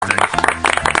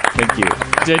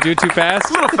Did I do it too fast?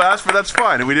 A little fast, but that's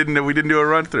fine. We didn't do a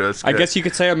run through. I guess you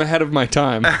could say I'm ahead of my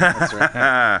time. That's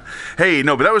right. Hey,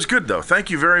 no, but that was good though. Thank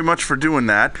you very much for doing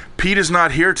that. Pete is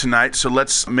not here tonight, so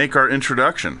let's make our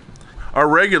introduction. Our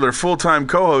regular full-time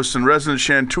co-host and resident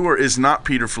chanteur is not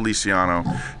Peter Feliciano.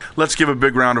 Let's give a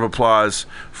big round of applause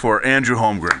for Andrew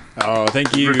Holmgren. Oh,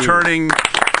 thank you. Returning,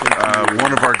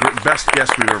 one of our best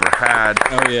guests we've ever had.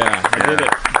 Oh, yeah. I did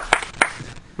it.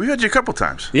 We've had you a couple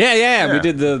times. Yeah. We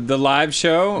did the live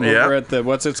show over at the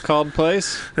what's it's called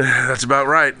place. That's about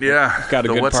right, yeah. Got a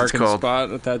good parking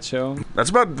spot at that show.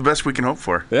 That's about the best we can hope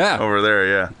for. Yeah. Over there,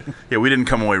 yeah. Yeah, we didn't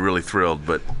come away really thrilled,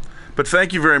 but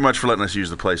thank you very much for letting us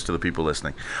use the place to the people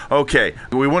listening. Okay,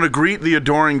 we want to greet the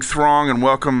adoring throng and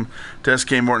welcome to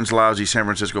S.K. Morton's Lousy San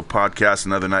Francisco podcast,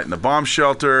 Another Night in the Bomb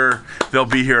Shelter. They'll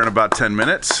be here in about 10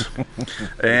 minutes.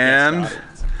 And,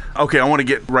 okay, I want to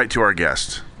get right to our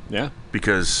guest. Yeah.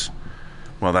 Because,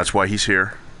 well, that's why he's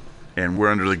here. And we're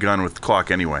under the gun with the clock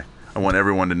anyway. I want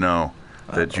everyone to know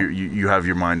that you have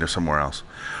your mind somewhere else.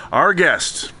 Our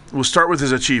guest, we'll start with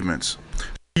his achievements.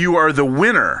 You are the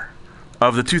winner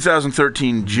of the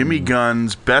 2013 Jimmy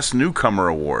Gunn's Best Newcomer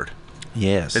Award.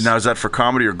 Yes. And now, is that for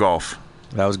comedy or golf?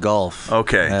 That was golf.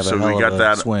 Okay, so we got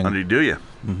that swing. under you, do you?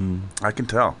 Mm-hmm. I can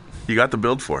tell. You got the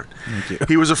build for it. Thank you.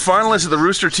 He was a finalist at the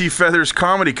Rooster T. Feathers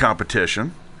comedy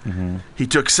competition. Mm-hmm. He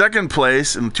took second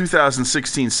place in the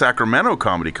 2016 Sacramento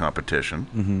comedy competition.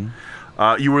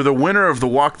 Mm-hmm. You were the winner of the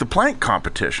Walk the Plank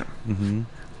competition. Mm-hmm.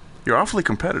 You're awfully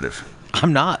competitive.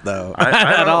 I'm not, though. I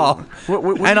at all.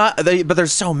 What but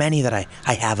there's so many that I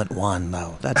haven't won,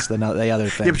 though. That's the other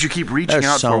thing. Yeah, but you keep reaching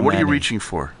out for. What are you reaching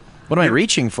for? What am I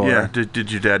reaching for? Yeah.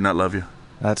 Did your dad not love you?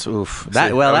 That's oof.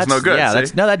 That was no good. Yeah,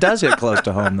 that does hit close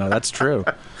to home, though. That's true.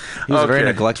 He was a very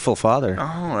neglectful father.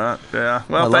 Oh, yeah.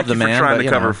 Well, thank you for trying to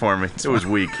cover for me. It was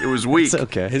weak. It was weak. It's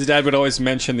okay. His dad would always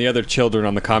mention the other children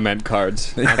on the comment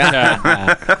cards.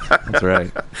 That's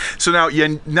right. So now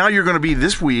you're going to be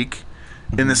this week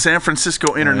in the San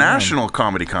Francisco International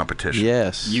Comedy Competition.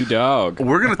 Yes. You dog.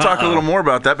 We're going to talk a little more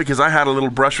about that because I had a little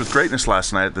brush with greatness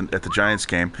last night at the Giants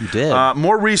game. You did.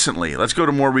 More recently, let's go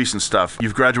to more recent stuff.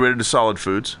 You've graduated to solid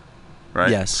foods, right?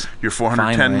 Yes. You're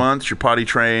 410 Finally. months. You're potty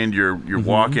trained. You're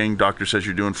walking. Doctor says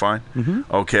you're doing fine.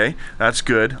 Mm-hmm. Okay, that's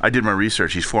good. I did my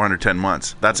research. He's 410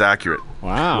 months. That's accurate.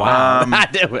 Wow.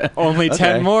 Only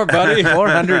 10 more, buddy.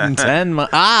 410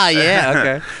 months. Yeah.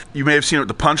 Okay. You may have seen it at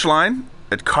the Punchline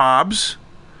at Cobb's.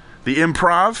 The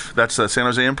Improv, that's the San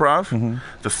Jose Improv.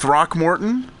 The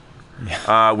Throckmorton,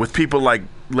 with people like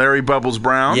Larry Bubbles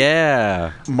Brown.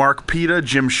 Yeah. Mark Pita,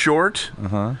 Jim Short.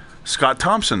 Scott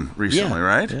Thompson recently,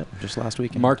 right? Yeah, just last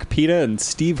weekend. Mark Pita and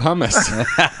Steve Hummus.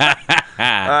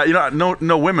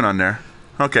 No women on there.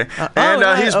 Okay.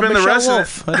 He's been the resident.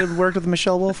 Wolf. I did work with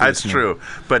Michelle Wolf. That's true.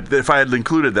 But if I had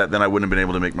included that, then I wouldn't have been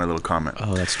able to make my little comment.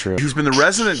 Oh, that's true. He's been the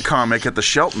resident comic at the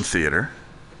Shelton Theater.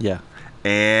 Yeah.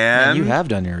 And you have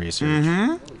done your research.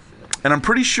 Mm-hmm. And I'm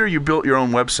pretty sure you built your own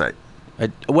website.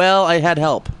 I had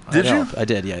help. Did you? I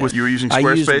did, yeah. You were using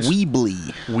Squarespace? I used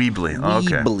Weebly.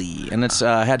 Okay. Weebly. And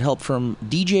I had help from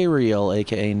DJ Real,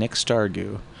 a.k.a. Nick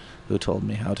Stargoo, who told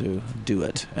me how to do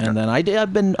it. And then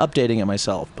I've been updating it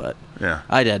myself, but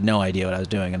I had no idea what I was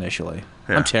doing initially.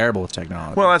 Yeah. I'm terrible with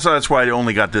technology. Well, that's why I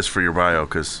only got this for your bio,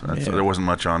 because there wasn't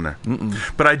much on there.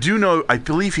 But I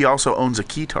believe he also owns a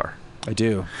keytar. I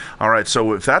do. All right,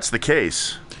 so if that's the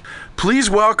case, please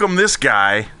welcome this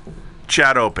guy,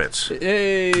 Chad Opitz.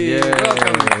 Hey,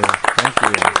 welcome. Thank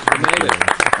you.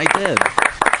 I did.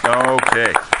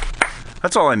 Okay.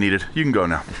 That's all I needed. You can go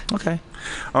now. Okay.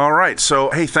 All right, so,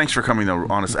 hey, thanks for coming, though,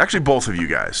 honestly. Actually, both of you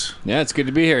guys. Yeah, it's good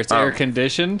to be here. It's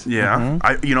air-conditioned. Yeah.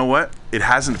 You know what? It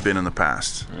hasn't been in the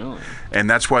past. Really? And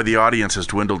that's why the audience has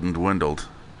dwindled and dwindled.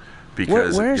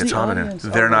 Because where's it's the hot in here. audience?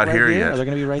 They're not right here here? yet. Are they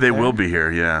going to be right there? there? They will be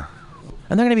here, yeah.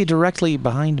 And they're going to be directly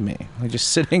behind me. Like just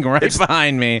sitting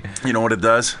behind me. You know what it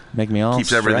does? Make me all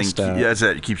keeps everything. stressed out. Yeah, that's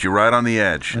it. It keeps you right on the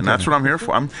edge, and that's what I'm here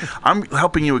for. I'm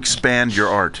helping you expand your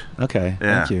art. Okay.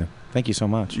 Yeah. Thank you so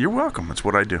much. You're welcome. That's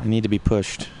what I do. I need to be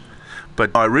pushed.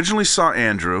 But I originally saw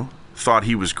Andrew, thought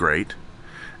he was great,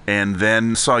 and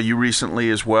then saw you recently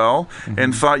as well,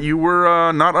 and thought you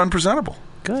were not unpresentable.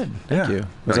 Good. Thank you.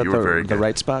 Was that the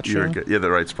Right Spot show? Yeah,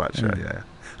 the Right Spot show. Yeah.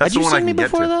 That's Had the you one I seen can me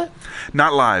get before to. that?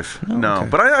 Not live, no. Okay.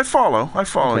 But I follow. I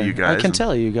follow you guys. I can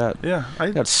tell you got. Yeah,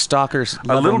 you got stalkers.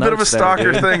 A little bit of a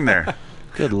stalker there, thing there.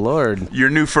 Good Lord. Your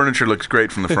new furniture looks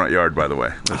great from the front yard, by the way.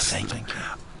 Thank you.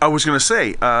 I was going to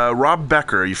say, Rob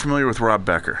Becker. Are you familiar with Rob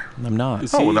Becker? I'm not.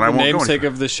 Is he then I won't go namesake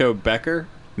of the show Becker?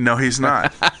 No, he's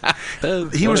not.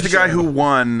 He was the guy who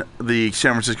won the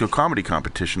San Francisco comedy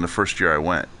competition the first year I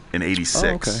went in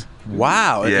 '86.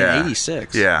 Wow, in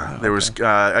 '86. Yeah, there was.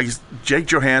 I guess Jake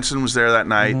Johansson was there that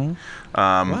night.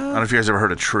 I don't know if you guys ever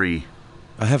heard of Tree.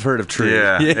 I have heard of Tree.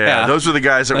 Yeah. Those were the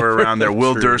guys that were around there.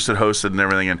 Will Durst had hosted and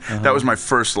everything, and that was my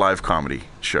first live comedy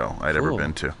show I'd ever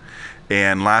been to.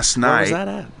 And last night, where was that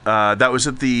at? That was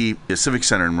at the Civic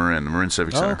Center in Marin, the Marin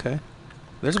Civic Center. Oh, okay.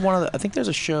 There's I think there's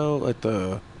a show at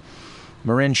the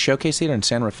Marin Showcase Theater in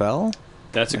San Rafael.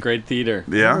 That's a great theater.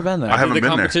 Yeah, never been there. I haven't did the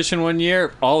been there. competition one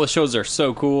year. All the shows are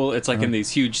so cool. It's like in these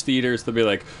huge theaters. They'll be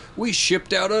like, "We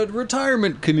shipped out a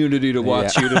retirement community to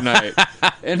watch you tonight,"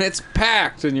 and it's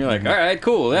packed. And you're like, "All right,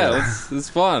 cool. Yeah, it's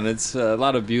fun. It's a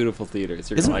lot of beautiful theaters."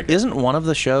 Isn't one of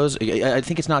the shows? I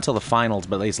think it's not till the finals,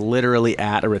 but it's literally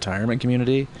at a retirement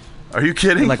community. Are you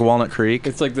kidding? In like Walnut Creek.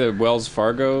 It's like the Wells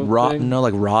Fargo thing? No,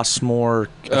 like Rossmore.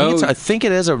 I think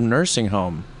it is a nursing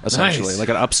home, essentially. Nice. Like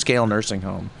an upscale nursing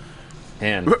home.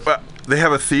 And they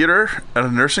have a theater at a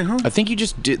nursing home? I think you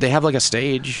just do. They have like a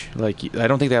stage. Like I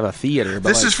don't think they have a theater. But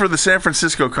this is for the San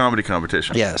Francisco comedy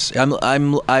competition. Yes,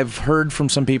 I've heard from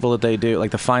some people that they do.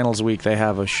 Like the finals week, they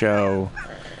have a show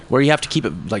where you have to keep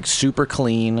it like super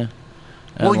clean,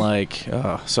 and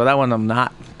so that one I'm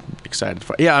not excited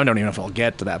for. Yeah, I don't even know if I'll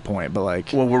get to that point, but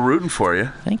like. Well, we're rooting for you.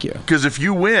 Thank you. Because if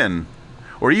you win,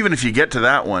 or even if you get to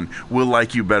that one, we'll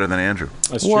like you better than Andrew.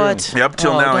 That's what? true. Yeah, up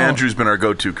till now, Andrew's been our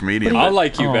go-to comedian. I'll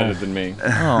like you better than me.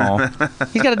 Oh,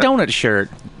 he's got a donut shirt.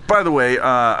 By the way,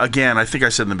 again, I think I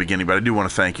said in the beginning, but I do want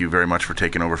to thank you very much for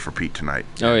taking over for Pete tonight.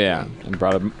 Oh, yeah. And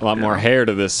brought a lot more hair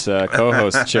to this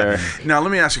co-host chair. Now,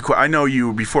 let me ask you a question. I know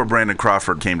you, before Brandon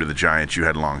Crawford came to the Giants, you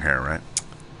had long hair, right?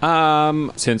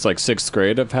 Since like 6th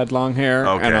grade, I've had long hair,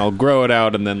 okay. and I'll grow it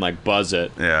out and then like buzz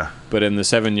it. Yeah. But in the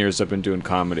 7 years I've been doing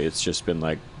comedy, it's just been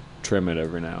like trim it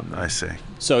every now and then. I see.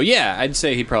 So yeah, I'd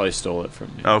say he probably stole it from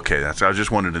me. Okay, I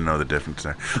just wanted to know the difference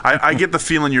there. I get the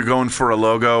feeling you're going for a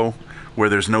logo where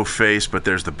there's no face, but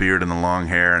there's the beard and the long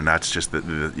hair, and that's just it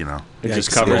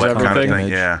just covers everything. Kind of thing.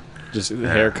 Yeah. Just the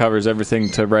hair covers everything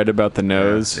to right about the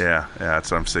nose. Yeah, that's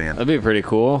what I'm seeing. That'd be pretty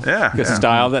cool. Yeah. Good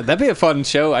style. That'd be a fun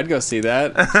show. I'd go see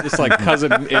that. Just like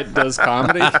Cousin It does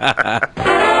comedy.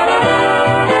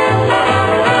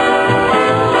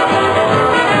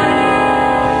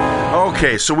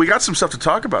 Okay, so we got some stuff to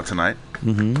talk about tonight.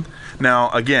 Mm-hmm. Now,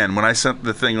 again, when I sent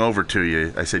the thing over to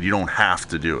you, I said you don't have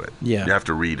to do it. Yeah. You have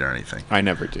to read or anything. I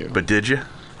never do. But did you?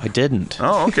 I didn't.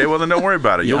 Oh, okay. Well, then don't worry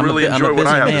about it. You'll really enjoy what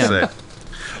I have to say.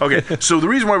 Okay, so the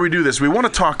reason why we do this, we want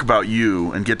to talk about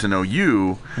you and get to know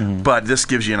you, but this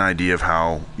gives you an idea of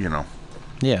how,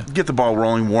 get the ball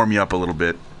rolling, warm you up a little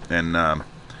bit, and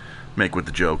make with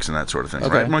the jokes and that sort of thing.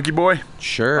 Okay. Right, Monkey Boy?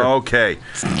 Sure. Okay.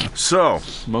 So.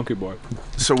 Monkey Boy.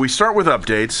 So we start with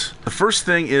updates. The first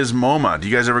thing is MoMA. Do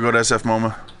you guys ever go to SF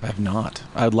MoMA? I have not.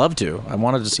 I'd love to. I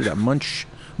wanted to see that Munch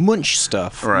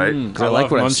stuff. Right. I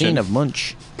like what I've seen of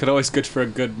Munch. Could always good for a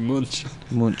good munch.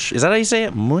 Munch. Is that how you say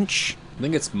it? Munch? I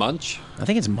think it's Munch. I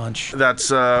think it's Munch. That's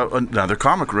another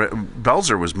comic.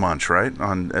 Belzer was Munch, right?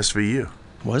 On SVU.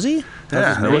 Was he?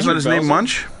 Yeah. Wasn't that his name,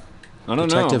 Munch? I don't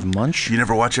know. Detective Munch? You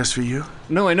never watch SVU?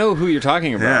 No, I know who you're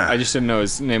talking about. Yeah. I just didn't know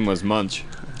his name was Munch.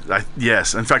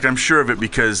 Yes. In fact, I'm sure of it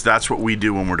because that's what we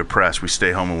do when we're depressed. We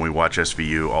stay home and we watch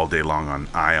SVU all day long on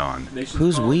Ion.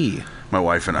 Who's we? My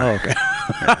wife and I. Oh, okay.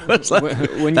 That's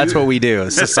what we do,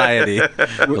 society.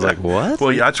 I was like, what?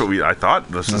 Well, yeah, that's what I thought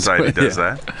the society does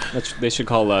that. They should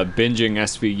call binging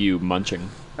SVU munching.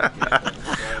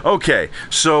 Okay,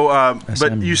 so,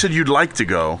 but you said you'd like to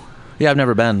go. Yeah, I've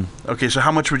never been. Okay, so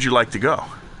how much would you like to go?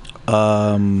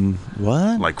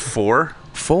 What? Like 4?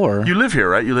 4? You live here,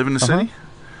 right? You live in the city?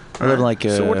 I live like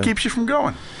so what keeps you from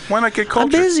going? Why not get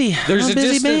culture? I'm busy. There's a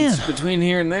busy distance man. between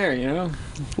here and there, you know?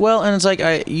 Well, and it's like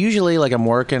I usually I'm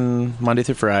working Monday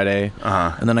through Friday,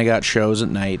 and then I got shows at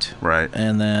night. Right.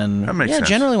 And then that makes sense.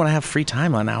 Generally when I have free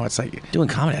time on now, it's like doing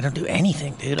comedy. I don't do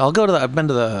anything, dude. I'll go to I've been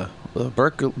to the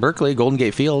Berkeley Golden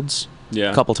Gate Fields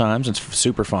a couple times. It's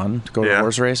super fun to go to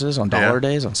horse races on dollar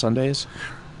days on Sundays.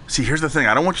 See, here's the thing.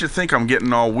 I don't want you to think I'm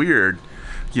getting all weird.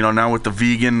 Now with the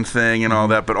vegan thing and all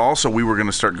that, but also we were going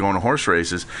to start going to horse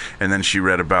races, and then she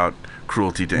read about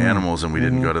cruelty to animals, and we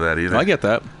didn't go to that either. I get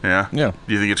that. Yeah? Yeah.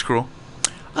 Do you think it's cruel?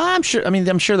 I'm sure. I mean,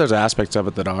 I'm sure there's aspects of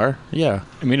it that are. Yeah.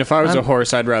 I mean, if I was a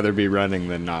horse, I'd rather be running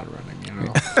than not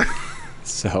running,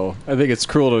 So I think it's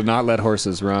cruel to not let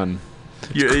horses run.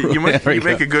 You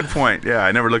make a good point. Yeah,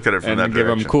 I never looked at it from that direction.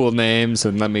 And give them cool names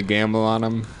and let me gamble on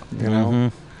them, you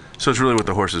know? So it's really what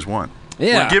the horses want.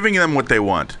 Yeah. We're giving them what they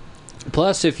want.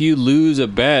 Plus, if you lose a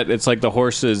bet, it's like the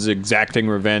horse is exacting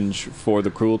revenge for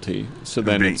the cruelty. So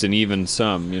then it's an even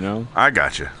sum, you know? I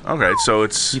gotcha. Okay, so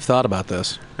it's... You've thought about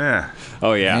this. Yeah.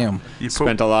 Oh, yeah. Damn. You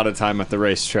spent a lot of time at the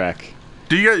racetrack.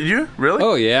 Do you really?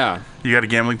 Oh yeah. You got a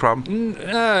gambling problem?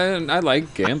 I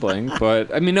like gambling,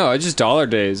 but I mean, no, it's just dollar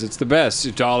days. It's the best.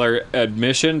 $1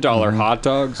 admission, $1 hot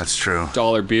dogs. That's true.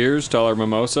 $1 beers, $1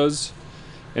 mimosas.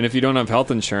 And if you don't have health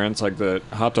insurance, like the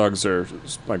hot dogs are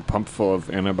like pumped full of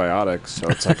antibiotics, so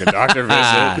it's like a doctor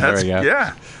visit. There we go.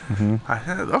 Yeah.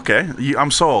 Okay,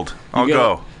 I'm sold. I'll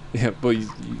go. Yeah, well,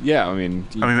 yeah. I mean,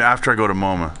 after I go to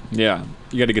MoMA. Yeah,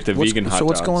 you got to get the vegan hot dogs. So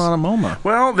what's going on at MoMA?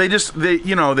 Well,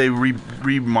 they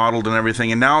remodeled and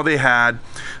everything, and now they had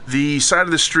the side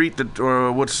of the street that,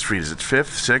 what street is it?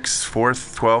 5th, 6th,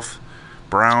 4th, 12th,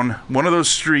 Brown. One of those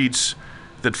streets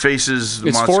that faces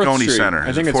the Moscone Center.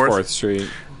 I think it's 4th Street.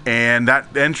 And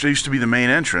that used to be the main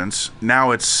entrance.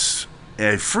 Now it's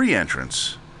a free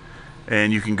entrance.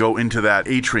 And you can go into that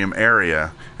atrium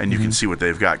area, and you can see what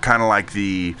they've got. Kind of like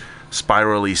the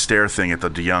spirally stair thing at the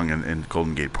DeYoung in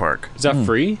Golden Gate Park. Is that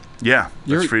free? Yeah,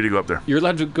 it's free to go up there. You're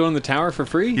allowed to go in the tower for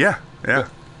free? Yeah.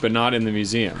 But not in the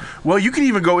museum. Well, you can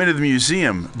even go into the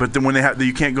museum, but then when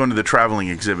you can't go into the traveling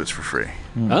exhibits for free.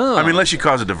 Oh. I mean, unless you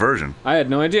cause a diversion. I had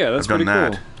no idea. That's pretty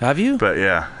cool. Have you? But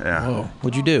yeah. Whoa.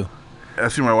 What'd you do? I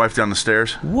threw my wife down the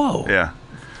stairs. Whoa. Yeah.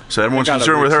 So everyone's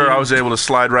concerned with her. I was able to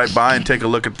slide right by and take a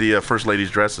look at the First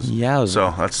Lady's dresses. Yeah.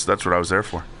 So that's what I was there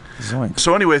for. Zoink.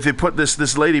 So anyway, they put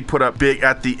this lady put up big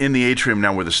in the atrium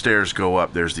now where the stairs go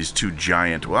up. There's these two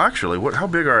giant. Well, actually, how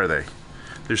big are they?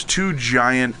 There's two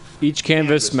giant. Each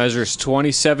canvas measures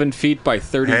 27 feet by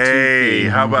 32 feet. Hey,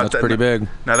 how about that? That's pretty big.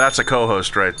 Now that's a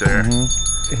co-host right there.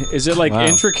 Is it like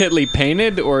intricately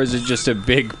painted, or is it just a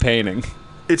big painting?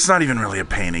 It's not even really a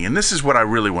painting, and this is what I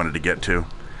really wanted to get to.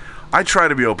 I try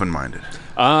to be open-minded.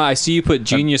 I see you put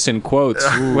genius in quotes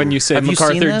when you say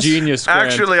MacArthur Genius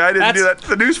Grant. Actually, I didn't do that.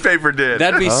 The newspaper did.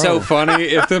 That'd be so funny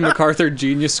if the MacArthur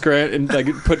Genius Grant and like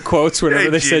put quotes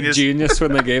whenever they said genius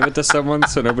when they gave it to someone,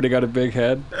 so nobody got a big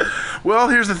head. Well,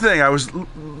 here's the thing. I was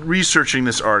researching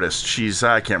this artist.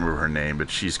 I can't remember her name,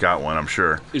 but she's got one, I'm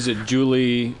sure. Is it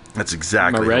Julie? That's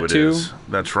exactly Moretu? who it is.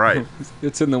 That's right.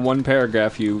 It's in the one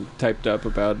paragraph you typed up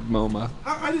about MoMA.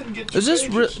 I didn't get. Is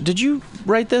this? Did you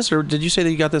write this, or did you say that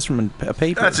you got this from a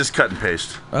paper? That's just cut and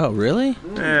paste. Oh, really?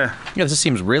 Yeah. Yeah, this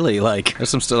seems really like there's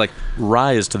some still like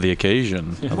rise to the occasion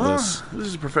of this. This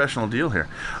is a professional deal here.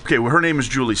 Okay, well, her name is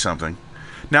Julie something.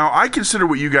 Now, I consider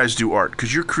what you guys do art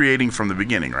because you're creating from the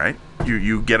beginning, right?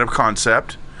 You get a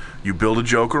concept, you build a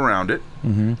joke around it,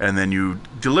 and then you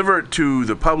deliver it to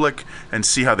the public and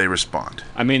see how they respond.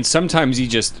 I mean, sometimes you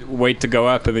just wait to go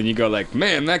up and then you go like,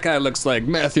 man, that guy looks like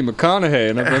Matthew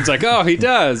McConaughey. And everyone's like, oh, he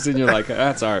does. And you're like,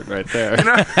 that's art right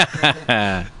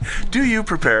there. Do you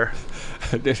prepare?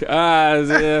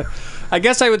 I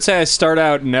guess I would say I start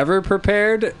out never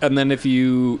prepared. And then if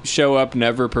you show up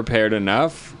never prepared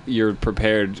enough, you're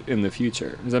prepared in the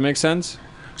future. Does that make sense?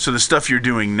 So the stuff you're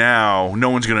doing now, no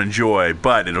one's going to enjoy,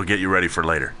 but it'll get you ready for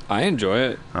later. I enjoy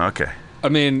it. Okay. I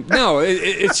mean, no,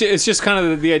 it's just kind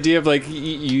of the idea of like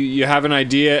you have an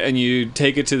idea and you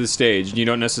take it to the stage and you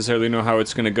don't necessarily know how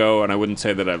it's going to go. And I wouldn't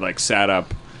say that I've like sat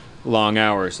up long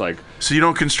hours. Like, so you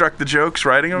don't construct the jokes,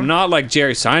 writing them? Not like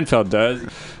Jerry Seinfeld does.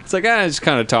 It's like, I just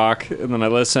kind of talk and then I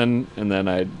listen and then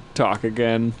I talk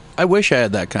again. I wish I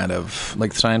had that kind of,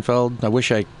 like Seinfeld. I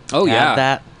wish I had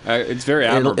that. It's very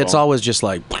admirable. It's always just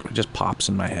like, just pops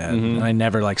in my head. And I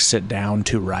never like sit down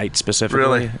to write specifically.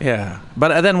 Really? Yeah.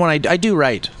 But then when I do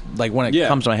write, like when it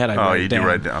comes to my head, I write it down. Oh, you do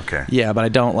write down, okay. Yeah, but I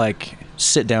don't like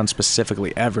sit down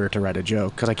specifically ever to write a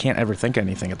joke because I can't ever think of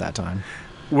anything at that time.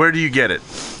 Where do you get it?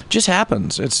 Just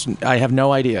happens. I have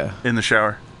no idea. In the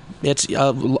shower? It's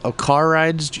car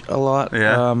rides a lot.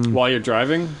 Yeah. While you're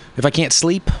driving? If I can't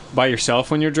sleep. By yourself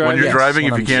when you're driving? When you're driving,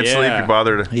 if you can't sleep, you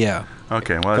bother to... Yeah.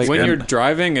 Okay, well, that's when good. you're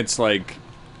driving, it's like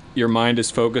your mind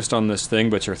is focused on this thing,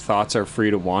 but your thoughts are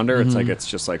free to wander. It's like it's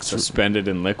just like suspended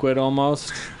in liquid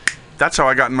almost. That's how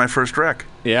I got in my first wreck.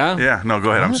 Yeah? Yeah. No,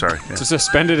 go ahead. I'm sorry. Yeah. So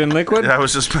suspended in liquid? I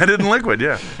was suspended in liquid,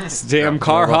 yeah. This damn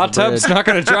car hot tub's not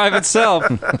going to drive itself.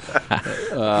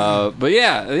 But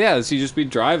yeah, so you just be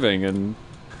driving and...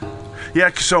 Yeah,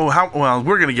 so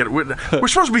we're going to get... We're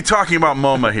supposed to be talking about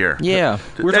MoMA here. Yeah.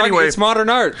 Anyway, it's modern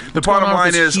art. The bottom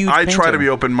line is I try painting. to be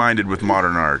open-minded with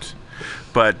modern art.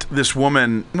 But this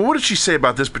woman... Well, what did she say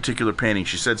about this particular painting?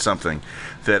 She said something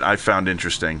that I found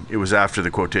interesting. It was after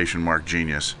the quotation mark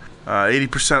genius.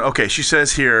 80%... Okay, she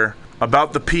says here,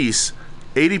 about the piece...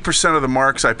 80% of the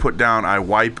marks I put down I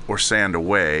wipe or sand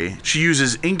away. She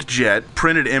uses inkjet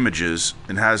printed images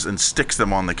and sticks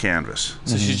them on the canvas.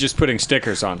 So she's just putting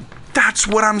stickers on. That's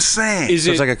what I'm saying.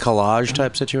 So it's like a collage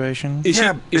type situation?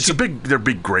 They're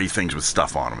big gray things with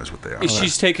stuff on them is what they are.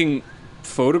 She's taking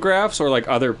photographs or like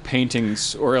other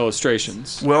paintings or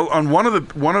illustrations? Well, on one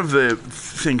of the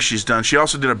things she's done, she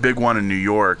also did a big one in New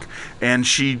York, and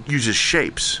she uses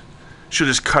shapes. She'll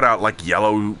just cut out like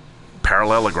yellow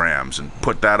parallelograms and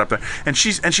put that up there. And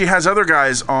she has other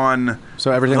guys on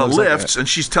so everything the like lifts, and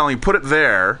she's telling, put it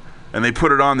there, and they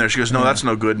put it on there. She goes, no, that's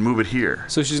no good. Move it here.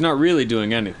 So she's not really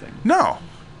doing anything. No.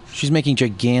 She's making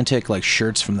gigantic like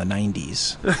shirts from the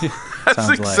 90s. That's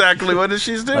exactly what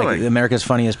she's doing. Like America's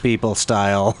Funniest People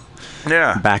style.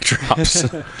 Yeah.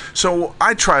 Backdrops. So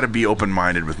I try to be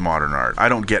open-minded with modern art. I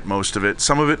don't get most of it.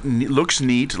 Some of it looks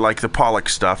neat, like the Pollock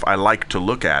stuff. I like to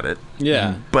look at it.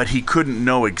 Yeah. But he couldn't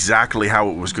know exactly how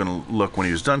it was going to look when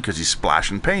he was done because he's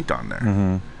splashing paint on there.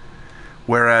 Mm-hmm.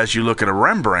 Whereas you look at a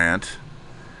Rembrandt,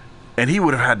 and he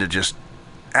would have had to just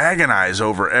agonize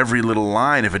over every little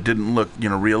line if it didn't look,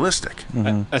 realistic.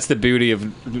 Mm-hmm. That's the beauty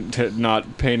of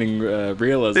not painting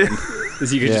realism.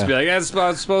 Is you could just be like, that's how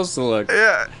it's supposed to look.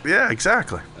 Yeah,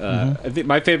 exactly. I think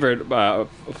my favorite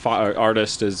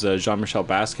artist is Jean-Michel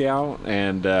Basquiat,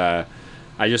 and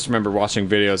I just remember watching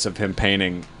videos of him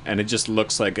painting, and it just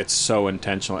looks like it's so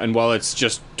intentional. And while it's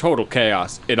just total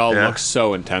chaos, it all looks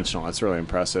so intentional. It's really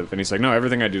impressive. And he's like, no,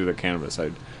 everything I do to the canvas,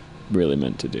 I really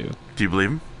meant to do. Do you believe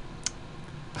him?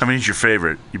 I mean, he's your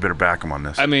favorite. You better back him on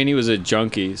this. I mean, he was a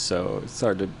junkie, so it's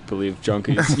hard to believe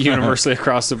junkies universally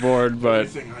across the board. But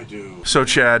anything I do. So,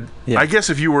 Chad, I guess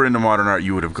if you were into modern art,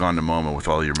 you would have gone to MoMA with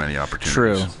all your many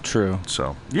opportunities. True.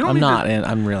 So you don't.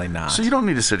 I'm really not. So you don't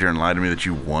need to sit here and lie to me that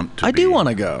you want to. I do want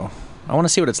to go. I want to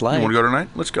see what it's like. You want to go tonight?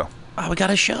 Let's go. Oh, we got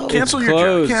a show. Cancel the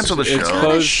show. It's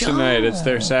closed tonight. It's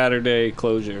their Saturday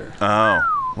closure. Oh.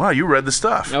 Wow, you read the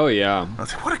stuff. Oh, yeah.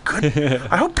 What a good...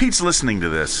 I hope Pete's listening to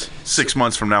this 6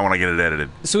 months from now when I get it edited.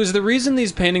 So is the reason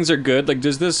these paintings are good, like,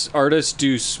 does this artist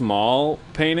do small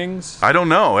paintings? I don't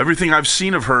know. Everything I've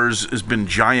seen of hers has been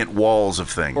giant walls of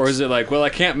things. Or is it like, well, I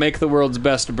can't make the world's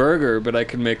best burger, but I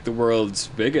can make the world's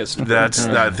biggest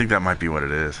burger? I think that might be what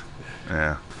it is.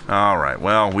 Yeah. All right.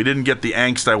 Well, we didn't get the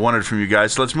angst I wanted from you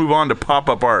guys, so let's move on to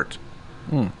pop-up art.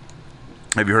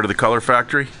 Have you heard of the Color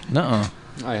Factory? Nuh-uh.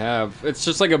 I have. It's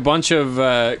just like a bunch of,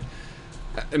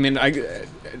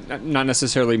 not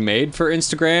necessarily made for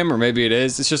Instagram, or maybe it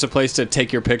is. It's just a place to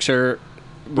take your picture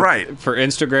for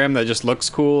Instagram that just looks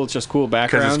cool. It's just cool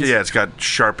backgrounds. It's got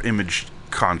sharp image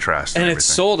contrast. And it's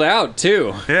sold out,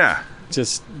 too. Yeah.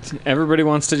 Just everybody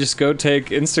wants to just go take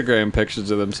Instagram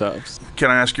pictures of themselves. Can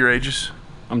I ask your ages?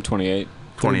 I'm 28.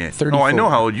 28. 34. Oh, I know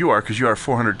how old you are because you are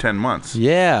 410 months.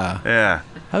 Yeah.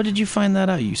 How did you find that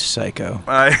out, you psycho?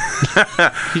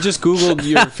 You just Googled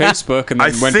your Facebook and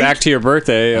then went back to your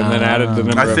birthday and then added the number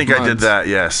of months. I think I did that,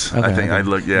 yes. Okay, I think I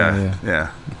looked,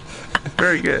 yeah.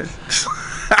 Very good.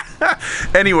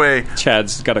 Anyway.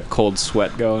 Chad's got a cold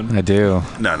sweat going. I do.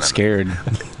 No. Scared.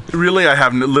 Really, I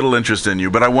have little interest in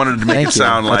you, but I wanted to make it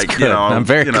sound like, I'm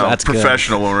very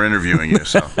professional when we're interviewing you.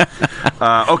 So,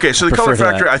 okay, so the Color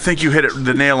Factory, I think you hit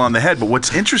the nail on the head. But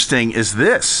what's interesting is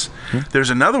this. There's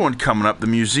another one coming up, the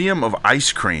Museum of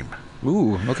Ice Cream.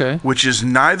 Ooh, okay. Which is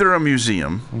neither a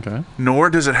museum, nor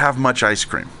does it have much ice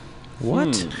cream.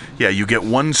 What? Yeah, you get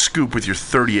one scoop with your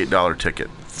 $38 ticket.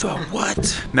 The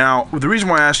what? Now, the reason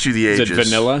why I asked you the ages... Is it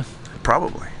vanilla?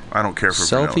 Probably. I don't care for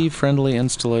selfie-friendly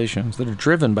installations that are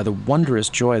driven by the wondrous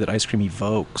joy that ice cream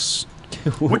evokes.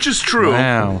 Which is true.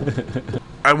 Wow.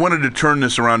 I wanted to turn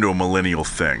this around to a millennial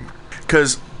thing.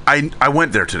 Because I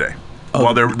went there today.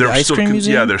 While they're ice still cream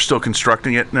museum? they're still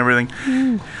constructing it and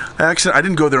everything. Actually, I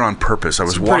didn't go there on purpose. I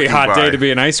was walking by. Pretty hot day to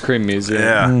be an ice cream museum.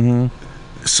 Yeah.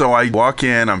 Mm-hmm. So I walk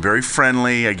in. I'm very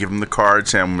friendly. I give them the card.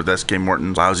 Say I'm with S.K.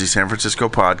 Morton's Lousy San Francisco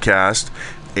podcast,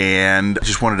 and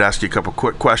just wanted to ask you a couple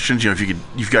quick questions. If you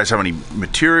guys have any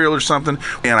material or something.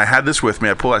 And I had this with me.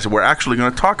 I said, we're actually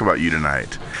going to talk about you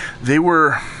tonight. They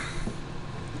were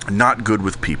not good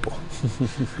with people.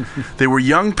 They were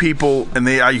young people, and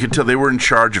you could tell they were in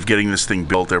charge of getting this thing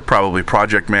built. They're probably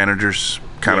project managers,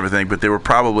 kind of a thing, but they were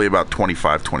probably about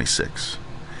 25, 26.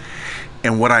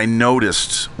 And what I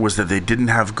noticed was that they didn't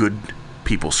have good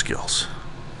people skills.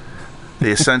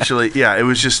 They essentially, it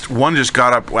was just, one just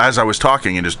got up as I was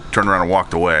talking and just turned around and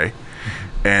walked away.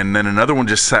 And then another one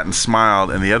just sat and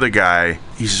smiled, and the other guy,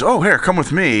 he says, oh, here, come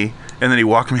with me. And then he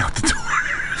walked me out the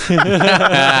door.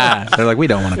 They're like, we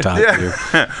don't want to talk to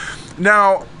you.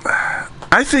 Now,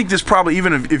 I think this probably,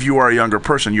 even if you are a younger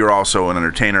person, you're also an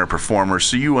entertainer, a performer,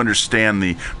 so you understand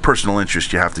the personal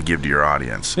interest you have to give to your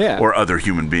audience or other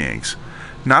human beings.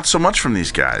 Not so much from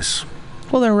these guys.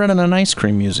 Well, they're running an ice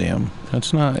cream museum.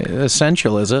 That's not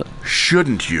essential, is it?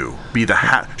 Shouldn't you be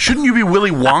Shouldn't you be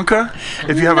Willy Wonka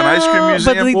if you have an ice cream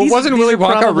museum? Well, wasn't Willy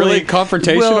Wonka really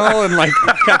confrontational and like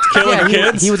kept killing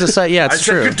kids? He was it's true. I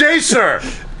said, good day, sir.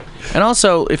 And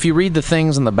also, if you read the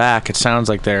things in the back, it sounds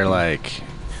like they're like...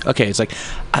 Okay, it's like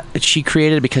she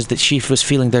created it because she was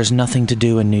feeling there's nothing to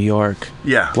do in New York.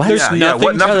 Yeah. What? There's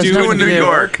nothing to do in New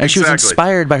York. And she was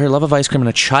inspired by her love of ice cream and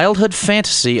a childhood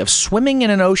fantasy of swimming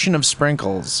in an ocean of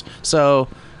sprinkles. So,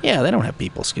 yeah, they don't have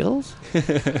people skills.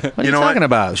 What are you talking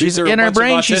about? She's in her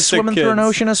brain, she's swimming through an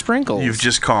ocean of sprinkles. You've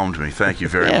just calmed me. Thank you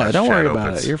very much. Yeah, don't worry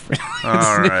about it.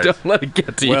 All right. Don't let it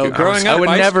get to you. Well, growing up, I would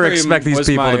never expect these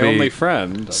people to be only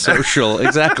friend. Social.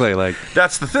 Exactly. Like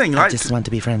that's the thing. I just want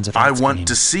to be friends with ice cream. I want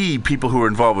to see people who are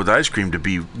involved with ice cream to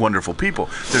be wonderful people.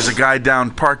 There's a guy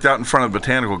parked out in front of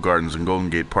Botanical Gardens in Golden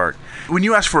Gate Park. When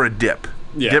you ask for a dipped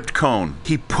cone,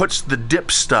 he puts the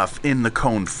dip stuff in the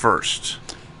cone first.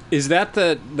 Is that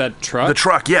that truck? The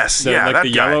truck, yes. Like that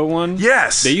the guy. yellow one?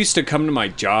 Yes. They used to come to my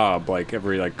job like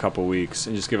every couple weeks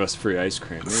and just give us free ice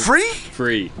cream. Free?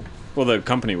 Free. Well, the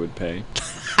company would pay.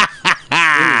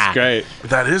 It was great.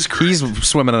 That is great. He's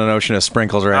swimming in an ocean of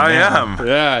sprinkles now. I am.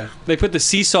 Yeah. They put the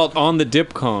sea salt on the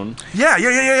dip cone. Yeah.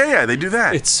 They do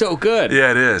that. It's so good.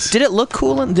 Yeah, it is. Did it look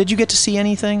cool? Did you get to see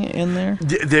anything in there?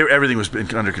 Everything was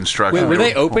under construction. Wait, were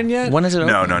they open yet? When is it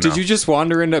open? No. Did you just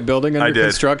wander into a building under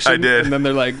construction? I did. And then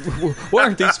they're like, why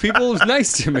aren't these people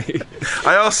nice to me?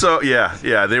 I also,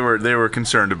 they were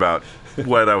concerned about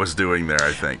what I was doing there,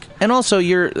 I think. And also,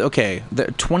 the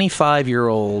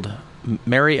 25-year-old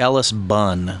Mary Ellis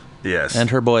Bunn. Yes.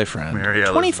 And her boyfriend. Mary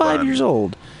Ellis 25 Bunn. years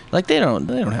old. Like they don't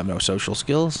have no social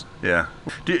skills. Yeah.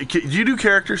 Do you do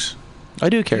characters? I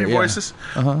do characters. Do voices?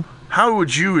 Uh-huh. How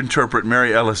would you interpret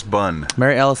Mary Ellis Bunn?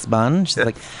 Mary Ellis Bunn? She's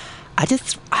like,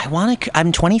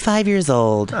 I'm 25 years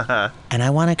old, and I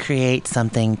want to create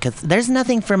something, because there's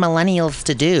nothing for millennials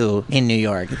to do in New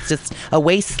York. It's just a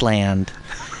wasteland.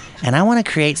 And I want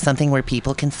to create something where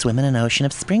people can swim in an ocean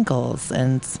of sprinkles.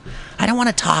 And I don't want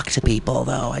to talk to people,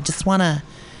 though. I just want to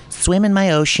swim in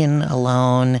my ocean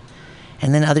alone,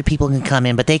 and then other people can come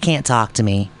in, but they can't talk to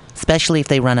me, especially if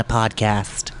they run a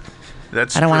podcast.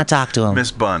 I don't want to talk to them.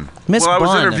 Miss Bunn. Miss Bunn. I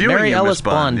was interviewing Mary you, Ellis Miss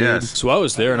Bunn, dude. yes. So I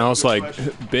was there, and I was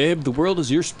like, babe, the world is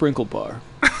your sprinkle bar.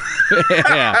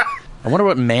 Yeah. I wonder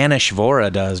what Manish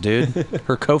Vora does, dude.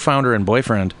 Her co-founder and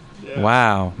boyfriend. Yeah.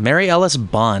 Wow. Mary Ellis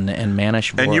Bunn and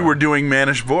Manish Vora. And you were doing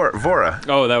Manish Vora.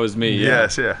 Oh, that was me, yeah.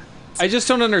 Yes, yeah. I just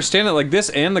don't understand it. Like this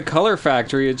and the Color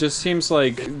Factory, it just seems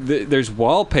like there's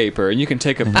wallpaper, and you can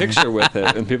take a picture with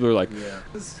it, and people are like... Yeah.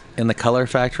 In the Color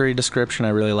Factory description, I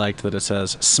really liked that it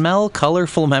says, smell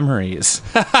colorful memories.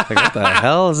 Like, what the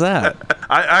hell is that?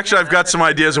 I've got some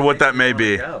ideas of what that may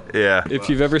be. Yeah. If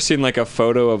you've ever seen like a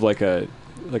photo of like a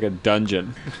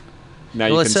dungeon, now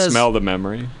you can smell the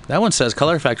memory. That one says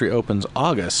Color Factory opens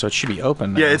August, so it should be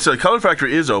open now. Yeah, Color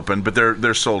Factory is open, but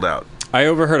they're sold out. I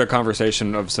overheard a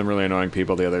conversation of some really annoying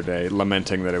people the other day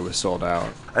lamenting that it was sold out.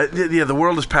 The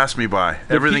world has passed me by.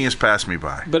 Everything has passed me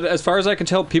by. But as far as I can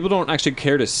tell, people don't actually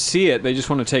care to see it. They just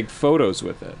want to take photos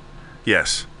with it.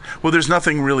 Yes. Well, there's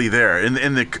nothing really there.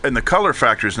 In the Color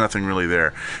Factory, there's nothing really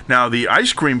there. Now, the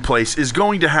ice cream place is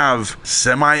going to have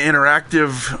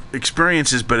semi-interactive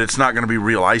experiences, but it's not going to be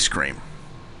real ice cream.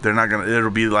 They're not going to... It'll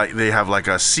be like they have like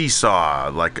a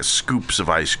seesaw, like scoops of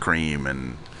ice cream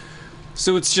and...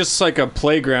 So it's just like a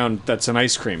playground that's an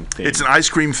ice cream theme. It's an ice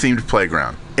cream themed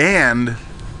playground. And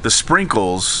the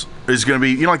sprinkles is going to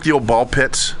be, like the old ball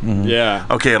pits? Mm-hmm. Yeah.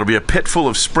 Okay, it'll be a pit full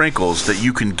of sprinkles that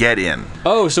you can get in.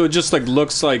 Oh, so it just like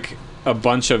looks like a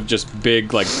bunch of just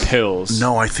big like pills.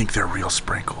 No, I think they're real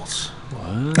sprinkles.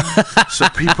 What? So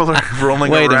people are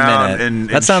rolling around a minute. And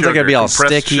that sounds sugar, like it'd be all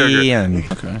sticky sugar.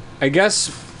 and... Okay. I guess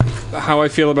how I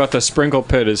feel about the sprinkle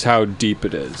pit is how deep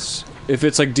it is. If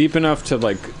it's like deep enough to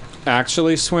like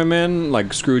actually swim in,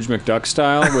 like Scrooge McDuck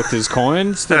style with his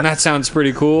coins, then that sounds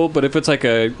pretty cool. But if it's like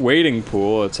a wading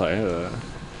pool, it's like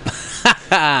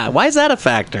why is that a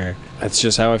factor? That's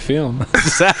just how I feel.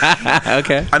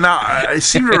 Okay. Now I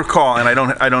seem to recall, and I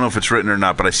don't know if it's written or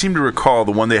not, but I seem to recall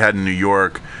the one they had in New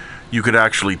York. You could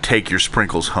actually take your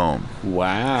sprinkles home.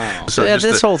 Wow. So yeah,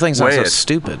 this whole thing's not so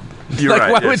stupid. You're like,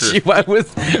 right. Why would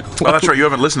you? Oh, that's right. You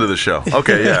haven't listened to the show.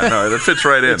 Okay, yeah. No, that fits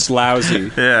right in. It's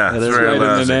lousy. Yeah, it's very right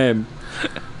lousy. In the name.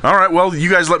 All right, well, you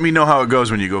guys let me know how it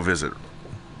goes when you go visit.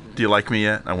 Do you like me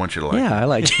yet? I want you to like me. Yeah, I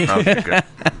like you. Okay, good.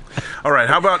 All right,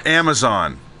 how about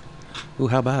Amazon? Ooh,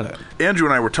 how about it? Andrew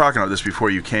and I were talking about this before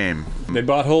you came. They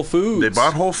bought Whole Foods. They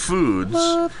bought Whole Foods.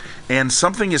 What? And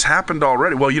something has happened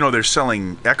already. Well, they're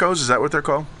selling Echoes. Is that what they're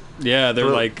called? Yeah, they're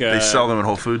like... they sell them at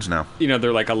Whole Foods now.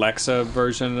 They're like Alexa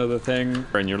version of the thing.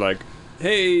 And you're like,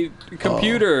 hey,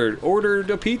 computer, ordered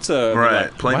a pizza. Right.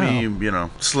 Like, Play me,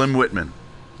 Slim Whitman.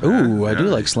 Ooh, I do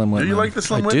like Slim Whitman. Do you like the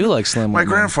Slim Whitman? I do like Slim Whitman.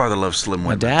 My grandfather loved Slim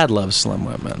Whitman. My dad loves Slim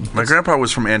Whitman. My grandpa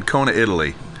was from Ancona,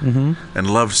 Italy, and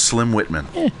loved Slim Whitman.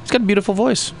 Yeah, he's got a beautiful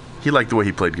voice. He liked the way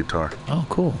he played guitar. Oh,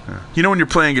 cool. Yeah. You know when you're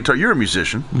playing guitar, you're a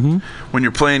musician. When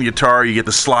you're playing guitar, you get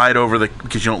the slide over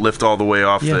because you don't lift all the way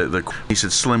off the. He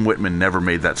said Slim Whitman never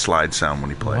made that slide sound when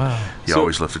he played. Wow. He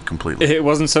always lifted completely. It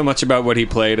wasn't so much about what he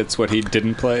played, it's what he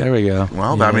didn't play. There we go.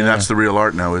 Well, I mean, that's the real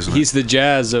art now, isn't it? He's the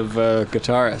jazz of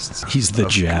guitarists. He's the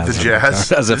jazz. The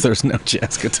jazz? As if there's no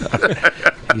jazz guitar.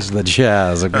 He's the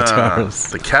jazz of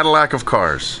guitarists. The Cadillac of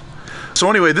cars. So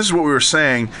anyway, this is what we were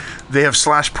saying. They have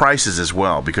slashed prices as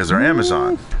well because they're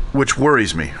Amazon, which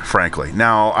worries me, frankly.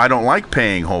 Now, I don't like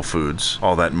paying Whole Foods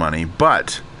all that money,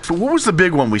 but what was the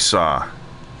big one we saw?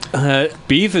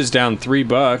 Beef is down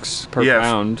 $3 per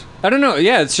pound. I don't know.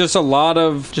 Yeah, it's just a lot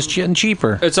of... Just getting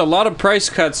cheaper. It's a lot of price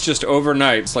cuts just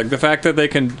overnight. It's like the fact that they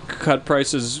can cut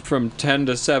prices from $10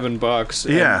 to $7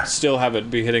 and still have it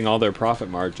be hitting all their profit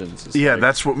margins. Yeah,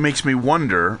 that's what makes me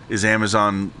wonder, is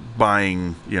Amazon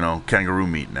buying, kangaroo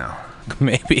meat now?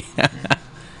 Maybe.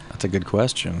 That's a good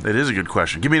question. It is a good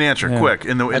question. Give me an answer, quick.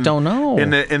 I don't know.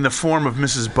 In the form of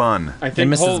Mrs. Bun. I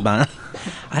think Mrs. Bun.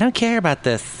 I don't care about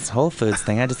this Whole Foods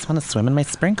thing. I just want to swim in my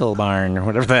sprinkle barn or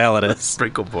whatever the hell it is.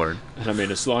 Sprinkle barn. I mean,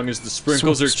 as long as the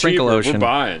sprinkles are Sprinkle cheaper, ocean. we're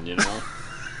buying,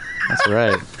 That's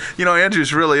right.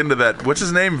 Andrew's really into that. What's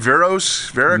his name?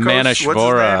 Varicose?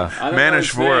 Manishvora. I don't know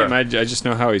his name. I just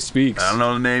know how he speaks. I don't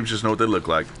know the names, just know what they look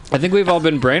like. I think we've all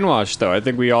been brainwashed, though. I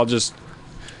think we all just...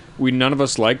 none of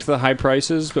us liked the high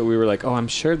prices, but we were like, oh, I'm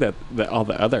sure that all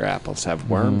the other apples have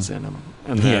worms in them.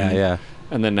 And then,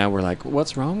 And then now we're like,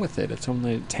 what's wrong with it? It's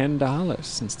only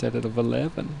 $10 instead of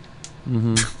 $11.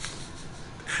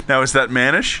 Now, is that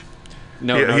Manish?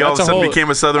 No, he all of a sudden became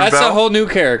a Southern Belle? That's a whole new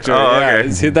character. Oh, yeah.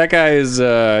 okay. That guy is,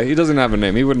 he doesn't have a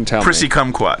name. He wouldn't tell Prissy me.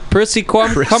 Kumquat. Prissy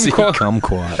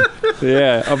Kumquat.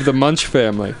 Yeah, of the Munch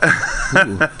family.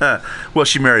 Well,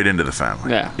 she married into the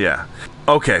family. Yeah.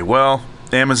 Okay, well,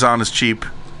 Amazon is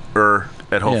cheaper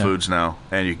at Whole Foods now,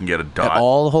 and you can get a dot. At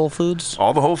all the Whole Foods?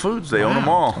 All the Whole Foods. They own them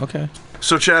all. Okay.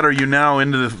 So, Chad, are you now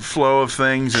into the flow of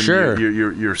things? And sure.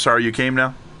 You're sorry you came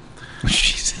now?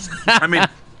 Jesus. I mean,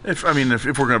 if we're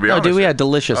going to be honest. Dude, we had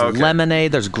delicious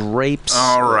lemonade. There's grapes.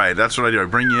 All right. That's what I do. I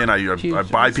bring you in. I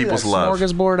buy people's love.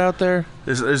 Smorgasbord out there.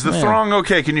 Is the throng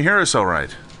okay? Can you hear us all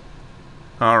right?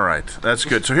 All right. That's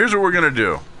good. So here's what we're going to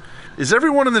do. Is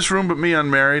everyone in this room but me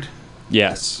unmarried?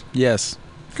 Yes.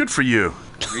 Good for you.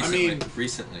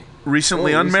 Recently.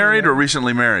 Recently unmarried or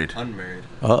recently married? Unmarried.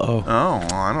 Oh,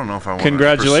 well, I don't know if I want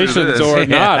Congratulations to pursue or this.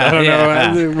 not. I don't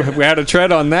know. We had a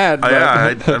tread on that. But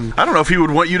I don't know if he would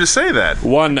want you to say that.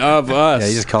 One of us. Yeah,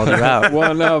 he just called you out.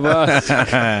 One of us.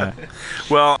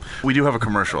 Well, we do have a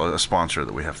commercial, a sponsor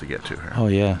that we have to get to here. Oh,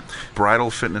 yeah.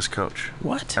 Bridal Fitness Coach.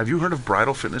 What? Have you heard of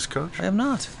Bridal Fitness Coach? I have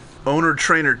not.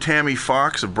 Owner-trainer Tammy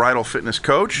Fox of Bridal Fitness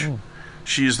Coach. Oh.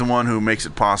 She is the one who makes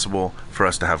it possible for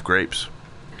us to have grapes.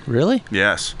 Really?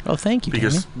 Yes. Oh, thank you,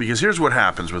 Because here's what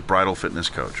happens with Bridal Fitness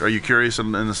Coach. Are you curious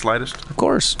in the slightest? Of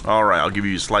course. All right, I'll give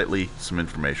you some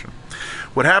information.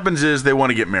 What happens is they want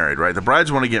to get married, right? The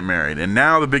brides want to get married, and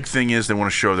now the big thing is they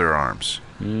want to show their arms.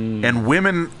 And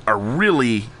women are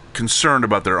really concerned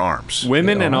about their arms.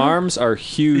 Women and arms are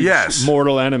huge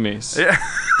mortal enemies. Yeah.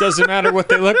 Doesn't matter what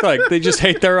they look like. They just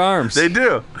hate their arms. They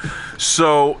do.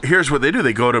 So here's what they do.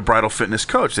 They go to Bridal Fitness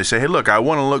Coach. They say, hey, look, I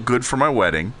want to look good for my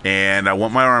wedding, and I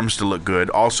want my arms to look good,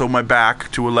 also my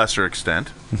back to a lesser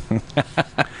extent.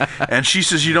 And she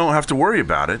says you don't have to worry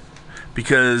about it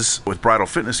because with Bridal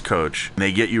Fitness Coach,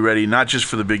 they get you ready not just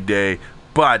for the big day,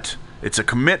 but it's a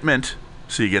commitment.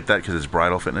 So you get that because it's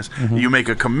bridal fitness. You make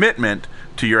a commitment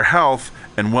to your health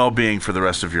and well-being for the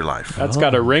rest of your life. That's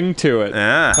got a ring to it.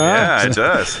 Yeah, it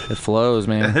does. It flows,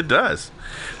 man. It does.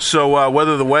 So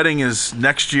whether the wedding is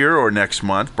next year or next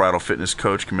month, Bridal Fitness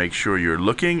Coach can make sure you're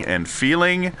looking and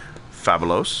feeling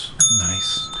fabulous.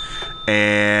 Nice.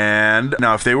 And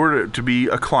now if they were to be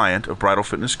a client of Bridal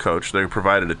Fitness Coach, they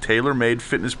provided a tailor-made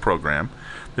fitness program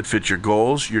that fits your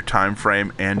goals, your time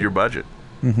frame, and your budget.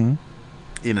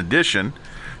 In addition,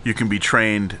 you can be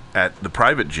trained at the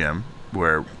private gym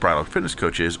where Bridal Fitness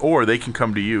Coach is, or they can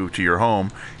come to you, to your home,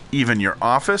 even your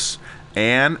office,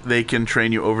 and they can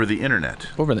train you over the internet.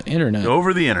 Over the internet?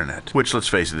 Over the internet, which, let's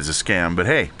face it, is a scam, but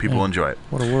hey, people enjoy it.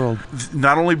 What a world.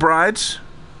 Not only brides,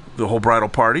 the whole bridal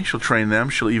party, she'll train them.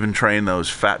 She'll even train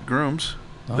those fat grooms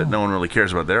that no one really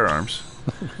cares about their arms.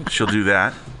 She'll do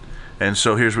that. And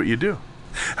so here's what you do.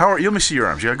 Let me see your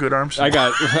arms. You got good arms? I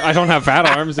don't have fat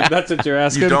arms, if that's what you're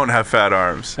asking. You don't have fat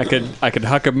arms. I could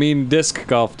huck a mean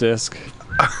golf disc.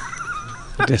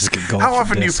 Disc golf. How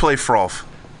often do you play Frolf?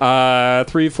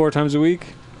 3-4 times a week.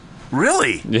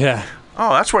 Really? Yeah.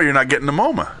 Oh, that's why you're not getting the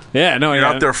MoMA. Yeah, no, You're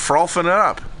out there frolfing it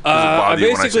up. I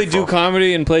basically do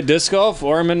comedy and play disc golf,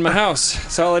 or I'm in my house.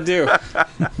 That's all I do.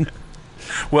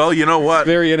 Well, you know what? It's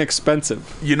very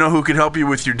inexpensive. You know who can help you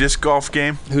with your disc golf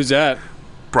game? Who's that?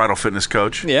 Bridal Fitness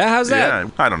Coach. Yeah, how's that?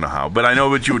 Yeah, I don't know how, but I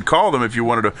know that you would call them if you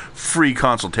wanted a free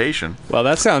consultation. Well,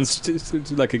 that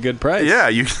sounds like a good price. Yeah,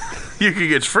 you can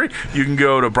get free. You can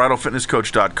go to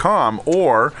bridalfitnesscoach.com,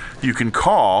 or you can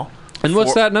call. And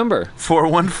what's that number?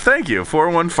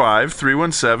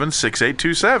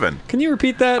 415-317-6827. Can you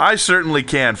repeat that? I certainly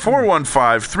can.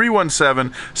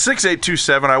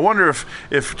 415-317-6827. I wonder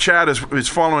if Chad is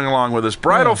following along with us.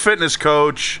 Bridal Fitness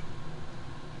Coach.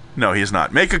 No, he is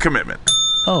not. Make a commitment.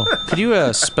 Oh, could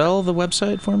you spell the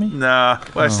website for me? Nah,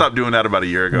 I stopped doing that about a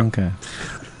year ago. Okay.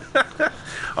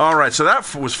 All right, so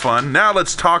that was fun. Now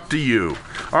let's talk to you.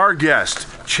 Our guest,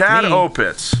 Chad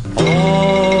Opitz.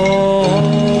 Oh,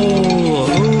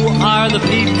 who are the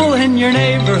people in your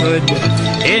neighborhood?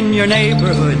 In your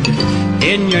neighborhood?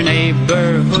 In your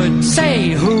neighborhood? Say,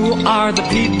 who are the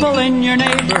people in your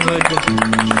neighborhood? The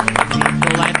people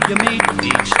that you meet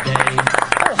each day.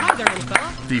 Oh, hi there, little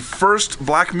fella. The first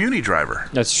black Muni driver.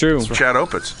 That's true. Chad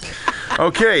Opitz.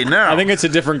 Okay, now. I think it's a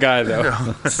different guy, though.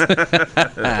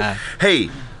 Hey,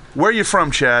 where are you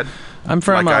from, Chad? I'm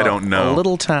from I don't know. a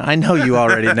little town. I know you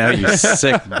already know, you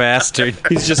sick bastard.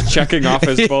 He's just checking off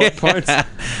his bullet points.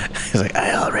 He's like,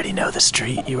 I already know the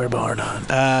street you were born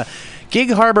on.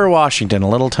 Gig Harbor, Washington, a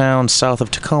little town south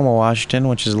of Tacoma, Washington,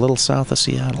 which is a little south of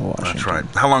Seattle, Washington. That's right.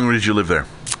 How long did you live there?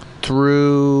 I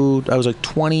was like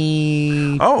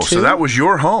 20. Oh, so that was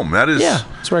your home. That is. Yeah,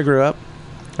 that's where I grew up.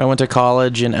 I went to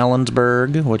college in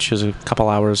Ellensburg, which is a couple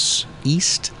hours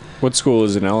east. What school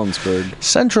is in Ellensburg?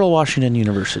 Central Washington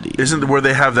University. Isn't where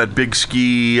they have that big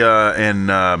ski and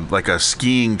like a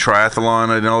skiing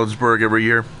triathlon in Ellensburg every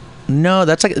year? No,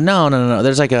 that's like no.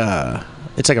 There's like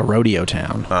it's like a rodeo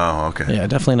town. Oh, okay. Yeah,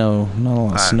 definitely not a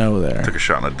lot of snow there. Took a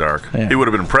shot in the dark. Yeah. He would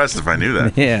have been impressed if I knew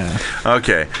that. Yeah.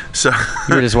 Okay, so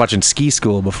you were just watching Ski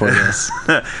School before this.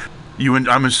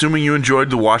 I'm assuming you enjoyed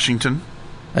the Washington.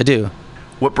 I do.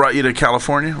 What brought you to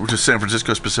California, or to San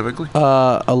Francisco specifically?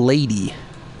 A lady.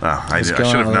 Oh, I should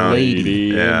have known.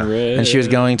 Lady. Yeah. And she was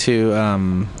going to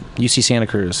UC Santa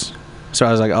Cruz. So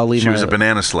I was like, I'll leave She was a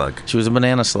banana slug. She was a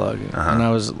banana slug. And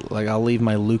I was like, I'll leave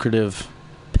my lucrative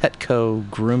Petco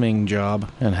grooming job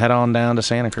and head on down to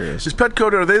Santa Cruz. Is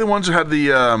Petco, are they the ones who had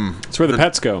the... It's where the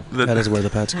pets go. That is where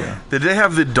the pets go. Did they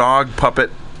have the dog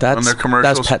puppet on their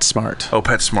commercials? That's PetSmart. Oh,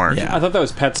 PetSmart. Yeah. I thought that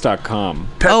was pets.com.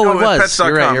 It was.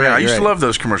 Pets.com. You're right, I used to love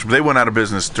those commercials. But they went out of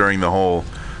business during the whole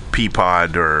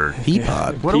Peapod or...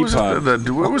 Peapod? What was it?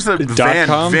 What was the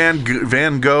 .com?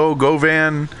 Van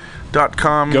Go.com?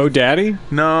 GoDaddy?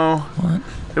 No. What?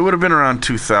 It would have been around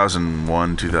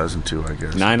 2001, 2002, I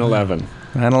guess. 9/11.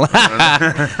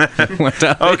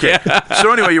 Okay.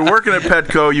 So anyway, you're working at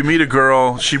Petco. You meet a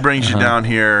girl. She brings you down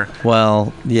here.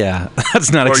 Well, yeah,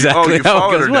 that's not exactly you how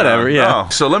followed it goes. her Whatever. down. Yeah. Oh,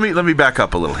 so let me back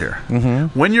up a little here.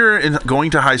 Mm-hmm. When you're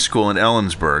going to high school in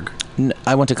Ellensburg,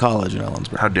 I went to college in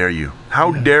Ellensburg. How dare you?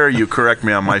 How dare you correct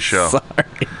me on my show? Sorry.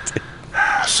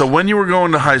 So when you were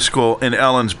going to high school in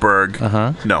Ellensburg,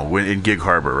 no, in Gig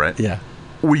Harbor, right? Yeah.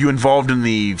 Were you involved in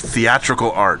the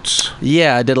theatrical arts?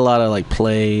 Yeah, I did a lot of like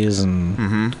plays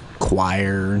and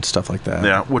choir and stuff like that.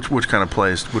 Yeah, which kind of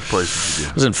plays? Which plays did you do?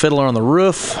 I was in Fiddler on the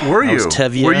Roof. Were you? I was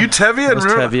Tevye. Were you Tevye? I was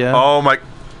Tevye. Oh my!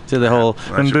 Did the whole.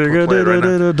 Do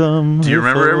you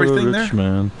remember everything there?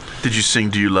 Man. Did you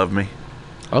sing "Do You Love Me"?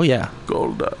 Oh yeah.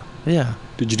 Golda. Yeah.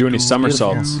 Did you do any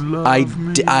somersaults? I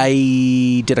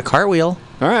did a cartwill.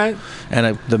 All right. And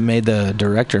I made the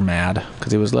director mad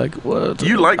because he was like, "What?"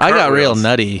 You like? I got real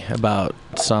nutty about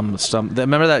some.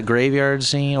 Remember that graveyard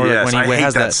scene, or yes, when he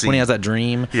has that scene. when he has that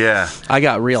dream? Yeah. I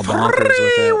got real bonkers with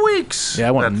it. 3 weeks. Yeah,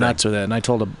 I went nuts with it, and I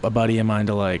told a buddy of mine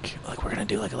to like we're gonna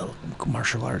do like a little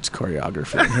martial arts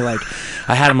choreography. And he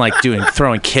I had him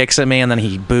throwing kicks at me, and then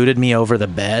he booted me over the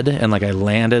bed, and I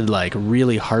landed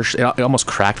really harsh. It almost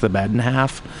cracked the bed in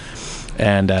half.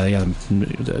 And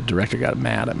the director got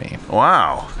mad at me.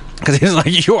 Wow. Because he's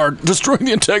like, "You are destroying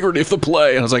the integrity of the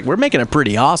play." And I was like, "We're making it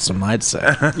pretty awesome, I'd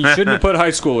say." You shouldn't have put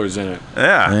high schoolers in it.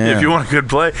 Yeah, if you want a good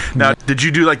play. Now, did you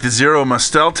do the Zero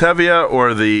Mostel Tevye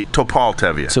or the Topal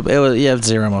Tevye? So it was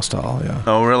Zero Mostel, yeah.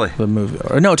 Oh, really? The movie.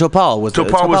 Or no, Topal was in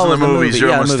the movie.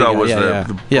 Zero Mostel was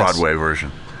the Broadway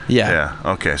version. Yeah. Yeah.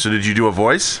 Okay. So did you do a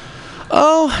voice?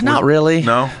 Oh, not really.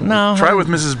 No? No. Try with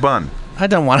Mrs. Bunn. I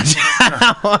don't want to.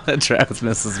 I want to try with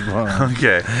Mrs. Bunn.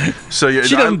 Okay, so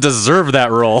she doesn't deserve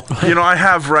that role. I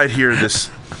have right here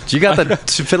this You got the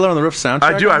Fiddler on the Roof soundtrack?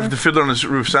 I do. I have the Fiddler on the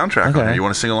Roof soundtrack on there. You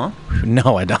want to sing along?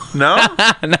 No, I don't. No?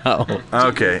 No.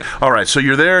 Okay. All right. So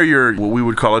you're there. You're what we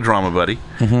would call a drama buddy.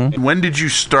 Mm-hmm. When did you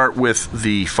start with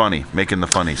the funny, making the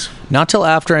funnies? Not till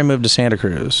after I moved to Santa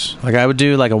Cruz. Like, I would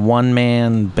do like a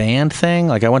one-man band thing.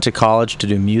 Like, I went to college to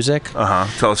do music. Tell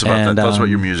us about that. Tell us about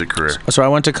your music career. So I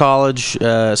went to college,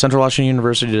 Central Washington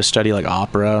University, to study like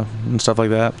opera and stuff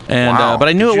like that. And wow. But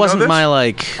I knew it wasn't my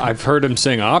like. I've heard him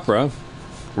sing opera.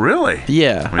 Really?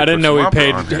 Yeah. I didn't know he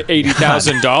paid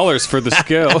 $80,000 for the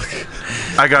skill.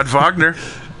 I got Wagner.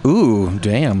 Ooh,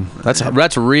 damn.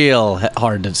 That's real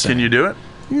hard to sing. Can you do it?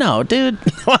 No, dude.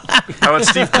 How about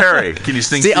Steve Perry? Can you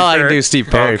sing Steve Perry? I can do Steve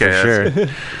Perry for sure.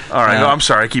 All right. No, I'm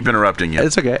sorry. I keep interrupting you.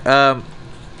 It's okay. No,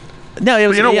 it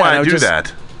was. You know why I do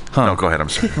that? Huh. No, go ahead. I'm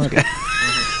sorry. Okay.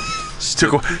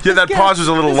 That pause was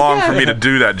a little long for me to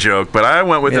do that joke, but I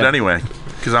went with it anyway.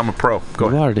 Because I'm a pro. Go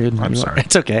ahead. You are, dude. I'm sorry.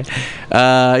 It's okay.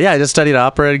 I just studied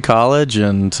opera in college,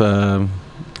 and God,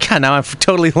 now I've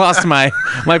totally lost my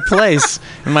place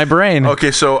in my brain.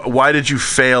 Okay, so why did you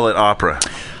fail at opera?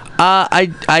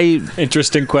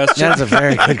 Interesting question. That's a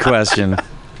very good question.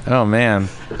 Oh man,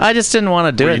 I just didn't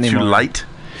want to do it anymore. Were you too light?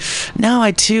 No,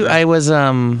 I was.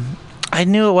 I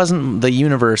knew it wasn't the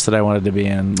universe that I wanted to be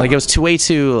in. Like, it was way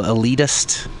too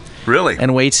elitist. Really?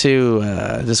 And way too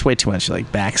much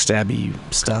like backstabby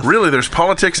stuff. Really? There's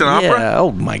politics in opera? Yeah.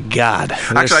 Oh my God.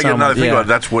 Actually, I get another thing about it.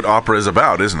 That's what opera is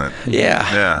about, isn't it?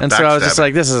 Yeah. Yeah. And so I was just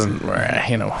like, this isn't where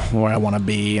I want to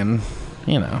be, and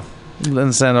then I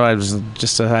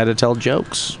had to tell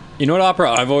jokes. You know what opera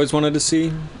I've always wanted to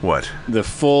see? What? The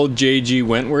full J.G.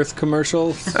 Wentworth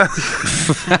commercial.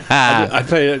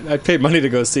 I paid money to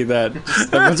go see that.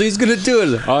 Everyone's he's going to do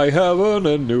it. I have an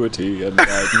annuity and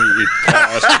I need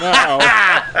cash now.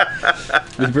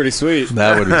 It'd be pretty sweet.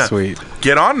 That would be sweet.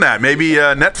 Get on that. Maybe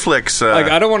Netflix.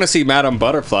 I don't want to see Madame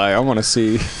Butterfly. I want to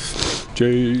see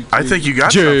I think you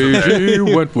got something there. J.G.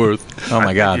 Wentworth. Oh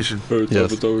my God. Yes.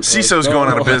 CISO's going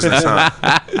out of business,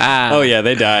 huh? Oh yeah,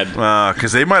 they died.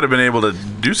 Because they might have been able to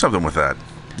do something with that.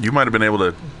 You might have been able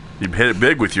to hit it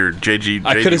big with your J.G.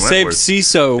 I could have saved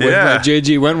CISO with my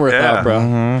J.G. Wentworth opera.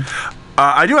 Mm-hmm.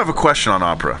 I do have a question on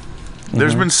opera.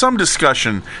 There's been some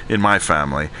discussion in my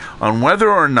family on whether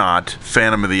or not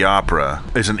Phantom of the Opera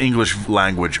is an English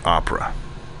language opera.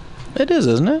 It is,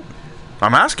 isn't it?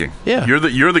 I'm asking. Yeah.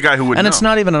 You're the guy who would know. And it's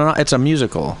not even it's a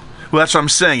musical. Well, that's what I'm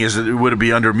saying. Would it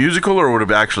be under musical or would it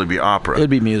actually be opera?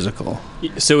 It'd be musical.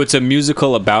 So it's a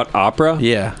musical about opera?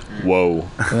 Yeah. Whoa.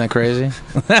 Isn't that crazy?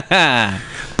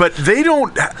 But they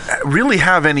don't really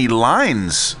have any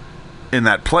lines in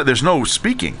that play. There's no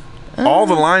speaking. All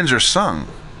the lines are sung.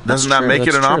 Doesn't that make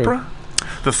it an opera?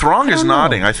 The throng is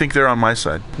nodding. I think they're on my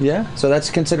side. Yeah? So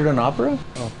that's considered an opera?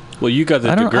 Oh. Well, you got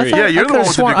the degree. Yeah, you're the one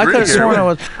with the degree. I could have sworn I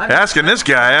was asking this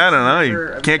guy. I don't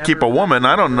know. He can't keep a woman.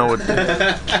 I don't know what.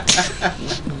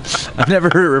 I've never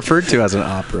heard it referred to as an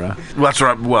opera. Well, that's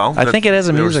right. Well, I think it is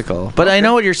a musical, but I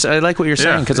know what I like what you're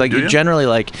saying, because like you generally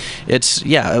like it's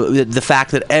the fact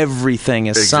that everything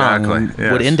is sung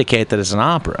would indicate that it's an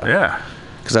opera. Yeah.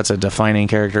 Because that's a defining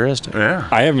characteristic. Yeah.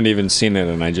 I haven't even seen it,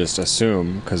 and I just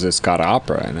assume because it's got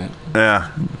opera in it.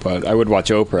 Yeah. But I would watch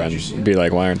Oprah and be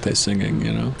like, why aren't they singing,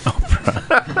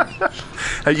 Oprah.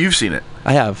 You've seen it.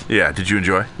 I have. Yeah. Did you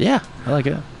enjoy? Yeah. I like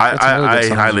it. I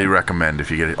highly recommend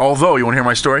if you get it. Although, you want to hear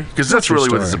my story? Because that's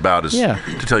really what it's about, is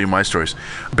to tell you my stories.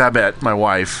 Babette, my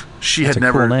wife, she had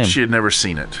never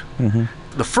seen it. Mm-hmm.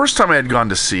 The first time I had gone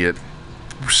to see it,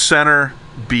 center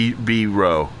B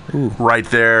row. Ooh. Right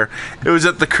there. It was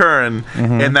at the Curran,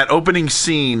 and that opening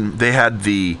scene, they had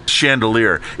the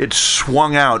chandelier. It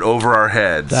swung out over our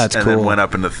heads then went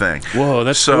up in the thing. Whoa,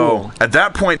 that's cool. At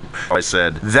that point, I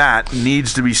said, that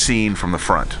needs to be seen from the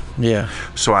front. Yeah.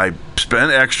 So I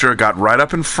spent extra, got right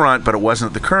up in front, but it wasn't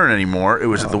at the Curran anymore. It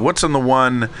was at the What's on the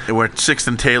One, where 6th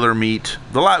and Taylor meet.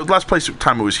 The last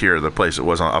time it was here, the place it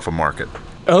was off of Market.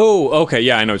 Oh, okay.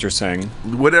 Yeah, I know what you're saying.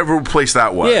 Whatever place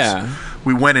that was. Yeah.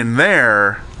 We went in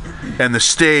there, and the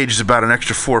stage is about an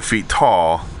extra 4 feet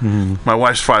tall. Mm-hmm. My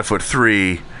wife's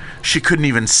 5'3". She couldn't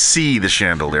even see the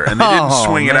chandelier, and they didn't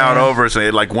swing it out over, so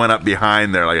it went up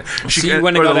behind there. Like you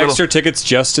went and got extra tickets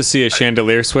just to see a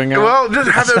chandelier swing out. Well,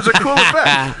 it was a cool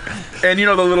effect. And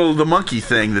the monkey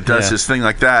thing that does his thing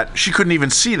like that, she couldn't even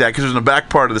see that because it was in the back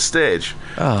part of the stage.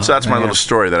 Oh, so that's my little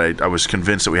story that I was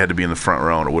convinced that we had to be in the front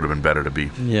row, and it would have been better to be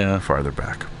farther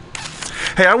back.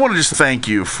 Hey, I want to just thank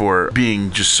you for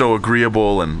being just so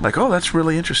agreeable and that's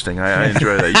really interesting. I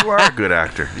enjoy that. You are a good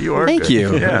actor. You are. Thank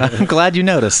you. Yeah. I'm glad you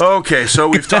noticed. Okay, so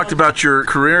we've talked about your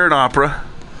career in opera.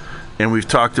 and we've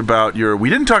talked about we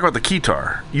didn't talk about the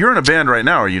guitar. You're in a band right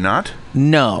now, are you not?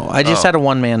 No, I just had a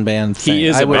one-man band thing. He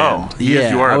is a band. You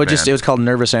are a band. It was called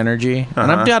Nervous Energy,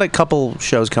 and I've got a couple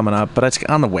shows coming up, but it's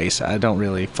on the wayside. I don't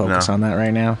really focus on that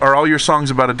right now. Are all your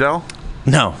songs about Adele?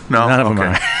 No, none of them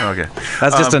are. Okay.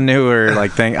 That's just a newer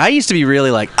thing. I used to be really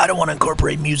I don't want to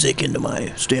incorporate music into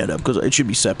my stand-up because it should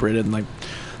be separated, and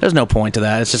there's no point to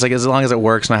that. It's just as long as it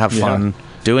works and I have fun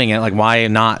doing it, why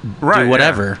not do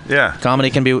whatever? Yeah. Comedy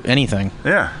can be anything.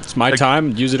 Yeah. It's my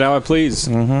time. Use it how I please.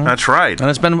 Mm-hmm. That's right. And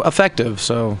it's been effective,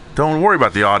 so... Don't worry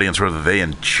about the audience, whether they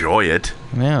enjoy it.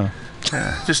 Yeah.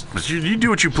 Just you do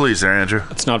what you please there, Andrew.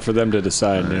 It's not for them to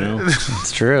decide,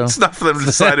 It's true. It's not for them to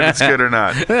decide if it's good or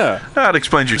not. Yeah. That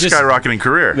explains your skyrocketing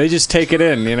career. They just take it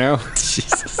in,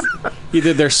 Jesus.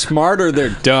 Either they're smart or they're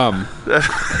dumb.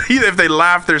 If they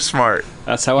laugh, they're smart.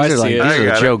 That's how I see it. These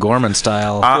are Joe Gorman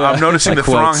style. I'm noticing the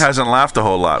quotes. throng hasn't laughed a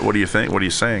whole lot. What do you think? What are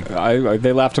you saying?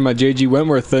 They laughed at my J.G.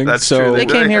 Wentworth thing. That's so true. They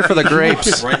came here for the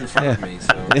grapes. Right in front of me,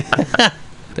 so...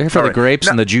 They're here for the grapes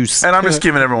and the juice. And I'm just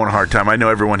giving everyone a hard time. I know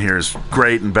everyone here is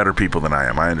great and better people than I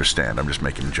am. I understand. I'm just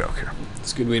making a joke here.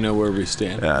 It's good we know where we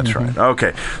stand. Yeah, that's right.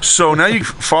 Okay. So now you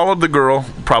followed the girl,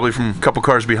 probably from a couple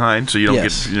cars behind, so you don't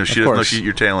get, she doesn't know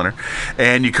you're tailing her.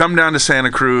 And you come down to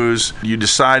Santa Cruz. You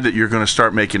decide that you're going to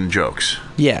start making jokes.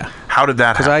 Yeah. How did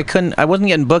that happen? Because I wasn't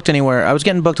getting booked anywhere. I was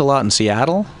getting booked a lot in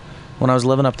Seattle when I was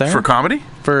living up there. For comedy?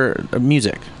 For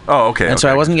music. Oh, okay. And so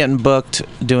I wasn't getting booked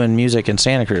doing music in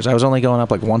Santa Cruz. I was only going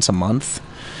up once a month.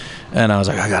 And I was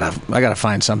like, I gotta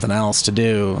find something else to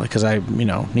do because I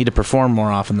need to perform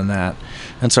more often than that.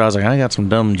 And so I was like, I got some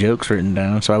dumb jokes written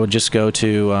down. So I would just go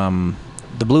to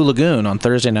the Blue Lagoon on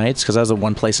Thursday nights because that was the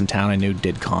one place in town I knew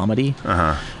did comedy.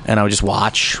 And I would just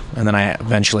watch. And then I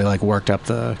eventually worked up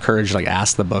the courage to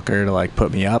ask the booker to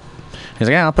put me up. He's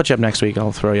like, yeah, I'll put you up next week.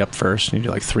 I'll throw you up first. And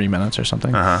you do 3 minutes or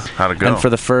something. How'd it go? And for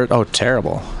the first,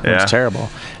 terrible. It was terrible.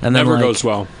 And then Never goes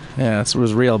well. Yeah, it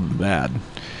was real bad.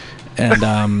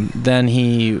 And then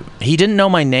he didn't know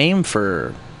my name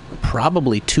for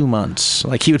probably 2 months.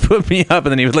 He would put me up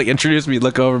and then he would introduce me,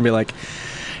 look over and be like,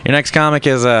 your next comic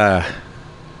is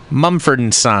Mumford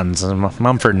and Sons.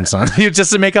 Mumford and Sons. He would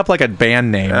just make up a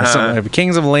band name or something,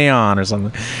 Kings of Leon or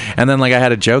something. And then I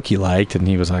had a joke he liked and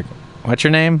he was like, what's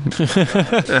your name?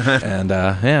 And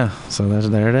so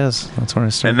there it is. That's where I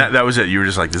started. And that was it. You were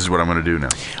just like, this is what I'm going to do now.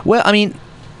 Well, I mean,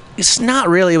 it's not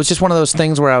really. It was just one of those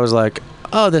things where I was like,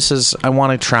 oh, I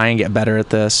want to try and get better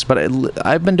at this. But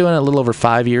I've been doing it a little over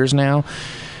 5 years now.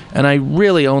 And I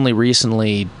really only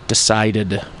recently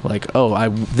decided,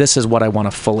 this is what I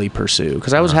want to fully pursue.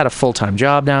 Because I had a full-time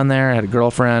job down there. I had a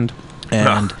girlfriend.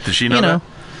 And, did she know that?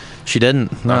 She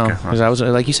didn't, no. Because I was,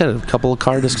 like you said, a couple of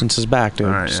car distances back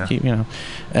to keep,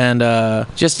 And I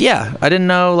didn't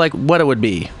know, what it would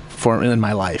be in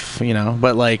my life,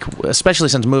 But, especially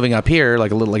since moving up here,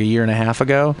 a year and a half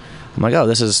ago, I'm like, oh,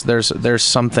 there's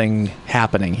something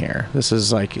happening here. This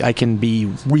is I can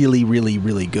be really, really,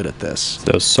 really good at this.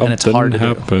 There's something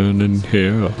happening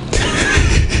here.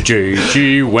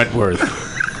 J.G. Wentworth.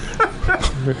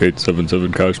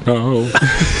 877 cash now.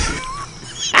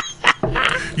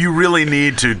 You really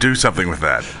need to do something with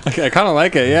that. I kind of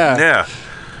like it, yeah. Yeah.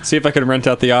 See if I can rent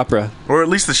out the opera. Or at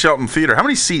least the Shelton Theater. How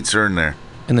many seats are in there?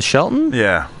 In the Shelton?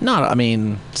 Yeah.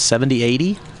 70,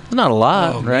 80? Not a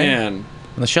lot, right? Man.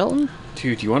 In the Shelton?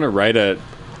 Dude, do you want to write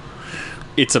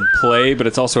it's a play, but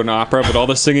it's also an opera, but all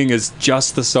the singing is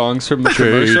just the songs from the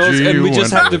commercials, and we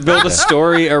just have to build a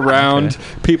story around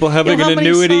people having an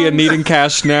annuity and needing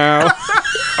cash now.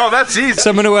 Oh, that's easy.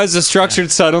 Someone who has a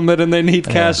structured settlement and they need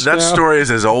cash now. That story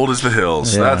is as old as the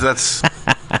hills. Yeah. That's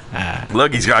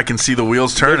look, I can see the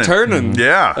wheels turning. They're turning.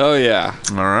 Yeah. Oh, yeah.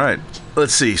 All right.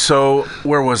 Let's see. So,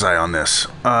 where was I on this?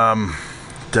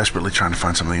 Desperately trying to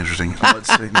find something interesting. Let's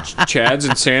see. Chad's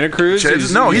in Santa Cruz?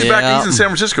 No, he's back. He's in San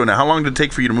Francisco now. How long did it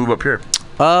take for you to move up here?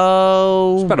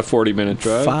 Oh, it's about a 40-minute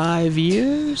drive. 5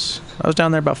 years. I was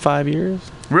down there about 5 years.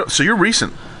 So you're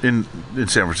recent in San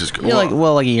Francisco? Yeah,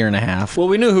 a year and a half. Well,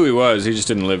 we knew who he was. He just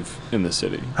didn't live in the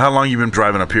city. How long you been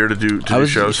driving up here to do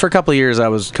shows? For a couple of years, I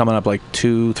was coming up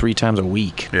 2-3 times a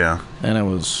week. Yeah, and it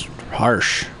was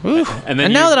harsh. And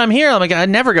then now that I'm here, I'm like, I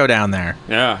never go down there.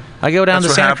 Yeah, I go down to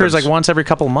Santa Cruz once every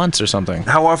couple months or something.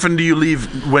 How often do you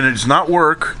leave when it's not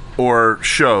work or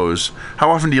shows?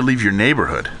 How often do you leave your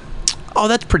neighborhood? Oh,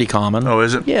 that's pretty common. Oh,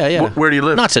 is it? Yeah. Where do you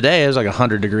live? Not today. It was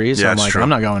 100 degrees. Yeah, so I'm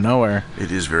not going nowhere.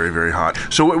 It is very, very hot.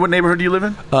 So what neighborhood do you live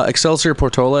in? Excelsior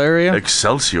Portola area.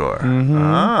 Excelsior. Mm-hmm.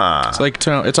 Ah.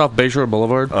 It's off Bayshore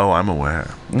Boulevard. Oh, I'm aware.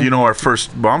 Mm-hmm. You know, our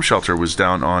first bomb shelter was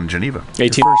down on Geneva.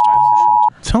 18.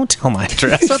 Don't tell my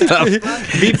address. What the?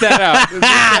 Beep that out. Beep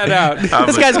that out.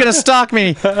 This guy's gonna stalk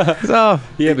me. So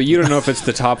yeah, but you don't know if it's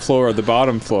the top floor or the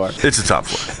bottom floor. It's the top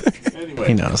floor. Anyway.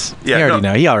 he knows.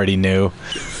 Yeah, He already knew.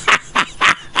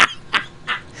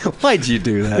 Why'd you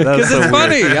do that? Because it's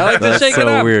funny. I like to shake it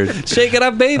up. Weird. Shake it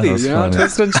up, baby. You know, funny.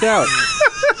 twist and shout.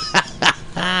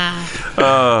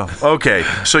 Okay,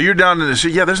 so you're down in this.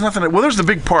 Yeah, there's nothing. Well, there's the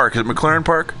big park. Is it McLaren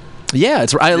Park? Yeah,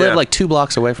 I live like 2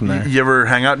 blocks away from there. You ever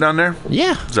hang out down there?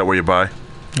 Yeah. Is that where you buy?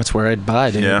 That's where I'd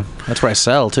buy, dude. Yeah. That's where I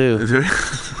sell, too.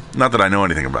 Not that I know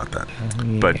anything about that.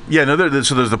 But, yeah, no.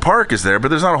 So there's the park is there, but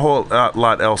there's not a whole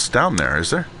lot else down there,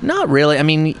 is there? Not really. I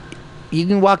mean, you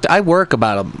can walk... I work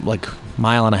about a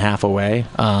mile and a half away,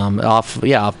 off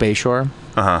Bayshore.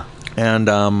 Uh-huh. And,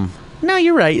 no,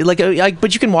 you're right.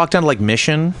 But you can walk down to,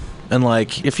 Mission... And,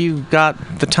 if you got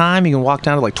the time, you can walk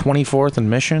down to, 24th and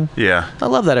Mission. Yeah. I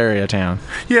love that area of town.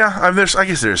 Yeah, I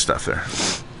guess there's stuff there.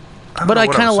 But I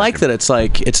kind of like that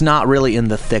it's not really in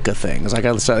the thick of things.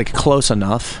 It's close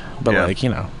enough, but,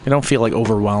 you don't feel,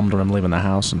 overwhelmed when I'm leaving the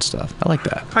house and stuff. I like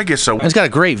that. I guess so. And it's got a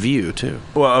great view, too.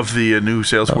 Well, of the new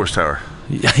Salesforce Tower.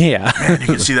 Yeah. Man, you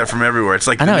can see that from everywhere. It's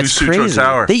like the new Sutro crazy.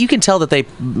 Tower. You can tell that they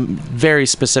very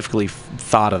specifically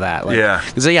thought of that.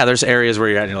 Because, there's areas where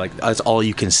you're at and you're that's all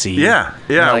you can see. Yeah.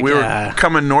 We were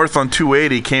coming north on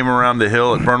 280, came around the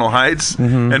hill at Bernal Heights,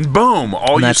 and boom,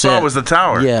 all you saw was the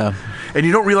tower. Yeah. And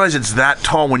you don't realize it's that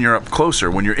tall when you're up closer,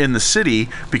 when you're in the city,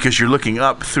 because you're looking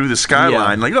up through the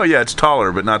skyline. It's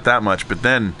taller, but not that much. But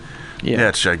then... Yeah,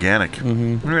 it's gigantic.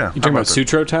 Mm-hmm. Yeah. You talking about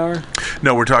Sutro Tower?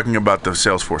 No, we're talking about the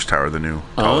Salesforce Tower, the new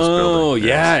tallest building. Oh,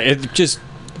 yeah. It just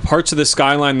parts of the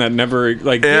skyline that never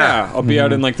I'll be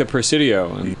out in the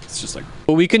Presidio, and it's just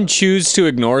well, we can choose to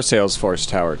ignore Salesforce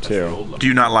Tower too. Do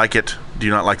you not like it? Do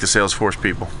you not like the Salesforce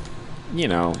people?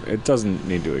 It doesn't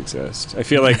need to exist. I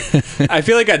feel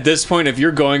like at this point, if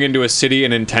you're going into a city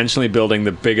and intentionally building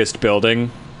the biggest building,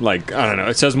 I don't know,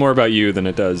 it says more about you than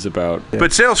it does about... Yeah.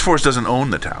 But Salesforce doesn't own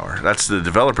the tower. That's the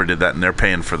developer did that, and they're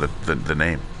paying for the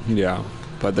name. Yeah.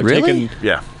 But they're really? taking...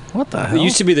 Yeah. What the hell? It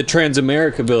used to be the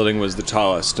Transamerica building was the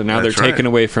tallest, and now they're taking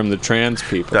away from the trans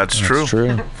people. That's true. That's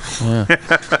true. Yeah.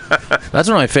 That's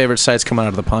one of my favorite sites coming out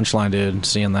of the Punchline, dude,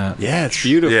 seeing that. Yeah, it's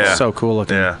beautiful. Yeah. So cool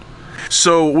looking. Yeah.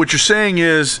 So what you're saying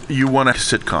is you want a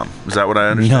sitcom. Is that what I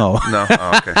understand? No. No?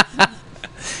 Oh, okay.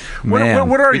 Man,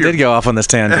 what are we did go off on this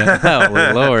tangent.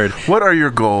 Oh, Lord. What are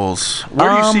your goals?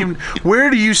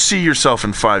 Where do you see yourself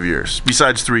in 5 years,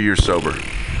 besides 3 years sober?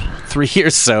 3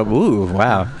 years sober? Ooh,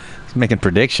 wow. Making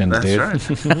predictions, That's dude.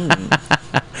 Right.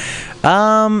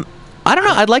 I don't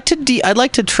know. I'd like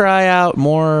to try out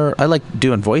more. I like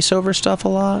doing voiceover stuff a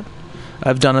lot.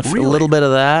 I've done a little bit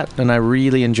of that, and I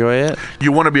really enjoy it.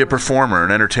 You want to be a performer, an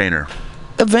entertainer?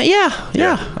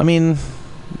 Yeah. I mean,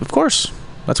 of course.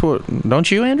 That's what. Don't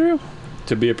you, Andrew?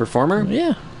 To be a performer?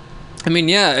 Yeah. I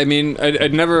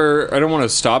don't want to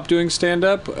stop doing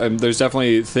stand-up. There's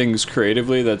definitely things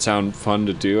creatively that sound fun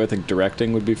to do. I think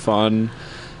directing would be fun.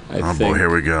 Boy, here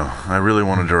we go. I really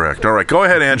want to direct. All right, go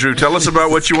ahead, Andrew. Tell us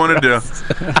about what you want to do.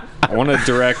 I want to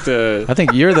direct I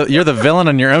think you're the villain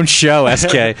on your own show,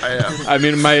 SK. I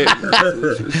mean,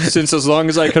 since as long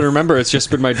as I can remember, it's just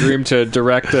been my dream to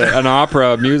direct an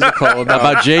opera musical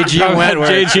about J.G. Wentworth.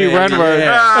 J.G. Wentworth.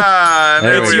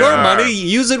 Yeah. It's your money.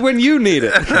 Use it when you need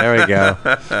it. There we go.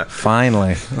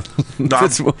 Finally.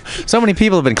 So many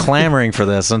people have been clamoring for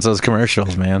this since those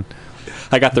commercials, man.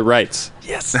 I got the rights.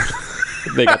 Yes.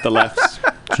 They got the lefts.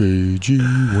 J.G.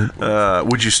 Wentworth.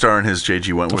 Would you star in his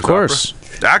J.G. Wentworth? Of course.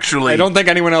 Opera? Actually, I don't think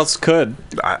anyone else could.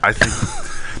 I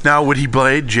think. Now, would he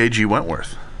play J.G.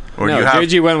 Wentworth? Or no,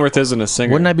 J.G. Wentworth isn't a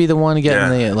singer. Wouldn't I be the one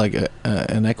getting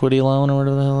an equity loan or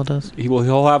whatever the hell it is?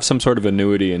 He'll have some sort of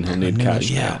annuity and he'll need cash.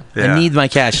 Yeah. I need my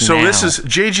cash now. So this is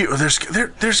J.G.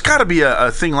 There's got to be a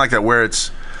thing like that where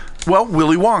it's. Well,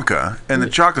 Willy Wonka and the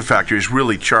Chocolate Factory is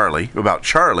really about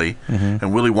Charlie,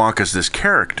 and Willy Wonka's this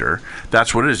character.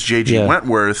 That's what it is. J.G.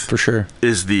 Wentworth, for sure,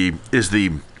 is the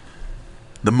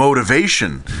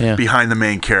motivation behind the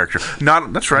main character.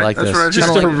 That's right. That's right.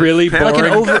 Just a really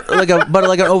boring, like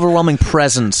an overwhelming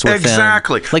presence with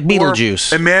exactly him. Like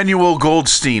Beetlejuice. Or Emmanuel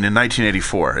Goldstein in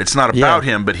 1984. It's not about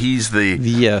him, but he's the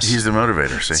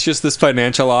motivator. See? It's just this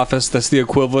financial office that's the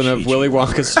equivalent of Willy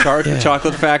Wonka's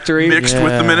Chocolate Factory mixed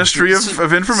with the Ministry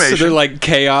of Information. So they're like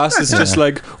chaos. It's just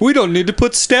like, we don't need to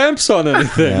put stamps on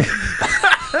anything.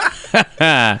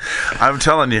 I'm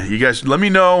telling you guys, let me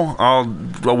know.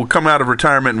 We'll come out of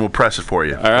retirement and we'll press it for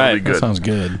you. All right. That'll be good. That sounds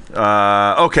good.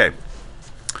 Okay.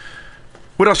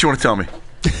 What else you want to tell me?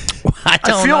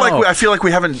 I feel like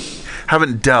we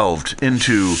haven't delved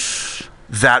into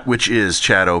that which is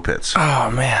Chad Opitz.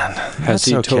 Oh man, has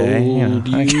he told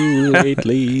you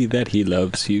lately that he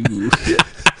loves you?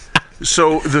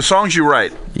 So the songs you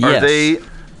write, are they?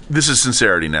 This is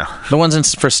sincerity now. The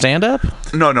ones for stand-up?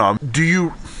 No. Do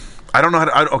you? I don't know how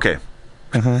to. Okay.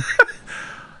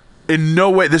 In no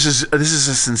way. This is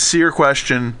a sincere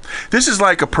question. This is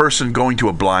like a person going to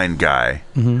a blind guy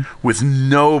with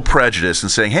no prejudice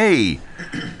and saying, "Hey,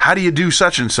 how do you do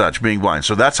such and such?" Being blind.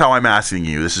 So that's how I'm asking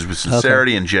you. This is with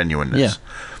sincerity and genuineness.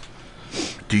 Yeah.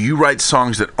 Do you write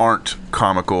songs that aren't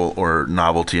comical or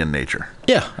novelty in nature?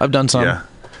 Yeah, I've done some. Yeah.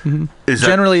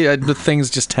 Generally, the things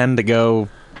just tend to go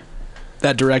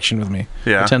that direction with me.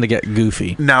 Yeah. I tend to get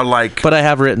goofy. Now, but I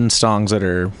have written songs that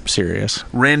are serious.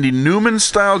 Randy Newman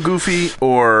style goofy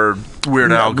or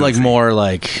Weird Al goofy? Like more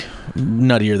like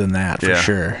nuttier than that, for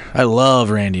sure. I love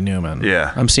Randy Newman.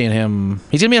 Yeah. I'm seeing him.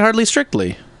 He's going to be at Hardly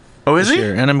Strictly. Oh, is he?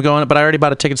 Year. And I'm going, but I already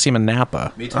bought a ticket to see him in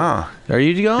Napa. Me too. Are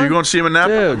you going? You're going to see him in Napa?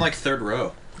 Dude. I'm like third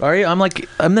row. Are you? I'm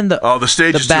in the... Oh, the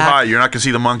stage is back. too high. You're not going to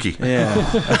see the monkey.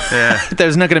 Yeah.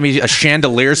 There's not going to be a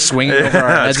chandelier swinging over our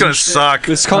heads. It's going to suck.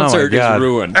 This concert is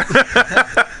ruined.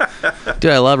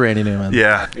 Dude, I love Randy Newman.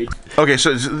 Yeah. Okay,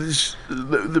 so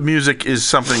the music is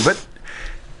something, but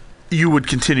you would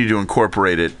continue to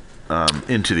incorporate it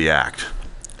into the act.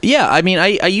 Yeah, I mean,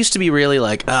 I used to be really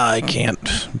like, I can't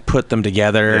put them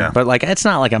together. But like, it's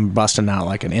not like I'm busting out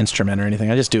like an instrument or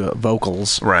anything. I just do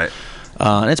vocals. Right.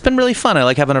 And it's been really fun. I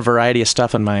like having a variety of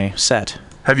stuff in my set.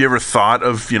 Have you ever thought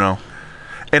of,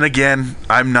 and again,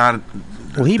 I'm not...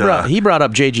 Well, he brought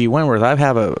up J.G. Wentworth. I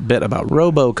have a bit about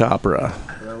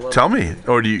RoboCopera. Tell me,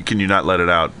 or can you not let it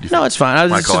out? No, it's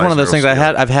fine. It's just one of those things.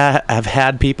 I've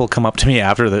had people come up to me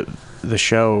after the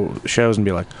shows and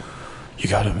be like, You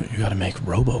gotta make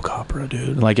RoboCopera,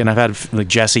 dude. Like, and I've had like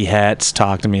Jesse Hetz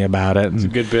talk to me about it. And it's a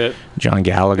good bit. John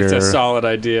Gallagher. It's a solid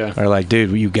idea. Are like, dude,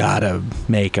 you gotta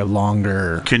make a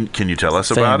longer. Can you tell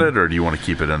us about it, or do you want to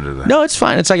keep it under the? No, it's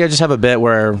fine. It's like I just have a bit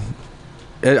where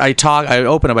I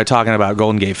open up by talking about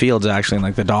Golden Gate Fields actually, and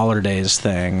like the Dollar Days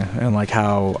thing, and like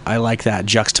how I like that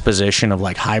juxtaposition of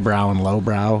like highbrow and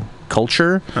lowbrow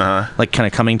culture, like kind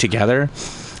of coming together.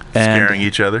 And scaring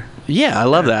each other. Yeah, I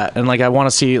love that. And like I want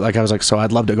to see, like I was like, so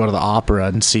I'd love to go to the opera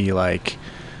and see like,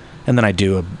 and then I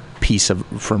do a piece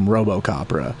from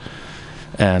RoboCopera,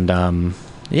 and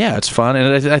yeah, it's fun.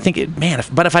 And I think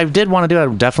but if I did want to do it, I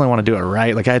would definitely want to do it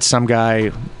right. Like I had some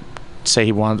guy say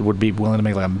he would be willing to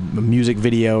make like a music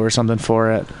video or something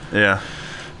for it. Yeah.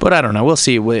 But I don't know. We'll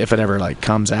see if it ever like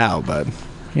comes out. But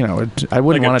I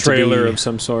wouldn't want it to be a trailer of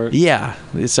some sort. Yeah.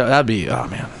 So that'd be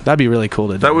really cool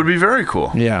to do. That would be very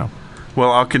cool. Yeah.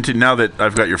 Well, I'll continue. Now that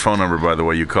I've got your phone number, by the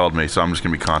way, you called me, so I'm just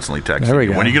going to be constantly texting there we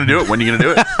you. Go. When are you going to do it? When are you going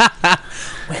to do it?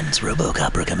 When's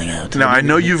RoboCopera coming out? Now, I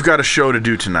know you've got a show to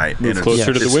do tonight. Move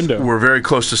closer to the window. We're very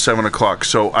close to 7 o'clock,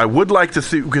 so I would like to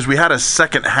because we had a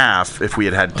second half if we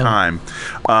had time.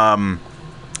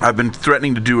 I've been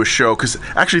threatening to do a show because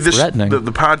actually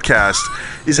the podcast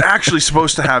is actually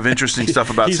supposed to have interesting stuff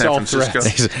about San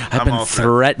Francisco. I've been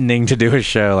threatening to do a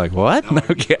show. Like what?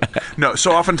 No.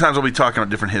 So oftentimes I'll be talking about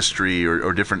different history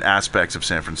or different aspects of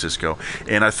San Francisco,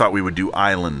 and I thought we would do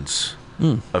islands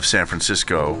of San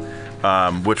Francisco,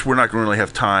 which we're not going to really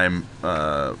have time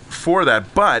for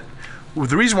that, but.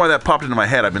 The reason why that popped into my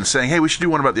head, I've been saying, hey, we should do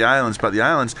one about the islands,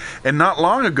 and not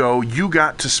long ago, you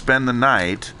got to spend the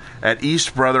night at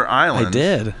East Brother Island. I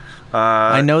did.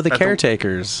 I know the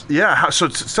caretakers. So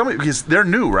tell me, because they're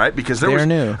new, right? Because they're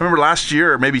new. I remember last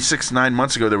year, maybe 6-9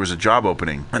 months ago, there was a job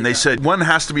opening, and they said one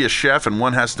has to be a chef and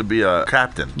one has to be a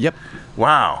captain. Yep.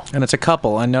 Wow. And it's a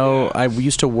couple. I know. I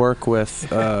used to work with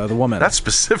the woman. That's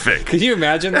specific. Can you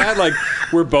imagine that? Like,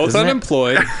 we're both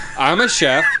unemployed. I'm a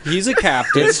chef. He's a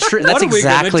captain. It's true. That's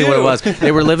exactly what it was.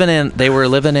 They were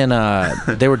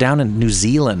down in New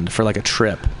Zealand for like a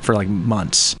trip for like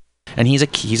months. And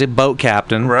he's a boat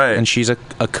captain, right? And she's a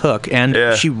cook,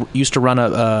 and she used to run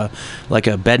a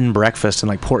bed and breakfast in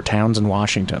like Port Townsend,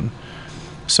 Washington.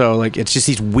 So like it's just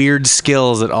these weird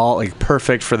skills that all like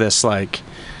perfect for this like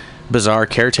bizarre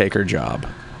caretaker job.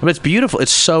 But it's beautiful.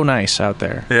 It's so nice out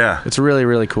there. Yeah, it's really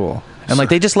really cool. And like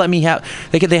they just let me have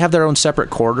they have their own separate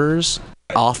quarters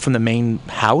off from the main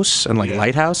house and like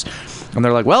lighthouse. And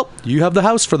they're like, well, you have the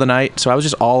house for the night. So I was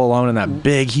just all alone in that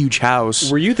big, huge house.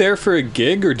 Were you there for a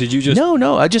gig, or did you just... No,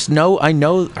 I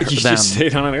know them. You just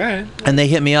stayed on it, all right. And they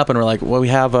hit me up and were like, well, we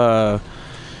have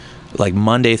like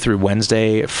Monday through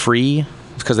Wednesday free.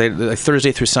 Because they like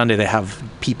Thursday through Sunday, they have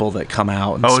people that come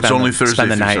out and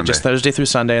spend the night. Sunday. Just Thursday through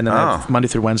Sunday, and then they have Monday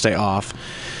through Wednesday off.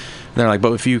 And they're like,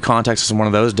 but if you contact us on one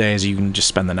of those days, you can just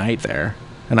spend the night there.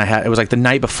 And it was like the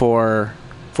night before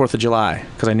 4th of July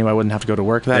because I knew I wouldn't have to go to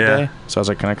work that day. So I was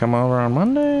like, can I come over on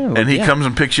Monday? And he comes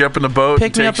and picks you up in the boat.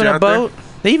 Picked me up in a boat.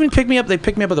 They even picked me up. They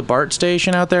picked me up at the BART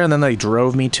station out there, and then they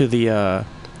drove me to the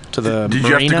Did marina.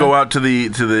 You have to go out to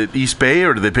the East Bay,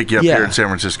 or did they pick you up here in San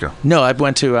Francisco? No, I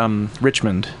went to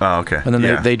Richmond. Oh, okay. And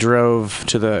then they drove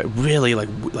to the really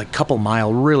like couple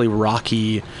mile, really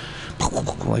rocky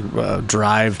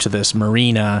drive to this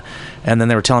marina, and then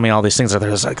they were telling me all these things.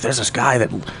 There's this guy that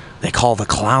they call the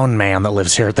Clown Man that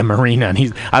lives here at the marina,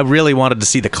 and I really wanted to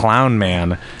see the Clown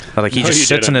Man. Like he just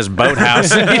sits in his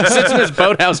boathouse. He sits in his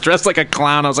boathouse dressed like a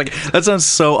clown. I was like, that sounds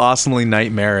so awesomely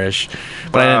nightmarish,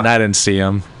 but I didn't see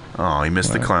him. Oh, he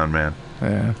missed the Clown Man.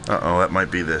 Yeah. That might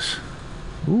be this.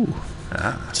 Ooh.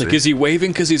 It's like, is he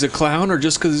waving because he's a clown or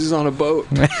just because he's on a boat?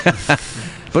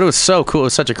 But it was so cool. It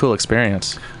was such a cool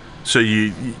experience. So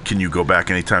can you go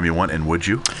back anytime you want, and would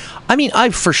you? I mean,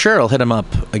 I for sure will hit him up.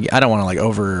 I don't want to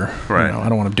Right. I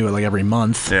don't want to do it like every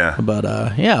month. Yeah. But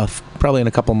probably in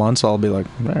a couple months I'll be like,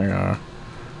 I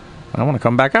want to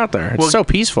come back out there. It's so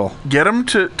peaceful. Get him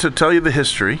to tell you the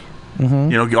history.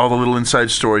 Mm-hmm. You know, all the little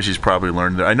inside stories he's probably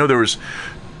learned. I know there was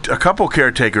a couple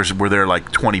caretakers were there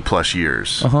like 20 plus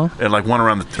years, and like one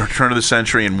around the turn of the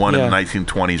century and one in the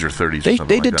 1920s or 30s.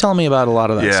 They did tell me about a lot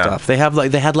of that stuff. They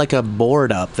had like a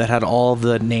board up that had all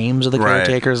the names of the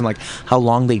caretakers and like how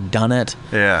long they'd done it.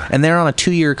 Yeah, and they're on a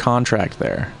 2-year contract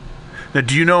there. Now,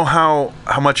 do you know how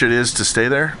much it is to stay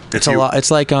there? It's a lot. It's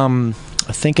like I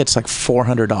think it's like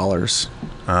 $400.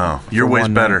 Oh, your way's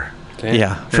better. Damn.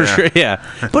 Yeah, for sure. Yeah,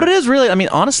 but it is really. I mean,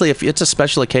 honestly, if it's a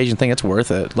special occasion thing, it's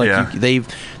worth it. Like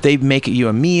they make you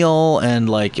a meal, and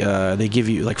like they give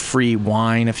you like free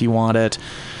wine if you want it,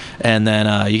 and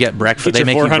then you get breakfast. They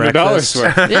make you breakfast.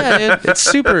 Yeah, it's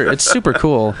super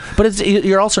cool. But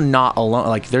you're also not alone.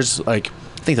 Like there's like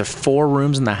I think there's 4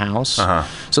 rooms in the house,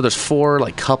 so there's 4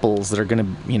 like couples that are gonna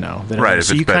right.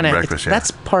 So if you it's bed and breakfast,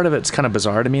 that's part of it's kind of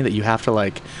bizarre to me that you have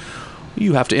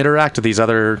to interact with these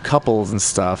other couples and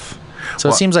stuff. So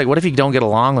it seems like, what if you don't get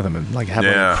along with them and like have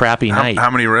a crappy night? How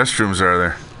many restrooms are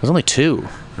there? There's only 2.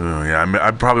 Oh, yeah,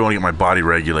 I probably want to get my body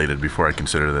regulated before I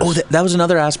consider this. Oh, that was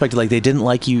another aspect. Like they didn't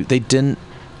like you.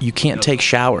 You can't take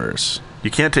showers. You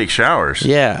can't take showers.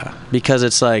 Yeah, because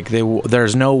it's like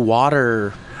there's no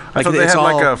water. I thought they had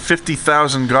like a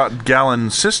 50,000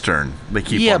 gallon cistern. They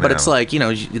keep. Yeah, but it's like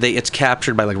it's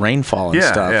captured by like rainfall and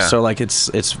stuff. Yeah. So like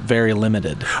it's very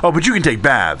limited. Oh, but you can take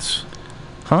baths.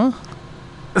 Huh?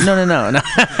 No.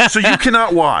 So you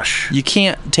cannot wash. You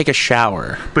can't take a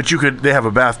shower. But you could. They have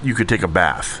a bath. You could take a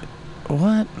bath.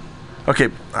 What? Okay.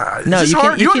 No,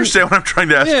 you understand what I'm trying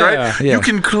to ask, right? Yeah. You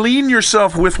can clean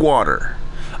yourself with water.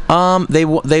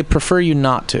 They prefer you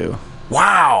not to.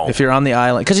 Wow. If you're on the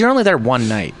island, because you're only there one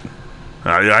night.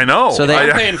 I know. So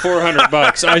I'm paying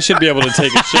 $400. I should be able to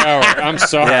take a shower. I'm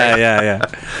sorry. Yeah.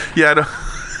 Yeah.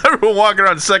 Everyone walking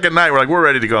around the second night, we're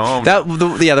ready to go home.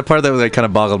 The part that kind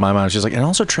of boggled my mind. She's like, and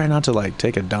also try not to like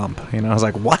take a dump. I was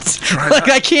like, what?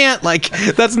 I can't. Like,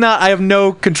 that's not. I have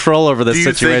no control over this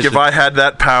situation. Do you think if I had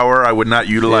that power, I would not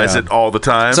utilize it all the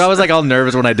time? So I was like all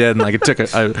nervous when I did, and like it took.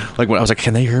 I was like,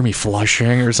 can they hear me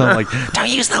flushing or something? Like,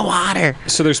 don't use the water.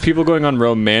 So there's people going on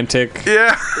romantic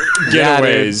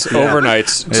getaways,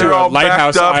 overnights to They're a all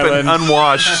lighthouse backed up island, and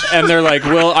unwashed, and they're like,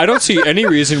 well, I don't see any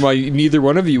reason why neither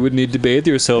one of you would need to bathe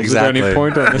yourselves at any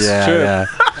point on this trip.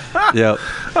 Yep.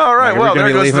 All right. Well,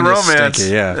 there goes the romance.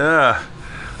 Stinky, yeah.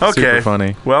 Okay. Super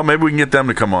funny. Well, maybe we can get them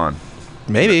to come on.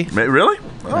 Maybe. Really?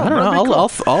 I don't know.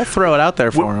 Cool. I'll throw it out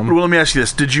there for them. Well, let me ask you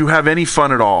this: did you have any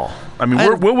fun at all? I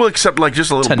mean, we'll accept like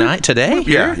just a little today.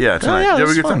 Yeah, tonight. Oh, yeah,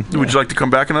 Did fun. Would you like to come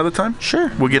back another time?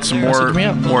 Sure. We'll get some more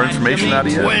information out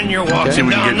of you. When you're walking See if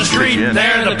we can down get the stick street, you in.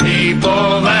 they're the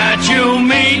people that you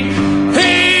meet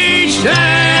each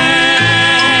day.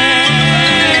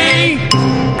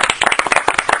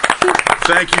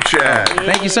 Thank you, Chad.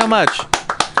 Thank you so much.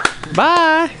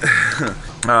 Bye.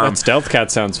 That Stealth Cat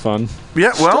sounds fun.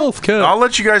 Yeah, well, Stealth Cat. I'll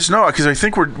let you guys know because I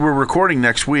think we're recording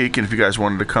next week, and if you guys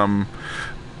wanted to come,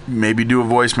 maybe do a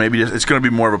voice, maybe it's going to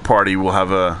be more of a party. We'll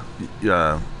have I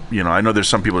know there's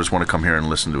some people just want to come here and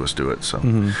listen to us do it.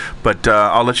 So, but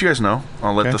I'll let you guys know.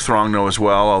 I'll let the Throng know as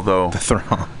well. Although The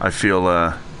Throng. I feel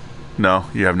no,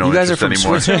 you have no You guys interest are from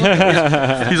anymore.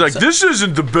 Switzerland? He's like, this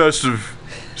isn't the best of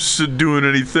doing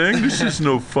anything. This is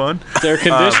no fun. They're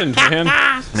conditioned, man. Yeah,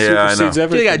 I know. Supersedes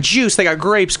everything. They got juice. They got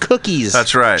grapes, cookies.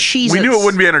 That's right. Cheez-Its. We knew it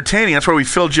wouldn't be entertaining. That's why we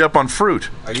filled you up on fruit.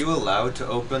 Are you allowed to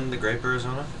open the grape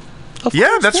Arizona?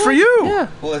 Yeah, that's for you. Yeah.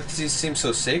 Well, it seems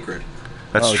so sacred.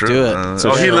 That's true. do it.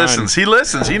 He listens. He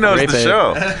listens. He knows Grape the Aid.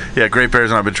 show. Yeah, Grape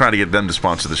Arizona. I've been trying to get them to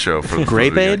sponsor the show.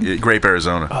 Grape Aid? Grape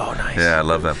Arizona. Oh, nice. Yeah, I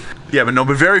love them. Yeah, but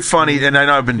very funny, and I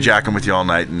know I've been jacking with you all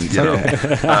night, and giving you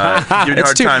a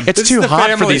hard time. It's too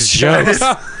hot for these jokes.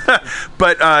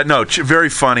 But no, very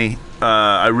funny.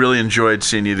 I really enjoyed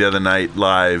seeing you the other night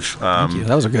live. Thank you.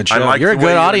 That was a good show. You're a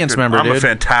good audience member, dude. I'm a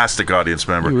fantastic audience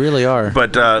member. You really are.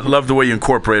 But love the way you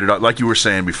incorporated, like you were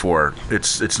saying before.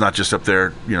 It's not just up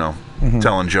there,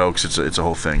 telling jokes. It's a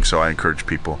whole thing. So I encourage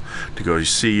people to go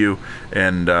see you,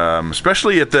 and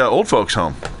especially at the old folks'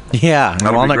 home. Yeah,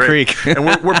 Walnut Creek. And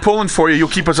we're pulling for you. You'll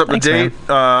keep us up to date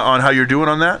on how you're doing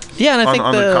on that? Yeah, and I think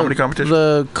on the comedy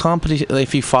competition?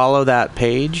 If you follow that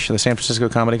page, the San Francisco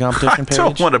Comedy Competition page. I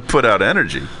don't want to put out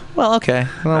energy. Well, okay.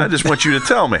 Well, I just want you to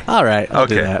tell me. All right, I'll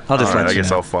do that. I'll just let you I guess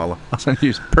know. I'll follow. I'll send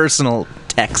you personal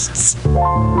texts.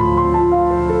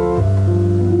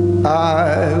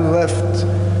 I left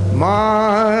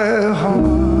my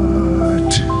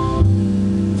heart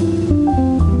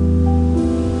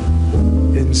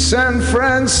in San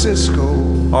Francisco.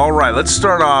 All right, let's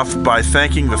start off by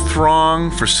thanking the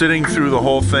Throng for sitting through the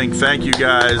whole thing. Thank you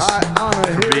guys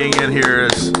for being in here.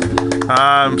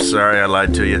 I'm sorry I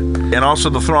lied to you. And also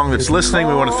the Throng that's listening,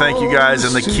 we want to thank you guys.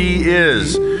 And the key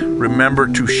is, remember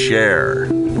to share.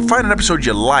 Find an episode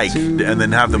you like and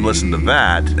then have them listen to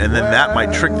that, and then that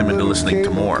might trick them into listening to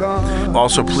more.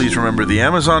 Also, please remember the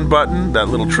Amazon button. That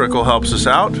little trickle helps us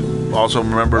out. Also,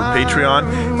 remember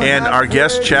Patreon. And our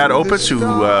guest, Chad Opitz, who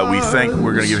we thank,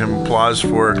 we're going to give him applause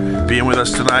for being with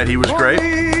us tonight. He was great.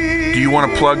 Do you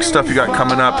want to plug stuff you got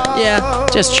coming up? Yeah,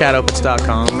 just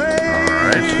chadopitz.com.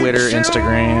 Right. Twitter,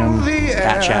 Instagram,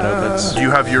 @ChadOpitz. Do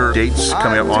you have your dates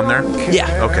coming up on there?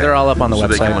 Yeah. Okay. They're all up on the so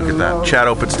website. So they can look at that.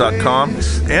 ChadOpitz.com.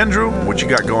 Andrew, what you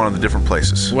got going on the different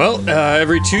places? Well,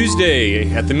 every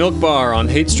Tuesday at the Milk Bar on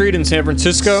Haight Street in San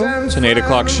Francisco. It's an 8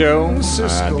 o'clock show.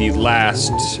 The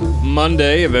last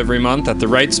Monday of every month at the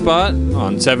Right Spot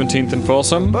on 17th and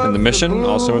Folsom in the Mission,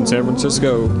 also in San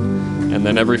Francisco. And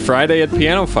then every Friday at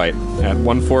Piano Fight at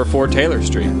 144 Taylor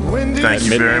Street. Thank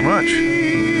you very much.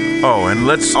 Oh, and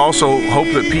let's also hope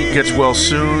that Pete gets well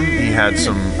soon. He had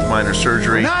some minor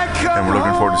surgery, and we're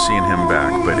looking forward to seeing him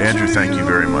back. But Andrew, thank you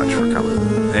very much for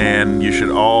coming. And you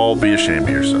should all be ashamed of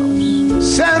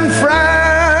yourselves. San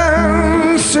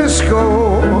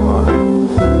Francisco,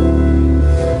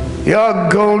 your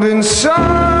golden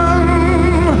sun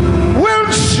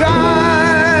will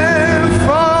shine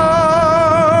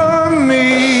for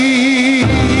me.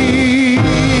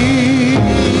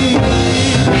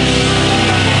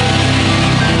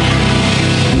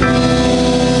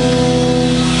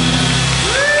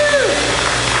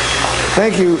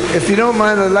 Thank you. If you don't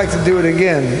mind, I'd like to do it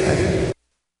again.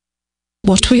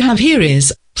 What we have here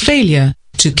is failure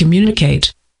to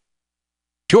communicate.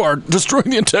 You're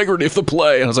destroying the integrity of the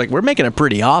play. I was like, we're making it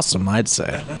pretty awesome, I'd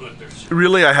say.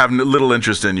 Really, I have little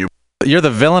interest in you. You're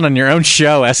the villain on your own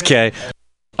show, SK.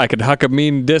 I could huck a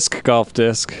mean golf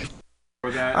disc.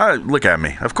 Look at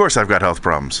me. Of course I've got health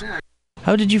problems.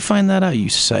 How did you find that out, you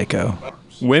psycho?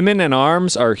 Women and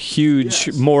arms are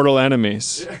huge mortal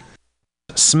enemies.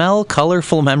 Smell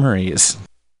colorful memories.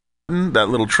 That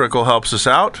little trickle helps us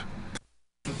out.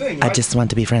 I just want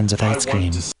to be friends with ice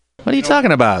cream. What are you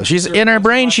talking about? She's in her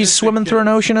brain, she's swimming through an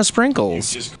ocean of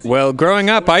sprinkles. Well, growing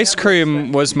up, ice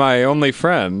cream was my only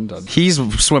friend. He's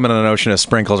swimming in an ocean of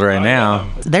sprinkles right now.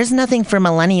 There's nothing for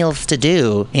millennials to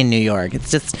do in New York.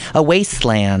 It's just a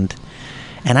wasteland.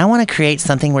 And I want to create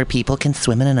something where people can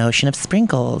swim in an ocean of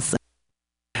sprinkles.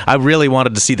 I really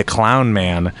wanted to see the Clown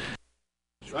Man.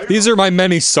 These are my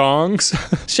many songs.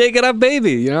 Shake it up,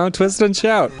 baby. Twist and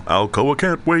shout. Alcoa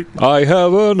can't wait. I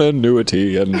have an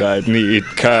annuity and I need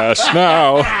cash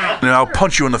now. And I'll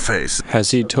punch you in the face.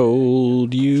 Has he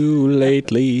told you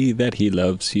lately that he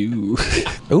loves you?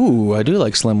 Ooh, I do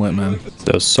like Slim Whitman.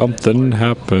 There's something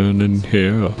happening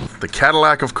here. The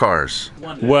Cadillac of cars.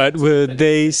 What would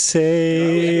they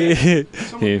say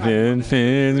if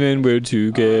we're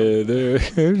together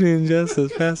just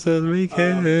as fast as we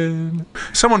can?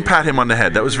 Someone pat him on the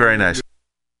head. That was very nice.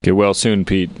 Get well soon,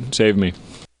 Pete. Save me.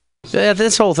 Yeah,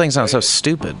 this whole thing sounds so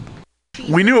stupid.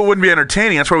 We knew it wouldn't be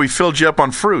entertaining. That's why we filled you up on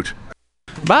fruit.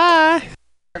 Bye.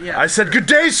 I said, good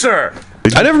day, sir.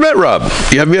 I never met Rob.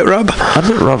 You have met Rob? I've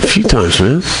met Rob a few times,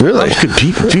 man. Really?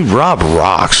 Dude, Rob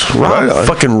rocks. Rob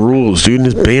fucking rules, dude. And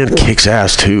his band kicks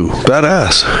ass, too.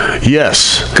 Badass.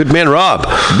 Yes. Good man, Rob.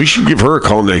 We should give her a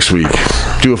call next week.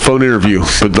 Do a phone interview.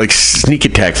 But, like, sneak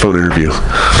attack phone interview.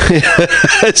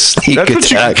 Sneak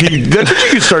attack. That's what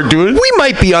you can start doing. We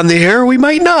might be on the air. We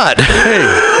might not. Hey.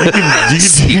 You can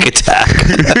sneak attack.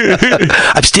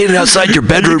 I'm standing outside your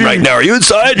bedroom right now. Are you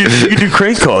inside? You can do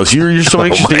crank calls. You're so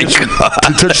anxious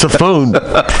to touch the phone.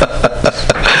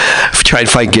 Try and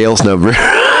find Gail's number.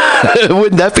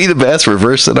 Wouldn't that be the best?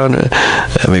 Reverse it on it?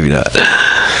 Maybe not.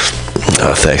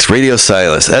 Oh, thanks. Radio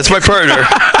silence. That's my partner.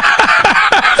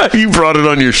 You brought it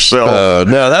on yourself.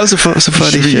 No, that was a funny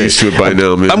shit. You're used to it by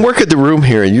now, man. I'm working the room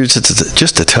here, and it's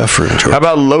just a tough room. How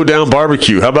about Low Down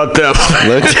Barbecue? How about them?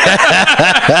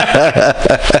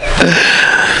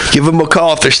 Give them a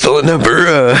call if they're still a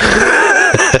number.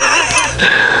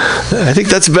 I think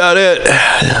that's about it.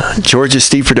 George is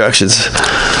Steve Productions.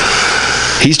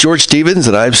 He's George Stevens,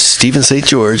 and I'm Stephen St.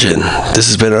 George, and this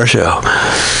has been our show.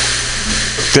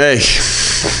 Hey,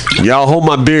 y'all hold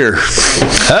my beer.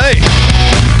 Hey!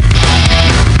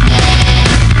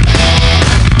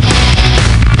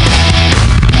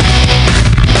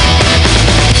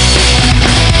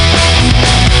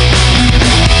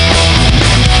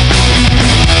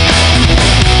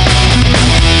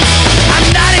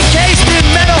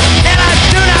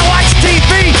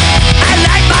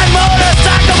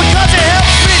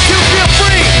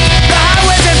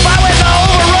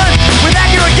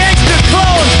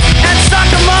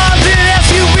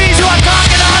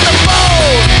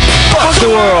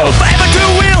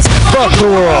 Fuck the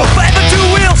world. Forever two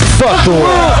wheels. Fuck the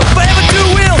world. Forever two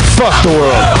wheels. Fuck the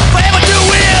world. Forever two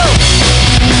wheels.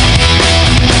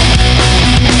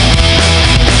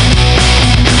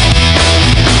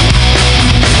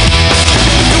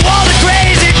 To all the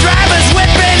crazy drivers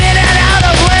whipping in and out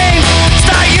of lanes,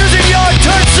 start using your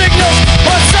turn signals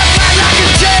or some kind of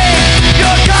knocking chain.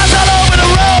 Your car's all over the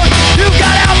road. You've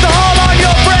got alcohol on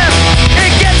your breath. It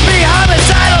gets me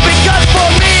homicidal because for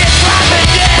me it's life and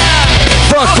death.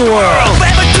 Fuck the world.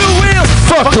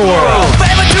 Fuck the world.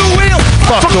 Forever two wheels.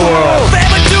 Fuck the world.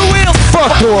 Forever two wheels.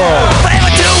 Fuck the world. Forever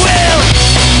two wheels.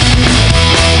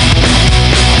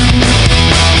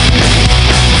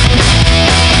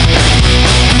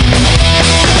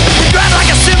 You drive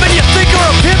like a simp and you think you're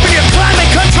a pimp and you're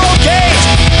climbing control cage.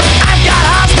 I've got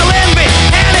hostile envy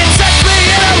and it sets me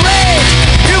in a rage.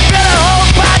 You better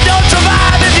hope I don't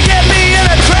survive if you get me in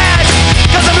a crash.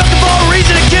 Cause I'm looking for a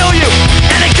reason to kill you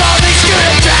and they call me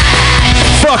scooter trash.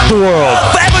 Fuck the world.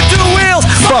 Forever two wheels.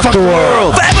 Fuck the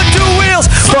world. Forever two wheels.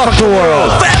 Fuck the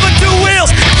world. Forever two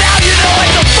wheels. Now you know what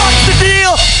the fuck's the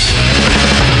deal.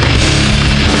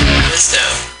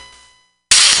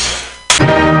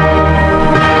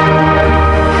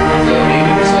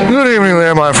 Good evening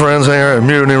there, my friends here at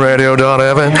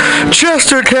MutinyRadio.fm.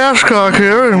 Chester Cashcock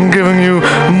here, and giving you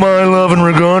my love and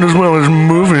regard as well as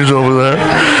movies over there.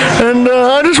 And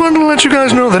I just wanted to let you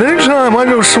guys know that anytime I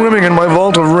go swimming in my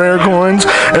vault of rare coins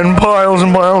and piles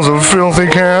of filthy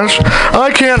cash,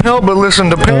 I can't help but listen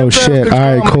to Oh shit,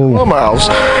 alright, cool. Clubhouse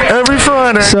every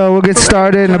Friday. So we'll get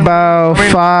started in about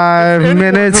 5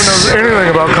 minutes. Who knows anything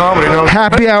about comedy knows.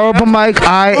 Happy Hour Open Mic.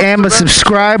 I am a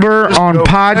subscriber on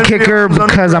Podkicker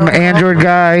because I'm an Android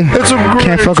guy. It's a great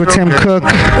Can't fuck with show. Tim Cook.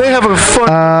 They have a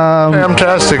fun,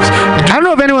 fantastic. I don't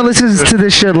know if anyone listens to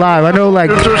this shit live. I know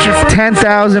like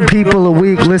 10,000 people a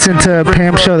week listen to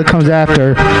Pam's show that comes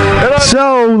after.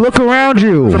 So look around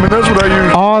you. I mean, that's what I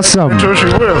use. Awesome.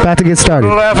 About to get started.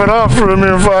 Laugh it off for a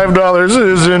mere $5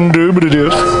 is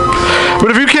indubitious. But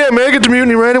if you can't make it to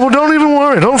Mutiny Radio, well, don't even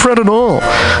worry. Don't fret at all.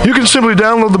 You can simply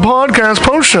download the podcast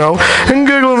post-show and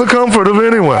giggle in the comfort of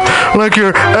anywhere, like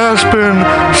your Aspen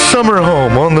summer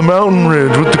home on the mountain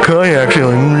ridge with the kayak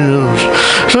feeling.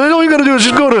 So all you got to do is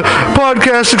just go to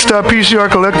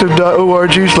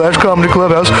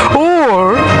podcastics.pcrcollective.org/comedyclubhouse,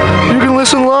 or you can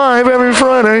listen live every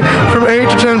Friday from 8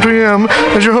 to 10 p.m.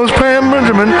 as your host Pam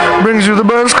Benjamin brings you the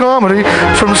best comedy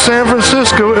from San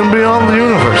Francisco and beyond the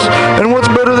universe. And what's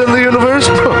better than the universe?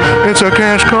 It's a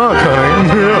cash cock, honey.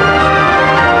 Yeah.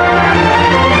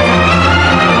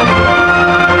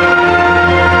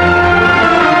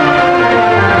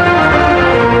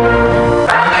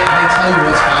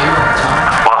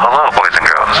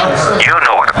 You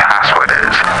know what a password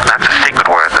is. That's a secret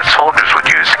word that soldiers would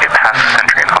use to get past the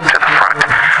sentry and up to the front.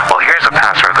 Well, here's a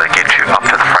password that gets you up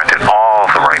to the front in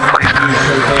all the right places.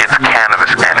 It's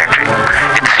cannabis energy.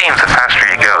 It seems the faster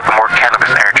you go, the more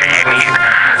cannabis energy you need.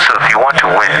 So if you want to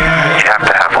win, you have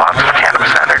to have lots of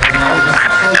cannabis energy.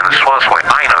 And the slowest way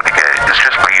I know to get it is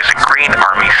just by using Green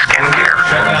Army Skincare.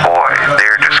 Boy,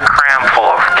 they're just crammed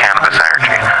full of cannabis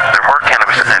energy. There are more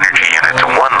cannabis energy units in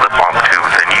one lip balm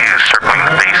tube than you use circling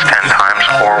the base 10 times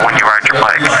or when you ride your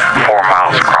bike 4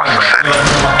 miles across the city.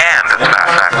 And it's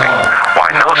fast acting. Why,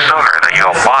 no sooner than you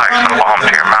apply some balm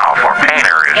to your mouth or pain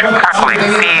areas, you practically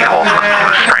feel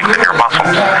the strength in your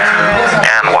muscles.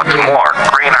 And what's more,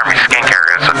 Green Army Skincare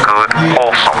is a good,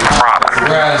 wholesome product.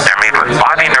 They're made with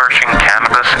body-nourishing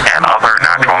cannabis and other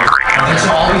natural ingredients.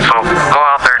 So go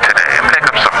out there today and pick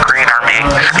up some Green Army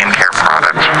Skincare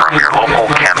products from your local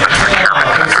cannabis procurement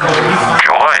center.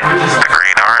 Joy!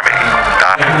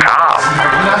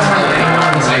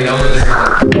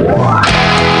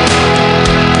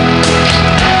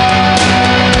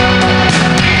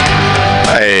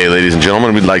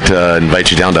 everyone, we'd like to invite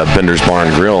you down to Bender's Bar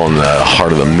and Grill in the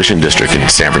heart of the Mission District in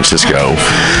San Francisco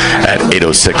at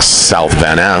 806 South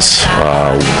Van Ness.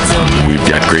 We've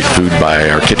got great food by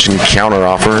our kitchen counter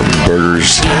offer: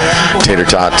 burgers, tater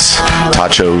tots,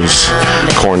 tachos,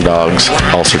 corn dogs,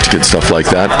 all sorts of good stuff like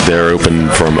that. They're open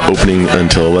from opening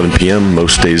until 11 p.m.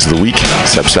 most days of the week,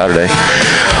 except Saturday.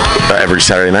 Every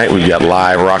Saturday night, we've got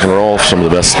live rock and roll, some of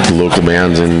the best local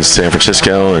bands in San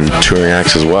Francisco, and touring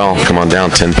acts as well. Come on down,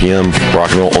 10 p.m.,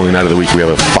 rock and roll, only night of the week. We have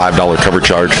a $5 cover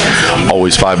charge,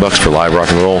 always $5 for live rock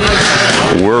and roll.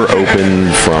 We're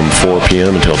open from 4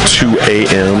 p.m. until 2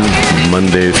 a.m.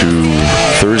 Monday through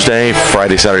Thursday,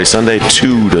 Friday, Saturday, Sunday,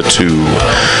 2 to 2.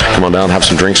 Come on down, have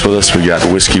some drinks with us. We got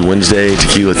Whiskey Wednesday,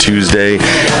 Tequila Tuesday,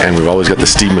 and we've always got the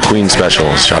Steve McQueen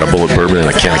special, shot of Bullet Bourbon and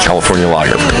a can of California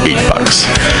Lager for $8.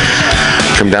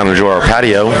 Come down and enjoy our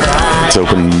patio. It's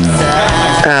open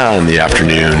in the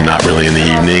afternoon, not really in the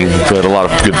evening, but a lot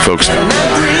of good folks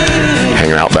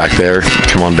hanging out back there.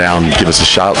 Come on down, give us a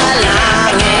shout,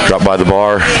 drop by the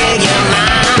bar,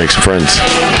 make some friends.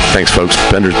 Thanks, folks.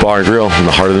 Bender's Bar and Grill in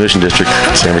the heart of the Mission District,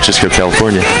 San Francisco,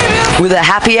 California. With a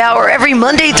happy hour every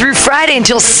Monday through Friday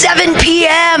until 7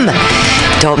 p.m.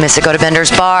 Don't miss it. Go to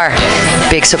Bender's Bar.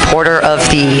 Big supporter of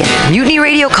the Mutiny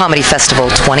Radio Comedy Festival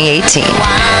 2018.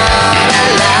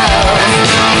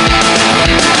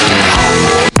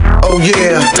 Oh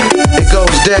yeah, it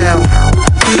goes down.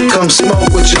 Come smoke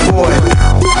with your boy,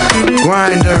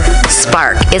 Grinder.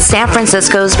 Spark is San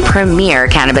Francisco's premier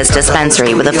cannabis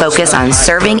dispensary with a focus on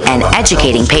serving and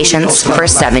educating patients for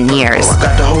 7 years.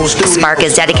 Spark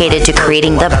is dedicated to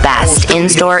creating the best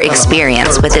in-store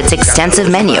experience with its extensive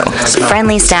menu,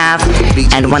 friendly staff,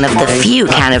 and one of the few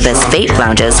cannabis vape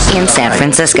lounges in San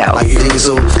Francisco.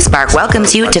 Spark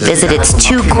welcomes you to visit its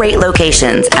 2 great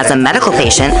locations as a medical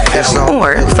patient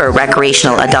or for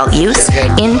recreational adult use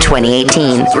in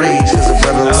 2018.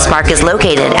 Spark is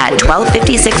located at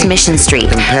 1256 Mission Street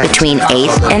between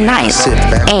 8th and 9th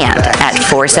and at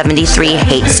 473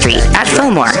 Haight Street at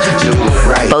Fillmore.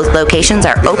 Both locations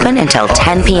are open until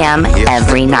 10 p.m.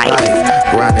 every night.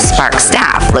 Spark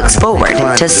staff looks forward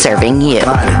to serving you.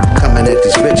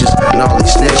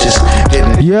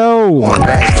 Yo!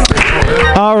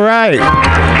 All right.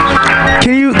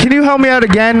 Can you help me out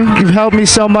again? You've helped me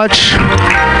so much.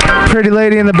 Pretty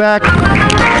lady in the back.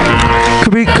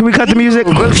 Could we cut the music?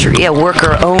 Grocery, a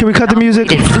worker-owned. Can we cut the music?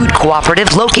 Food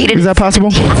cooperative located. Is that possible?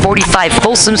 45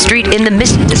 Folsom Street in the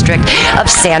Mission District of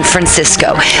San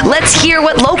Francisco. Let's hear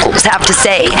what locals have to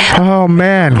say. Oh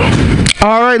man!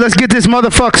 All right, let's get this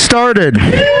motherfucker started.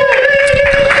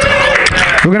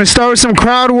 We're gonna start with some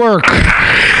crowd work.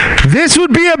 This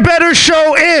would be a better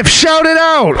show if. Shout it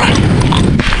out.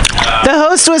 The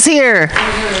host was here.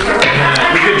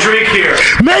 We could drink here.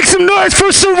 Make some noise for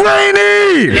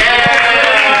Sereni!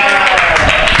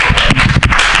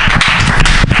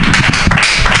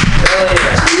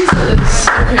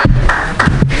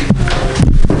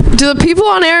 Do the people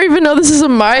on air even know this is a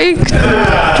mic?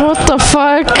 What the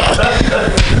fuck?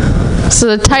 This is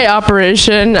a tight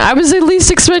operation. I was at least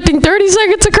expecting 30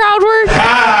 seconds of crowd work.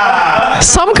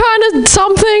 Some kind of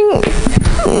something.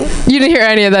 You didn't hear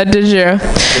any of that, did you?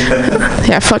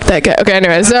 Yeah, fuck that guy. Okay,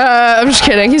 anyways, I'm just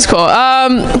kidding. He's cool.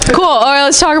 Cool. All right,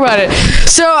 let's talk about it.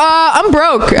 So, I'm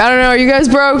broke. I don't know. Are you guys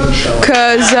broke?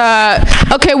 Because,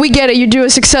 okay, we get it. You do a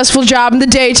successful job in the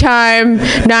daytime,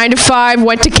 9 to 5,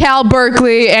 went to Cal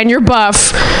Berkeley, and you're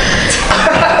buff.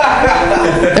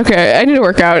 Okay, I need to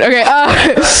work out. Okay,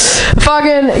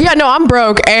 yeah, no, I'm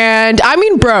broke, and I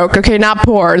mean broke, okay, not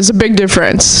poor. There's a big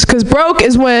difference, because broke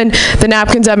is when the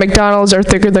napkins at McDonald's are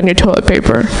thicker than your toilet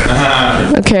paper,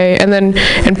 okay, and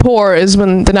poor is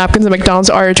when the napkins at McDonald's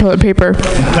are your toilet paper,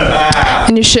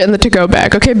 and you shit in the to-go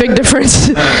bag, okay, big difference.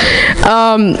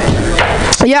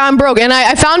 Yeah, I'm broke, and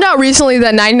I found out recently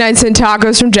that 99-cent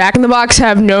tacos from Jack in the Box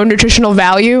have no nutritional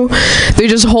value. They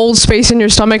just hold space in your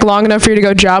stomach long enough for you to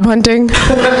go job hunting.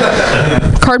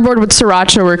 Cardboard with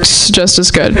sriracha works just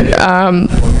as good.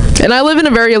 And I live in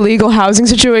a very illegal housing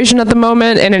situation at the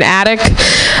moment in an attic.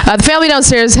 The family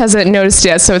downstairs hasn't noticed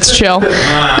yet, so it's chill. And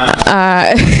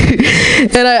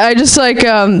I just like,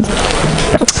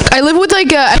 I live with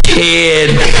like a...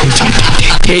 Ted.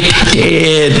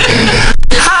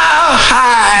 How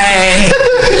high?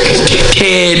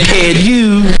 Ted,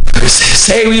 you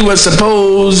say we were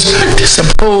supposed.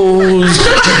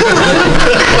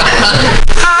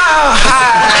 How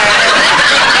high?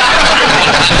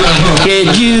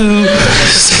 Did you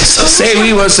say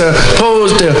we were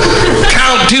supposed to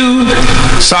count to?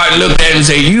 Sergeant looked at him and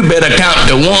said, you better count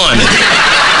to 1.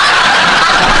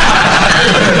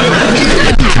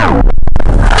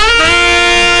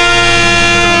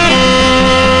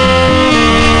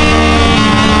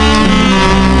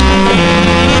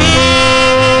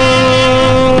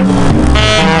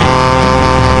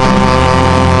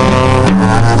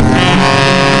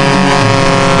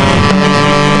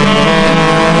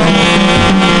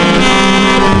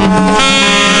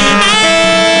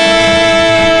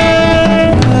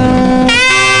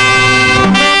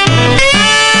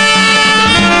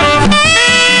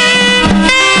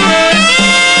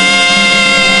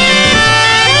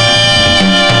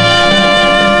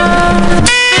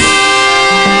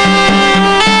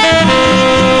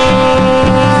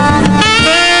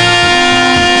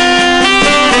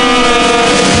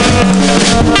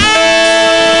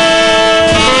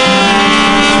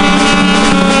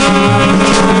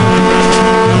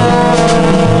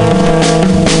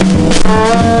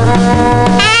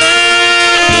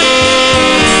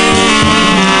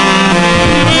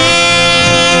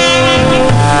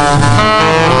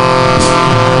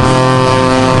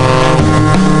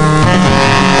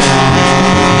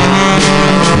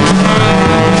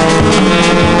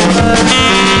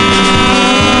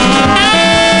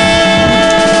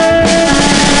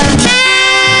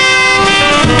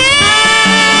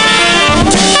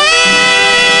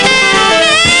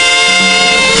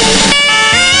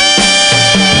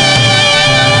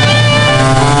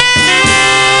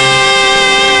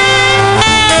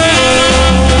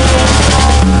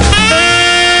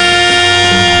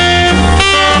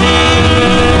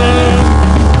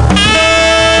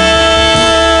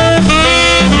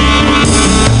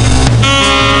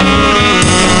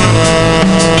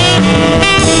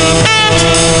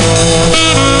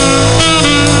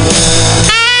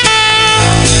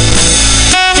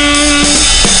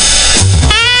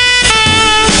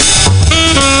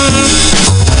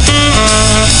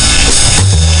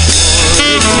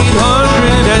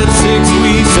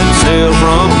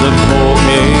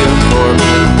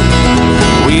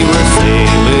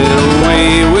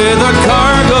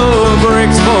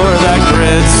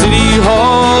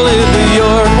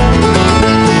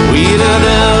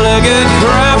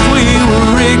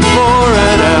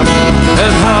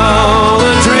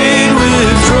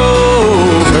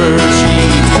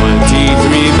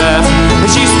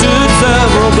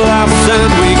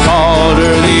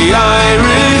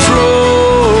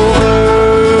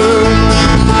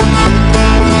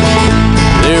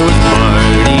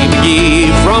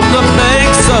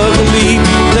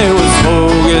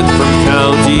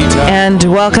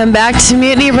 Welcome back to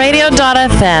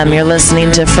MutinyRadio.fm. You're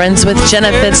listening to Friends with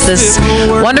Genefits this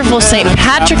wonderful St.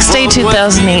 Patrick's Day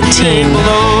 2018.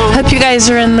 Hope you guys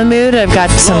are in the mood. I've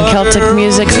got some Celtic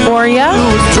music for you.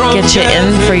 Get you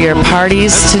in for your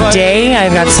parties today.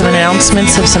 I've got some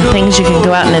announcements of some things you can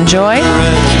go out and enjoy.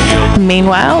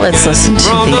 Meanwhile, let's listen to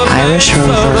the Irish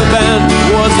Rover.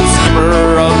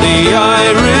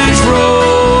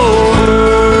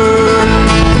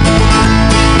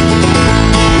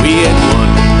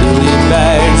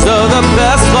 Bags of the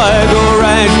best Sligo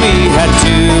rag. We had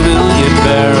 2 million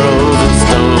barrels of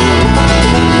stone.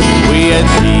 We had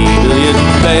 3 million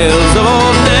bales of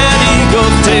old Nanny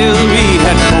Goat tail. We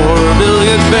had 4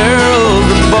 million barrels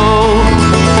of bone.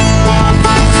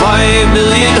 5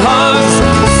 million hogs,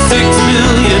 6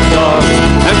 million dogs,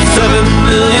 and 7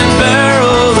 million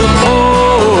barrels of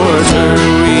porter.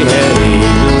 We had 8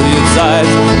 million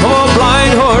sides of old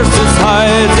blind horses'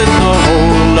 hides in the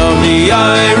whole of the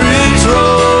Irish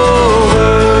Rover.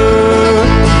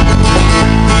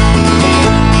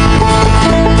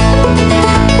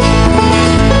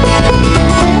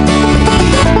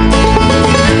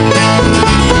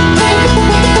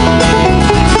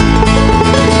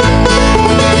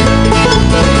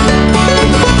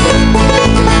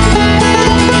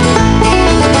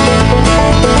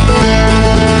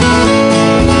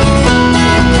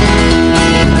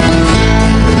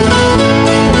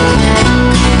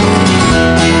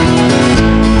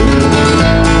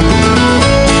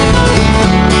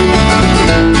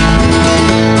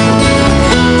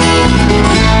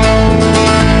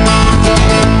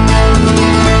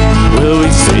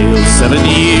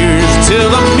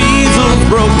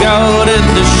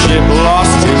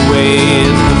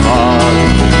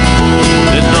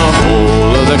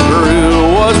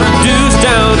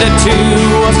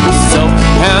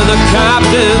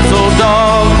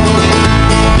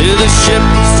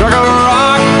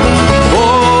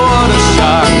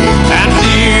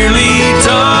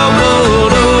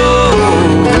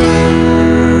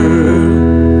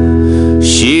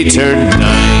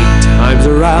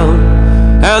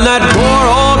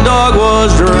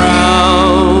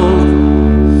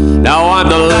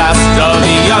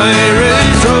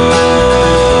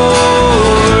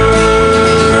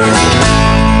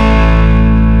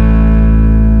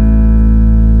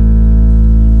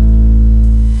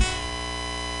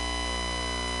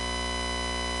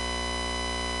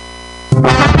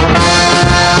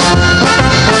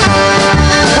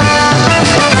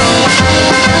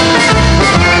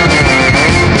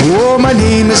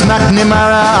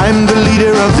 I'm the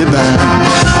leader of the band.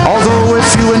 Although we're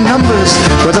few in numbers,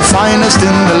 we're the finest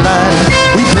in the land.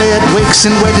 We play at wakes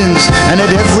and weddings and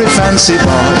at every fancy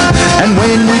ball. And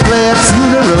when we play at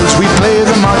funerals, we play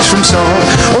the march from Saul.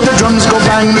 Oh, the drums go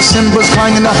bang, the cymbals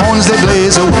clang, and the horns they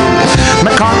blaze away.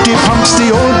 McCarthy pumps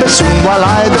the old bassoon while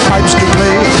I the pipes do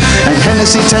play. And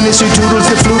Tennessee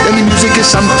toodles the flute, and the music is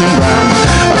something grand.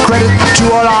 A credit to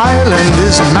all Ireland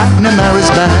is McNamara's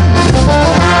band.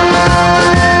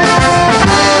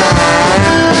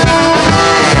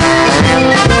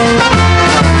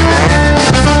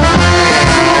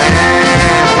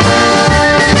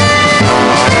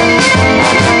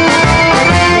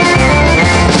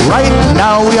 Right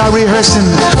now we are rehearsing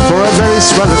for a very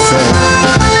swell affair.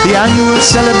 The annual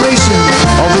celebration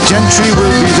of the gentry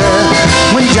will be there.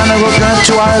 When General Grant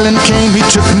to Ireland came, he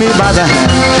took me by the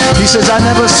hand. He says, I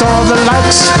never saw the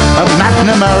likes of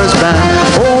McNamara's band.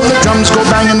 Oh, the drums go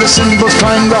bang and the cymbals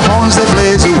clang, the horns they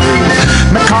blaze away.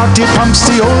 McCarthy pumps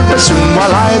the old bassoon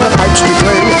while I the pipes do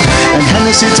play. And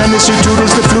Tennessee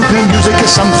toodles the flute, and music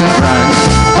is something grand.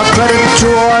 A credit to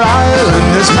all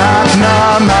Ireland is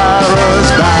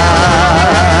McNamara's band.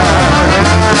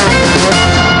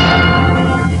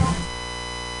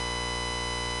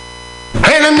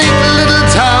 In a neat little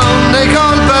town they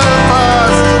call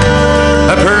Belfast,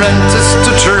 apprentice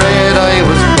to trade I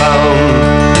was bound.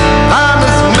 And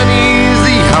as many as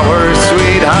the hours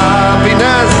sweet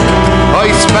happiness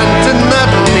I spent in that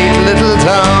neat little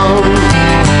town,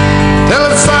 till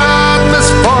a sad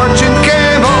misfortune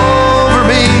came over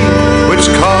me, which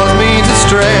caused me to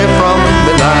stray from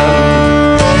the land.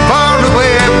 For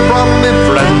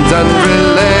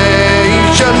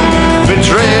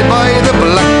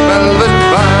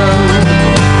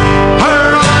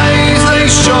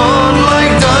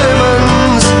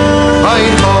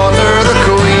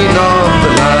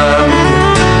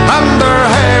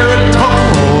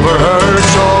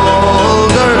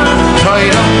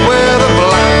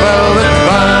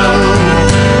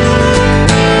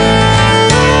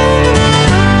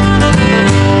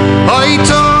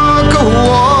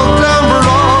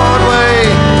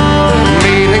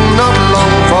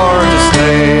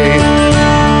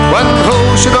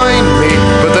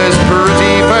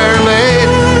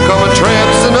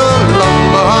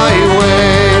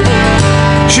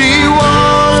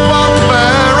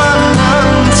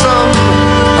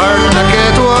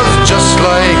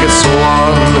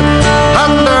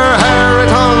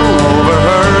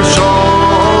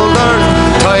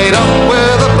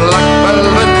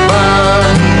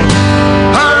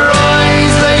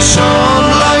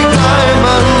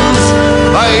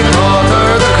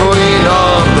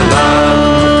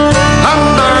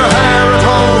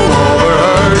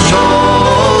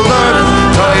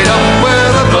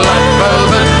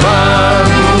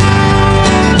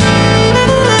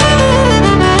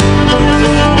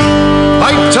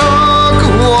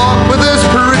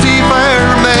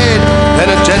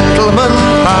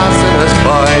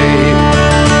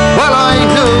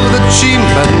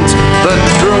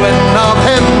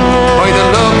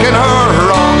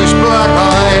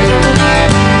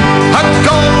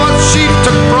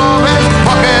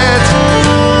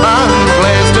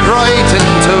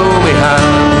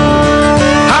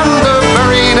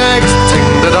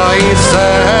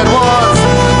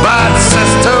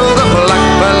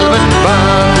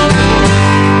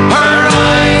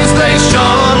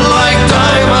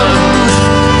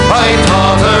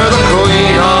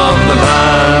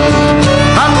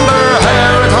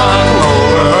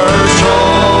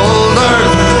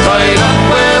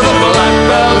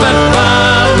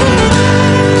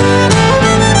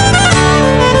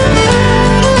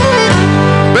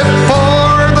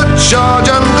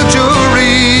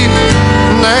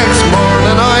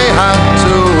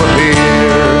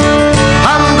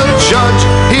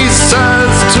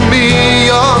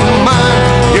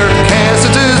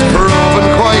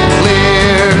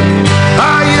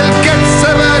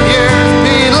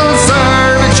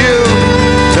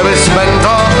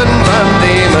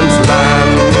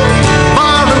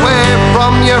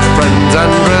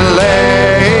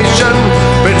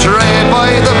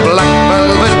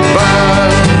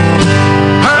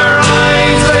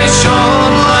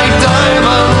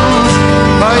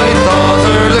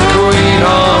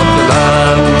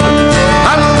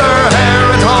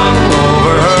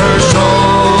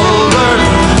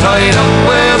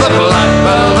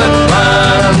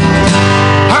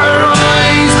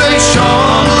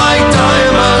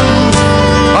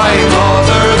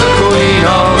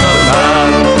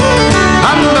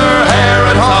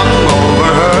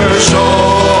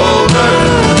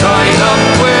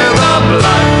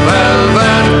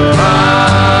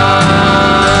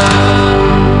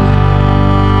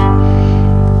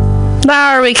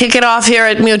we kick it off here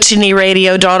at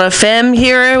MutinyRadio.fm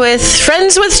here with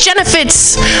Friends with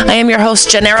Genefits. I am your host,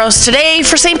 Generos, today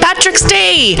for St. Patrick's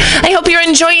Day. I hope you're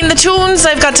enjoying the tunes.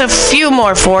 I've got a few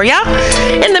more for you.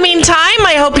 In the meantime,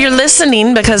 I hope you're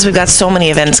listening because we've got so many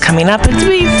events coming up. It'd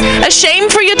be a shame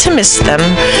for you to miss them.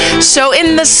 So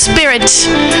in the spirit,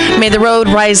 may the road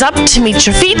rise up to meet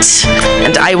your feet,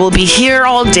 and I will be here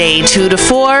all day, 2 to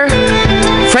 4.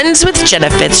 Friends with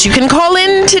Genefits. You can call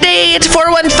in today at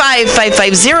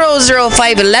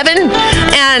 415-550-0511.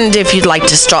 And if you'd like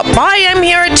to stop by, I'm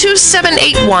here at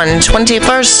 2781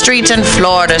 21st Street and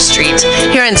Florida Street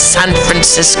here in San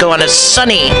Francisco on a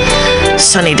sunny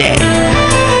day.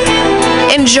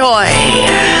 Enjoy.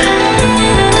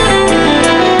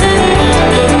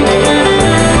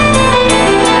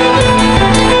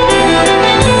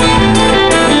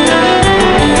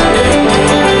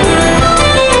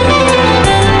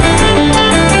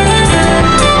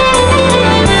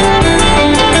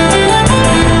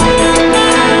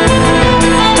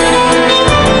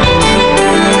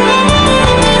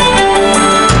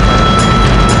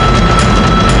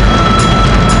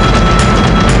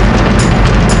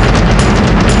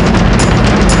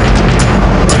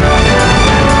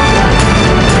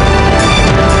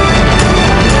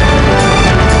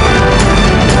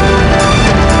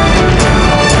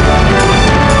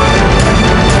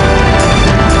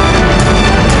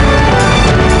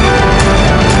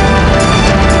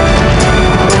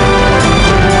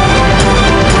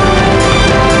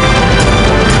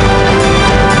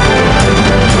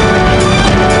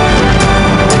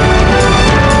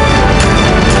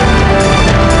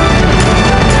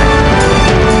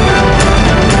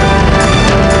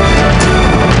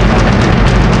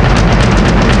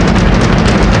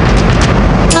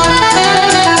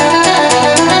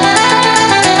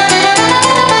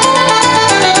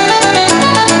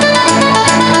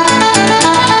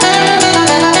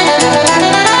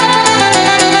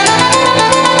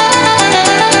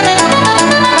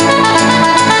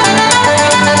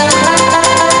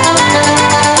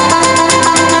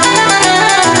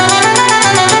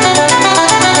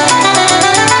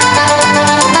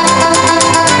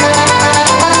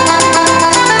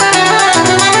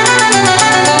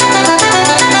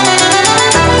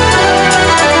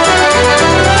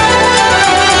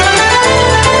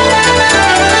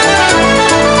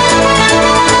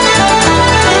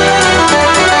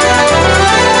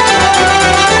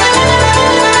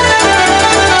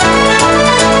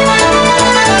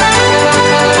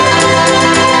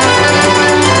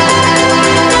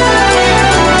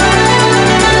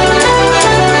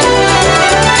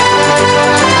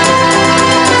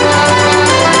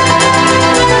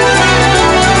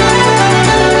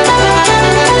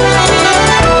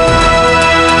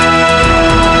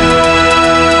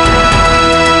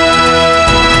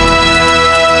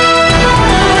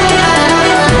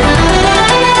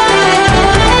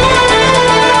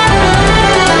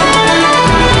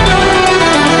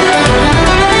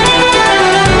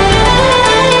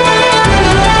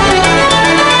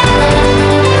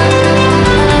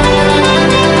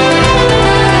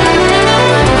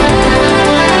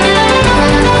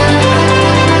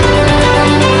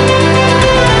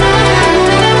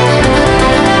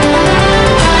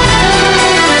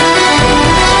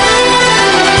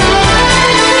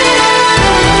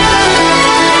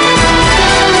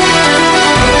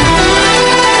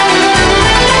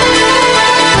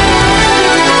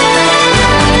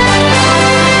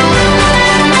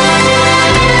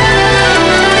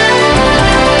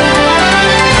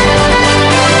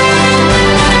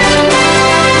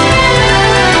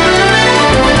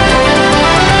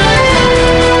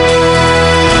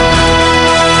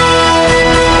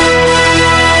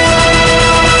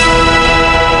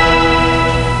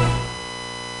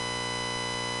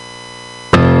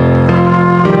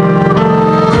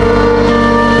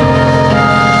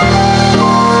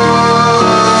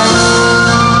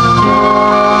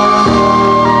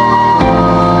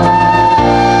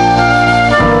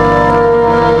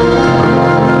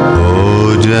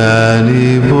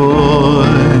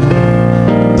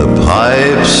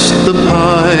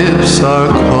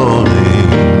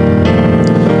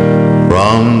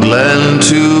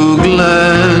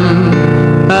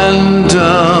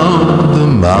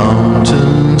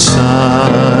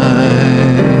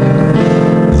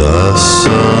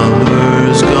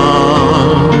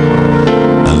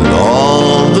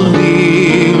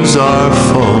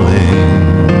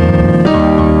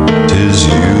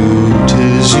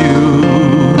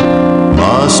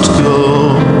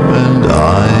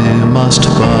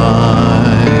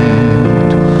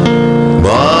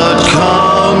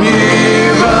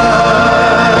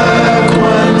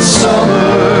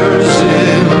 Summer's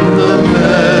in the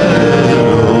meadow.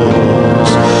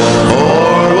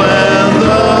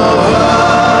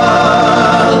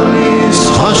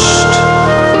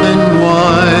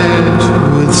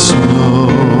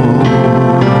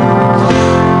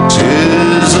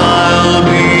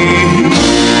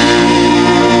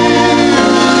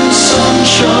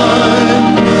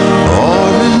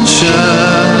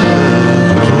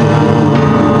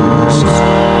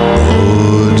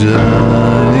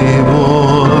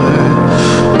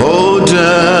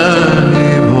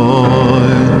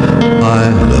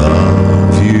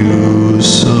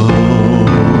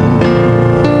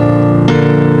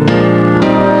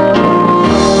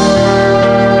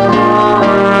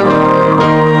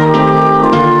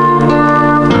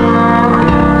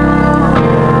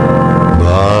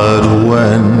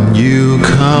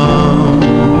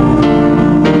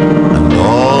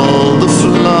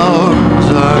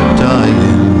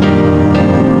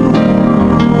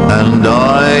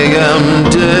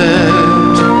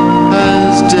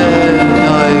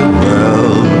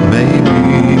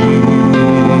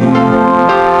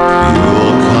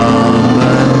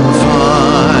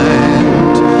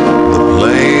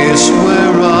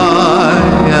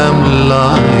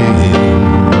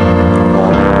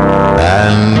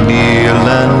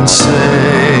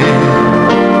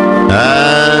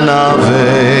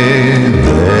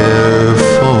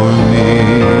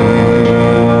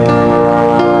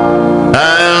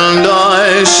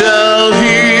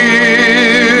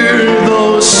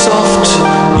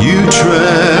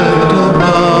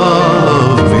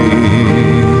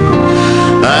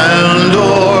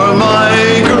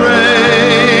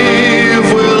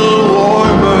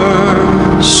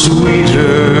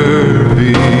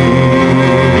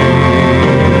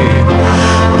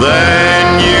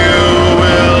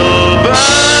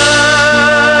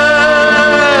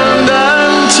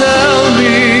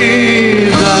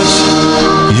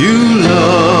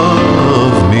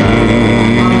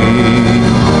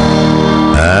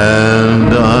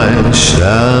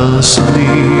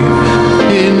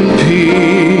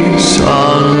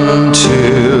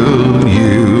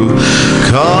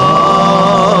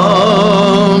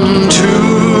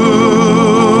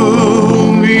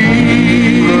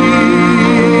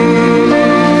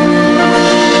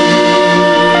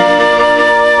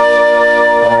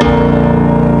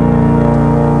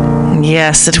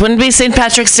 Yes, it wouldn't be St.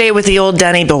 Patrick's Day with the old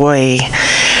Danny boy.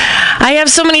 I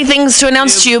have so many things to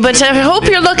announce to you, but I hope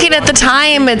you're looking at the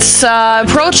time. It's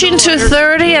approaching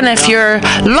 2:30, and if you're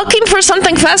looking for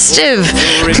something festive,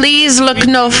 please look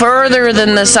no further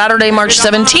than the Saturday, March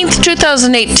 17th,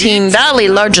 2018 Valley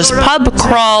largest pub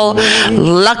crawl,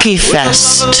 Lucky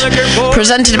Fest,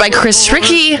 presented by Chris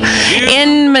Rickey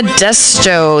in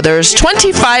Modesto. There's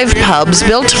 25 pubs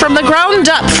built from the ground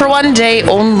up for one day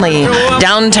only.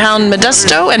 Downtown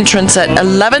Modesto, entrance at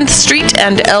 11th Street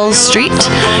and L Street.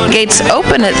 Gates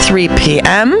open at 3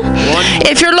 p.m.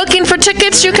 If you're looking for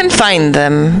tickets, you can find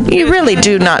them. You really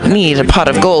do not need a pot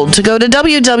of gold to go to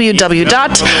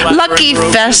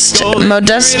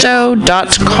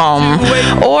www.luckyfestmodesto.com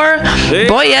or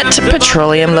Boyette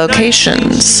Petroleum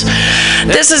Locations.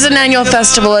 This is an annual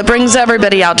festival. It brings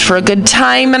everybody out for a good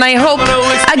time, and I hope,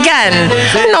 again,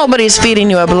 nobody's feeding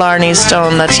you a Blarney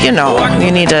Stone that, you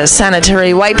need a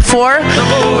sanitary wipe for.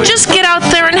 Just get out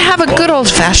there and have a good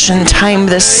old-fashioned time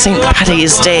this St.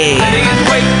 Patty's Day.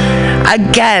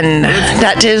 Again,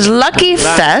 that is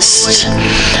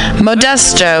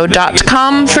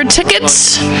luckyfestmodesto.com for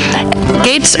tickets.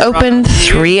 Gates open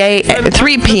 3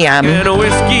 p.m.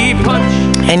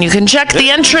 And you can check the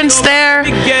entrance there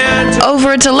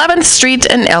over at 11th Street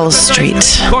and L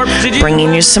Street.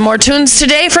 Bringing you some more tunes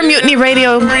today from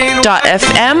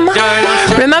MutinyRadio.fm.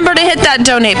 Remember to hit that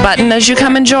donate button as you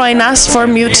come and join us for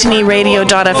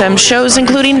MutinyRadio.fm shows,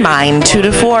 including mine, 2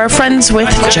 to 4, Friends with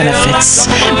Jennifer.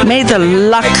 May the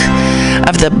luck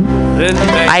of the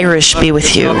Irish be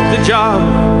with you.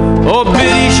 Oh,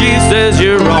 Biddy, she says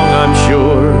you're wrong, I'm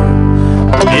sure.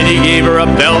 Biddy gave her a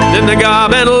belt in the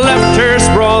gob and left her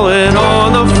sprawling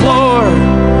on the floor.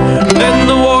 Then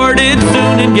the war did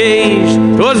soon engage.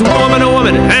 'Twas woman to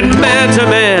woman and man to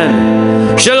man.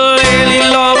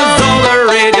 Shillelagh law was all the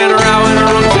rage, and row and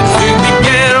rumpus soon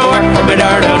began. Work from it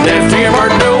out of death to your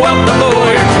heart to whelp the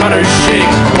boy and try to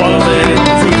shake. Was it in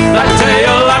truth? I tell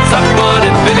you, lots of fun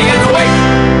in Finnegan's Wake.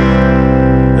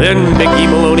 Then Mickey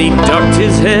Maloney ducked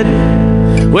his head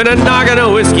when a noggin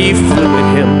of whiskey flew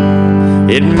at him.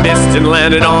 It missed and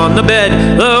landed on the bed.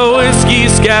 The whiskey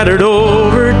scattered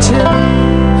over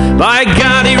Tim. By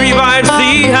God, he revives,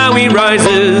 see how he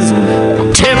rises.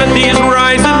 Timothy's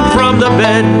rising from the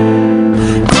bed.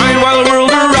 Crying while the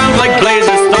world around like blazes,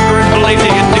 thunder and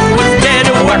blazing, and Dick was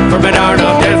dead. Whack from an hour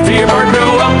of death to your heart,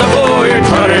 go up the floor, you're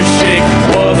trying to shake.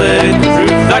 Was it the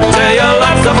truth? I tell you,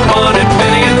 lots of fun in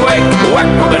Finnegan's Wake.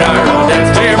 Whack from an hour of death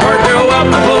to your heart, go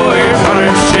up the floor, you're trying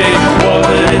to shake.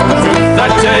 Was it the truth? I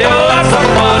tell you, lots of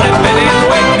fun in Finnegan's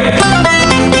Wake.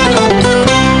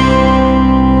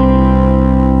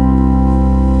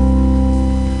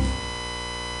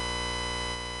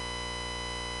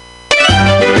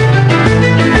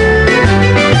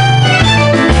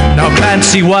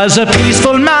 Clancy was a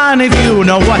peaceful man, if you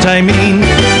know what I mean.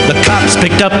 The cops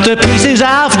picked up the pieces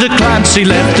after Clancy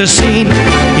left the scene.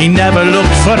 He never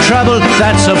looked for trouble,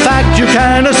 that's a fact you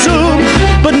can assume.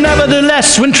 But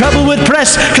nevertheless, when trouble would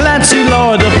press, Clancy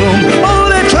lowered the boom. Oh,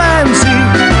 that Clancy,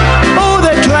 oh,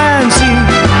 that Clancy.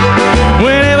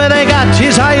 Whenever they got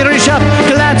his Irish up,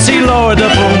 Clancy lowered the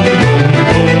boom.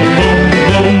 Boom, boom,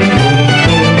 boom, boom.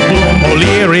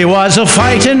 O'Leary was a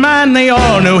fighting man, they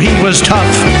all knew he was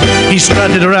tough. He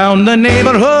strutted around the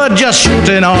neighborhood just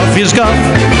shooting off his guff.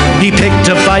 He picked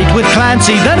a fight with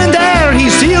Clancy, then and there he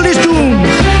sealed his doom.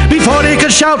 Before he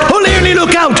could shout, O'Leary,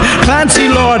 look out! Clancy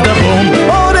lowered the boom.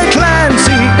 Oh, that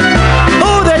Clancy!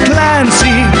 Oh, that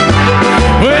Clancy!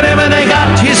 Whenever they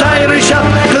got his Irish up,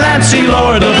 Clancy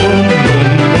lowered the boom.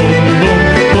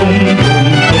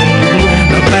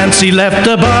 Clancy left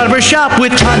the barber shop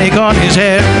with tonic on his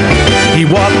hair. He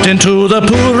walked into the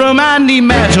pool room and he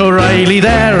met O'Reilly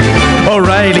there.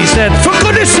 O'Reilly said, for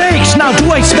goodness sakes, now do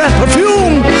I smell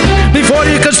perfume? Before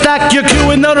you could stack your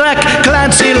cue in the rack,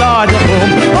 Clancy lowered the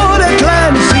boom. Oh, that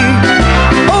Clancy,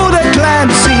 oh, that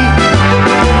Clancy.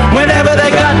 Whenever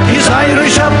they got his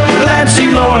Irish up, Clancy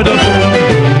lowered the boom.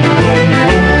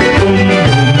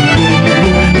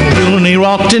 He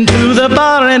walked into the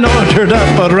bar and ordered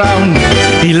up a round.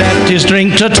 He left his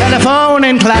drink to telephone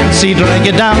and Clancy drank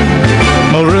it down.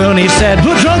 Mulrooney said,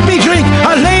 who drunk me drink?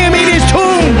 I'll lay him in his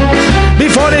tomb.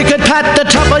 Before he could pat the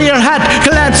top of your hat,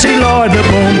 Clancy lowered the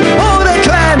boom. Oh, that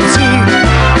Clancy,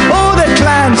 oh, that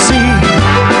Clancy.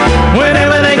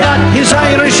 Whenever they got his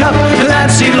Irish up,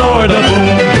 Clancy lowered the boom.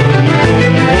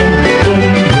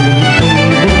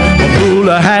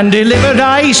 Houlihan delivered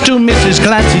ice to Mrs.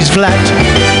 Clancy's flat.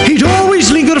 He'd always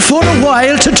linger for a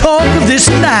while to talk of this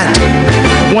and that.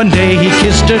 One day he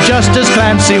kissed her just as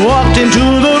Clancy walked into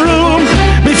the room.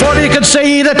 Before he could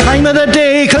say the time of the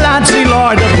day, Clancy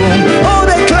lowered the boom. Oh,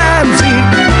 that Clancy,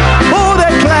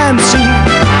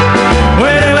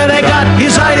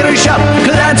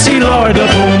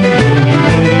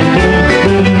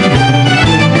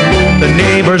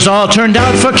 flowers all turned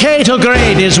out for Cato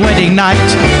Grade, his wedding night.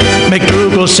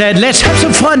 McDougal said, let's have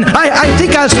some fun, I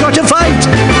think I'll start a fight.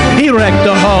 He wrecked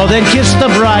the hall, then kissed the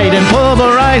bride and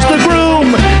pulverized the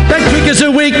groom. Then quick as a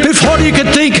wink, before you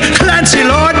could think, Clancy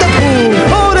Lord the Boom.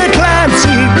 Oh, that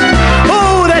Clancy,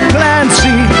 oh, that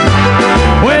Clancy.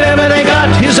 Whenever they got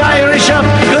his Irish up,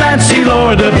 Clancy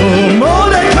Lord the Boom. Oh,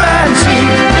 that Clancy,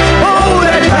 oh,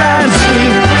 that Clancy.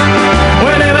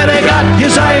 Whenever they got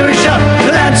his Irish up,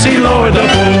 Clancy Lord the Boom.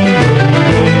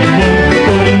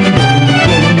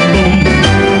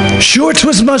 Sure,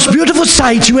 'twas the most beautiful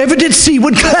sight you ever did see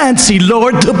when Clancy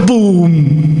Lord the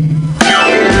Boom.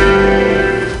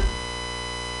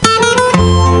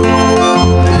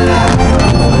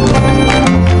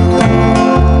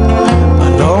 A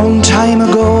long time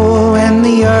ago when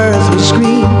the earth was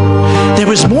green, there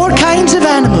was more kinds of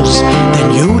animals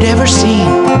than you'd ever seen.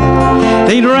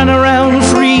 They'd run around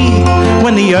free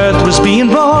when the earth was being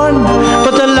born,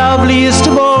 but the loveliest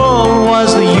of all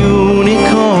was the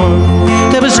unicorn.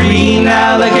 There was green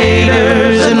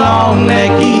alligators and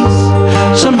long-necked geese,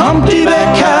 some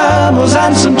humpty-back camels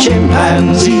and some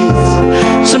chimpanzees,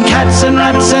 some cats and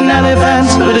rats and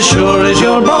elephants, but as sure as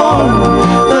you're born,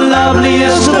 the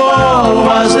loveliest of all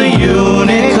was the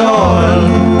unicorn.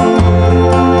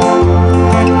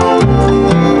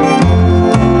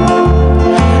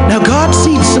 Now God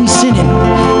sees some sinning,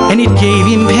 and it gave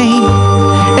him pain,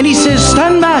 and he says,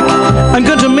 stand back, I'm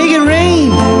going to make it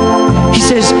rain. He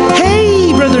says,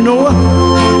 hey, Brother Noah,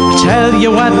 I tell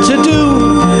you what to do.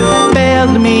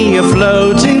 Build me a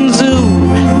floating zoo,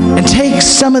 and take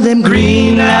some of them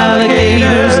green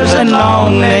alligators and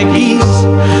long-necked geese,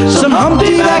 some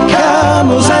humpty-back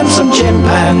camels and some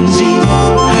chimpanzees,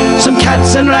 some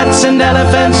cats and rats and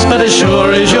elephants, but as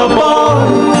sure as you're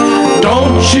born,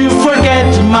 don't you forget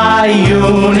my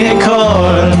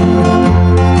unicorn.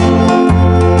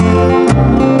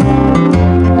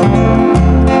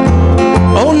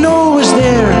 Oh, Noah was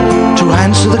there to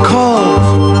answer the call.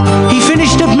 He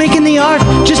finished up making the ark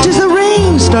just as the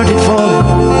rain started falling.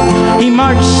 He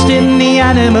marched in the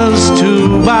animals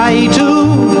 2 by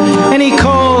 2, and he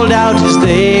called out as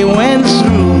they went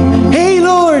through, hey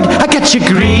Lord, I got you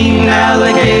green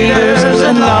alligators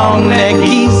and long-necked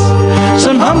geese,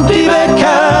 some humpty-back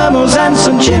camels and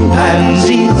some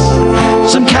chimpanzees,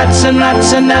 some cats and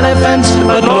rats and elephants,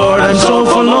 but Lord, I'm so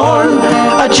forlorn,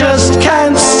 I just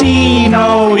can't see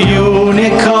no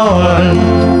unicorn.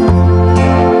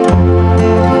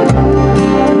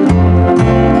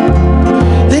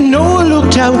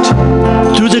 Out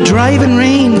through the driving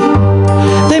rain,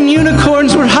 them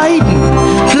unicorns were hiding,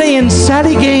 playing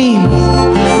Sally games,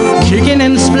 kicking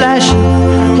and splashing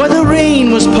while the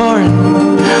rain was pouring.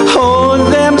 Oh,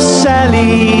 them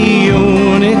Sally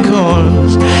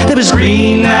unicorns. There was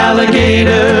green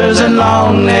alligators and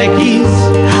long-necked geese,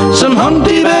 some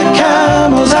humpty-back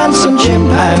camels and some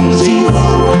chimpanzees.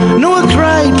 Noah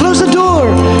cried, close the door,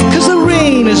 'cause the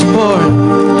rain is pouring,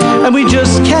 and we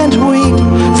just can't wait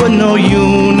for no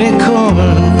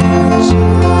unicorns.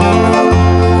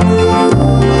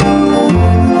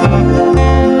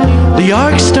 The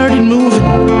ark started moving,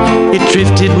 it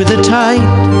drifted with the tide.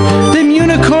 Them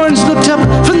unicorns looked up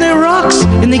from their rocks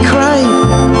and they cried,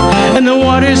 and the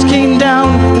waters came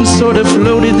down and sort of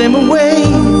floated them away.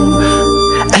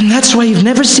 And that's why you've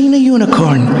never seen a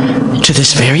unicorn to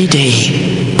this very day.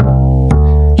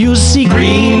 You'll see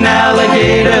green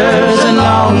alligators and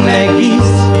long-necked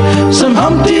geese, some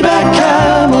humpty-back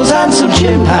camels and some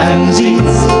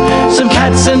chimpanzees, some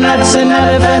cats and rats and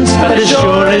elephants, but as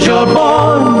sure as you're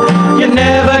born, you're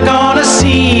never gonna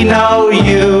see no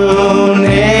unicorn.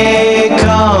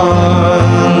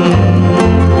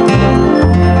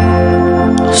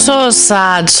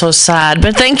 So sad.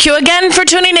 But thank you again for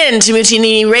tuning in to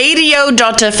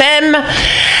MutinyRadio.fm.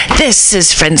 This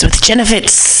is Friends with Jennifer.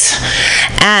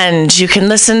 And you can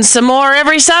listen some more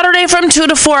every Saturday from 2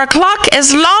 to 4 o'clock,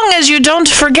 as long as you don't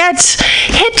forget,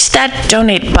 hit that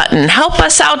donate button. Help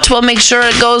us out. We'll make sure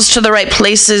it goes to the right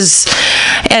places.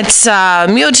 It's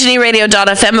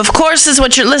MutinyRadio.fm, of course, is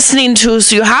what you're listening to,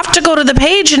 so you have to go to the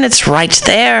page, and it's right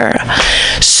there.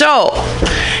 So,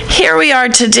 here we are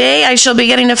today. I shall be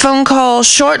getting a phone call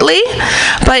shortly,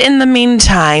 but in the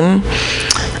meantime,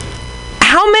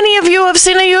 how many of you have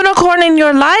seen a unicorn in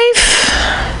your life?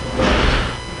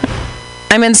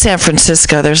 I'm in San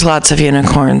Francisco. There's lots of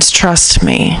unicorns. Trust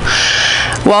me.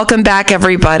 Welcome back,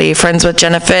 everybody. Friends with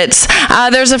Jenna Fitz.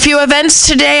 There's a few events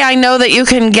today. I know that you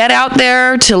can get out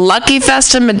there to Lucky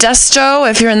Fest in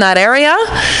Modesto if you're in that area.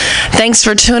 Thanks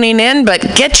for tuning in,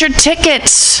 but get your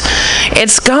tickets.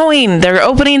 It's going. They're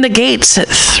opening the gates at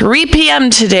 3 p.m.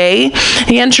 today.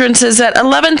 The entrance is at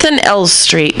 11th and L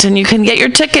Street, and you can get your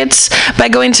tickets by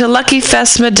going to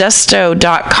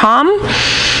luckyfestmodesto.com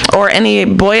or any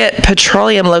Boyett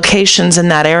Petroleum locations in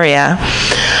that area.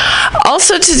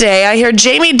 Also today, I hear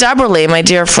Jamie Dubberly, my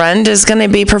dear friend, is going to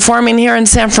be performing here in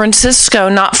San Francisco,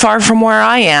 not far from where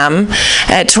I am,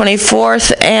 at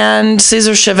 24th and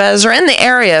Cesar Chavez, or in the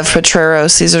area of Potrero,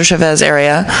 Cesar Chavez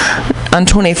area, on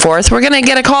 24th. We're going to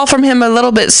get a call from him a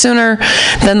little bit sooner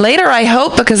than later, I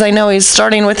hope, because I know he's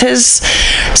starting with his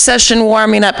session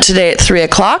warming up today at 3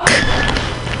 o'clock.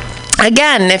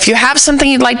 Again, if you have something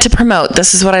you'd like to promote,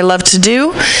 this is what I love to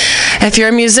do. If you're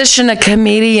a musician, a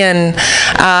comedian,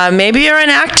 maybe you're an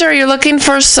actor, you're looking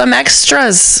for some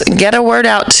extras, get a word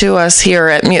out to us here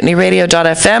at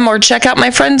MutinyRadio.fm or check out my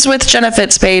Friends with Jenna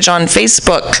Fitz page on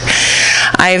Facebook.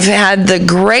 I've had the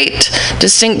great,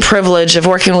 distinct privilege of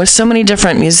working with so many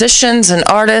different musicians and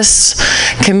artists,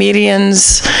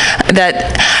 comedians,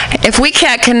 that if we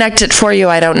can't connect it for you,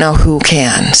 I don't know who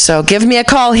can. So give me a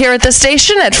call here at the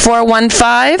station at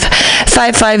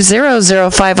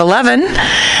 415-550-0511.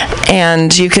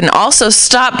 And you can also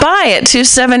stop by at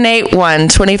 2781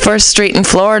 21st Street and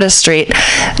Florida Street.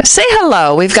 Say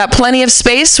hello. We've got plenty of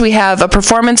space. We have a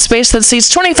performance space that seats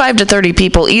 25 to 30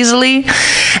 people easily.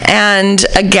 And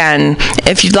again,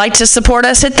 if you'd like to support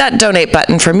us, hit that donate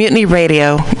button for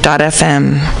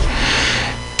MutinyRadio.fm.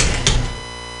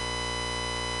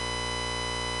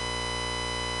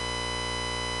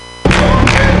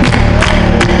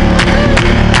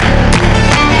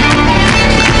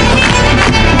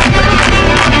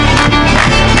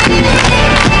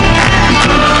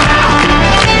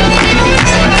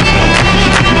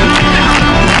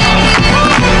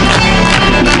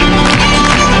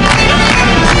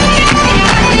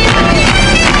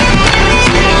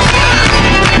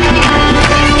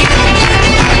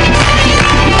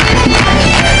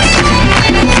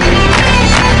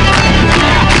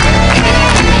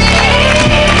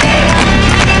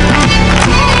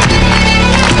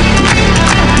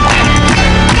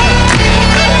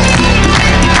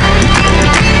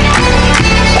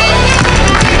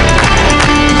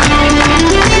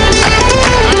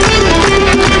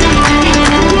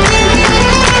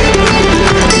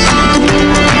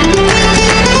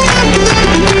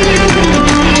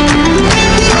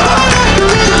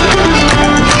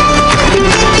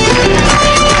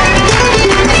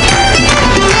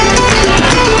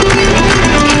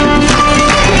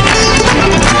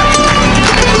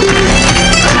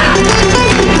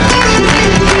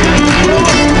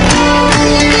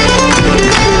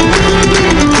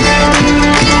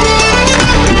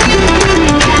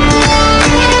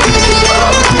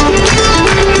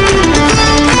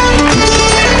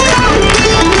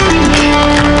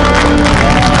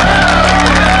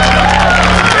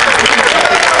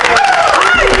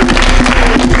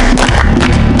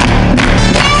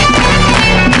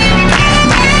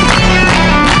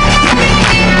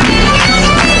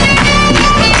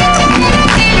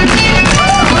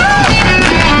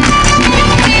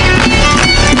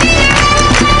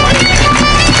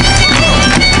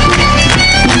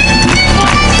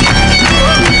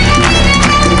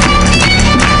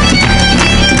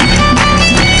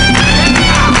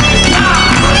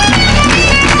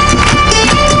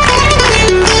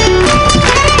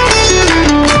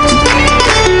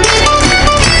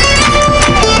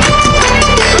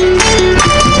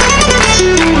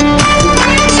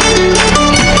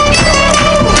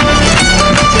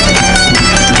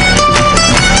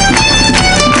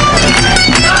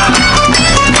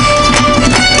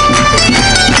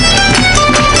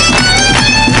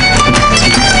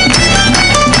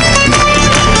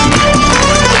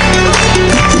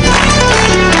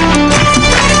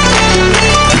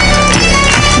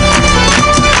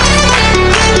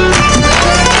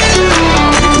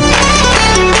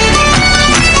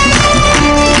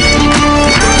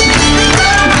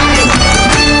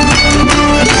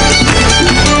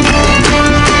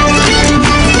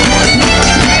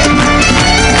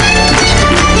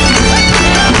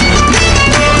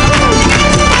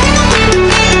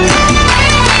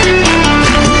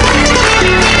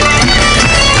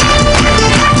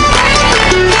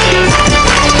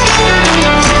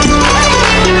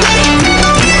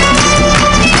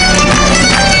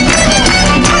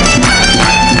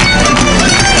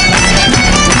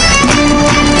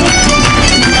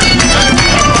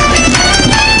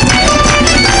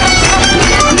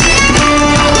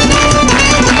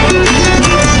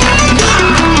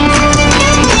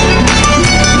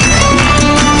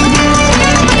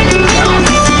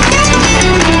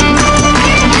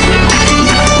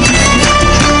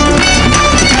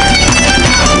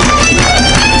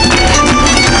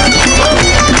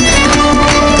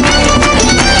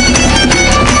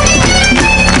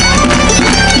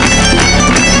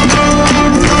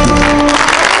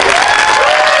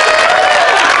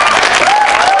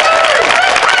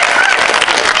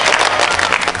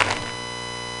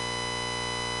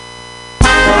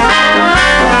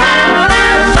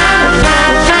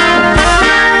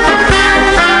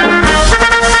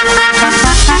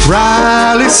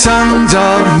 sons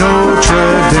of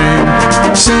Notre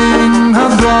Dame, sing her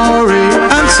glory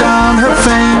and sound her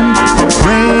fame.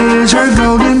 Raise her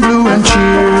golden blue and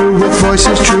cheer with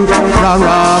voices true.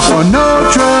 Rah-rah for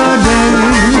Notre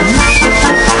Dame.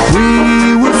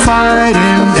 We will fight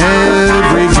in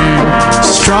every game,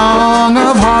 strong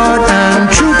of heart and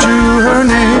true to her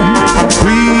name.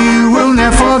 We will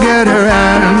never forget her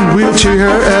and we'll cheer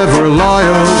her ever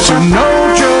loyal to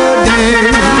Notre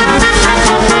Dame.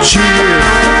 Cheer,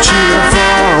 cheer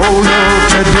for old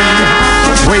Notre Dame.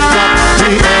 Wake up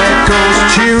the echoes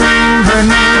cheering her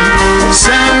name.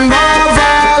 Send our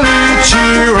valley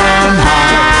cheer on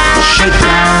high. Shake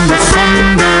down the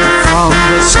thunder from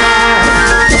the sky.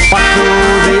 What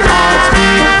though the odds be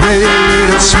great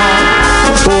or small,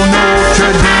 oh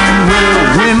Notre Dame will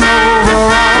win over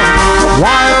all.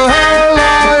 While her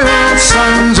loyal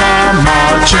sons are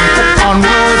marching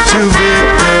onward to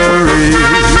victory.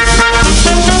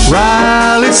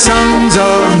 Rally, sons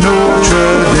of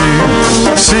Notre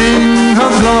Dame, sing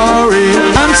her glory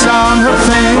and sound her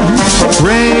fame.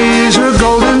 Raise her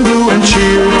golden blue and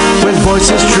cheer with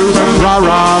voices true.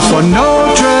 Rah-rah for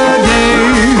Notre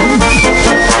Dame.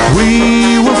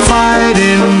 We will fight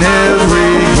in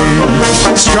every game,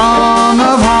 strong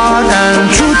of heart and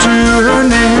true to her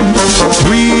name.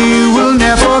 We will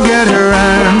never forget her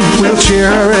and we'll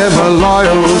cheer her ever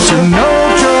loyal to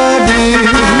Notre Dame.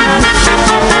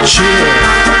 Cheer,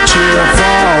 cheer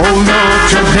for old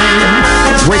Notre Dame.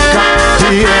 Wake up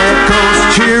the echoes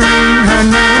cheering her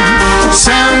name.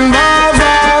 Send our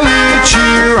valley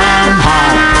cheer on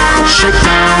high. Shake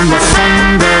down the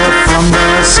thunder from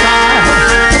the sky.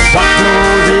 What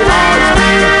though the odds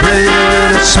be great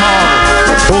or small,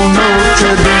 oh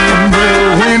Notre Dame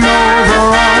will win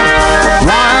over all.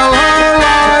 While her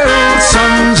loyal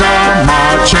sons are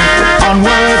marching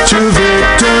onward to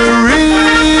victory.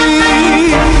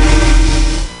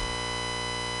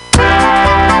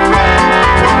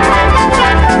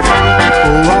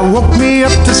 Woke me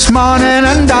up this morning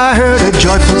and I heard a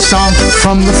joyful song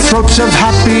from the throats of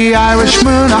happy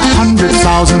Irishmen,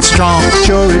 100,000 strong.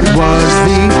 Sure it was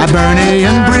the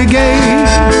Hibernian Brigade,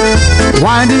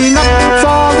 winding up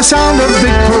for the sound of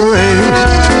big parade.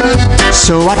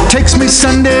 So I takes me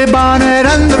Sunday bonnet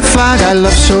and the flag I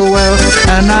love so well,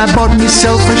 and I bought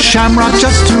myself a shamrock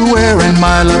just to wear in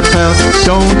my lapel.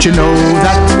 Don't you know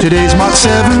that today's March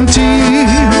 17?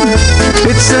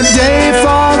 It's a day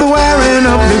for the wearing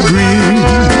of the green.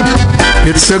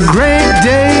 It's a great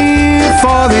day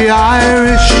for the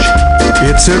Irish.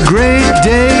 It's a great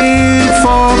day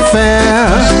for fair.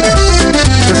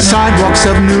 The sidewalks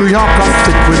of New York are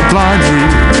thick with blarney.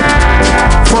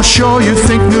 For sure you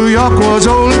think New York was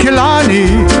old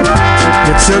Killarney.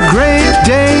 It's a great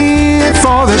day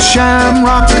for the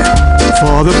shamrock,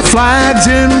 for the flags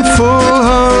in full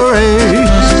hooray.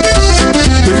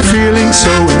 With feeling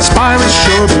so inspiring,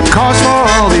 sure, because for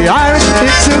all the Irish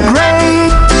it's a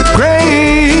great,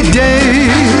 great day.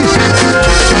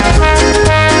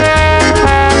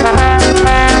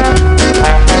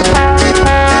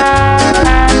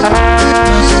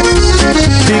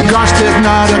 Gosh, there's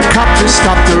not a cop to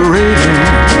stop the raiding.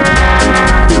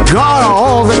 God,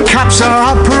 all the cops are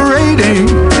out parading.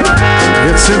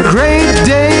 It's a great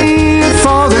day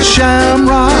for the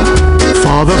shamrock,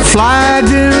 for the flag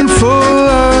in full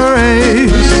array.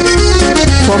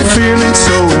 For feeling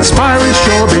so inspiring,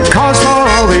 sure, because for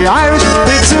all the Irish,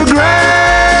 it's a great,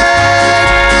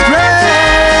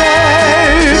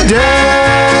 great day.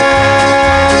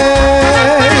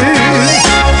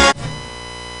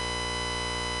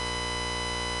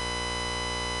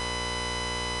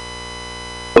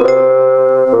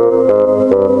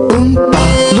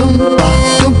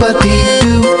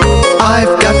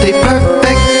 I've got a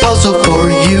perfect puzzle for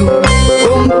you.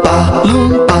 Oompa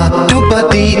loompa doompa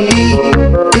dee dee.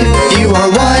 If you are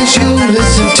wise, you'll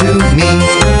listen to me.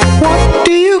 What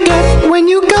do you get when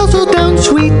you guzzle down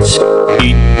sweets?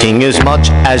 Eating as much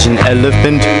as an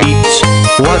elephant eats.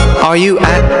 What are you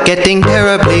at? Getting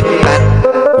terribly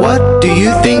fat. What do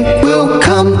you think will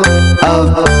come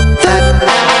of that?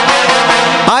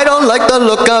 I don't like the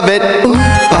look of it.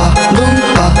 Oompa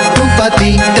loompa doompa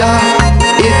dee da.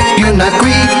 If you're not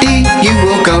greedy, you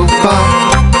will go far.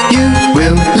 You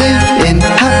will live in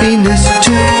happiness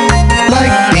too,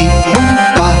 like the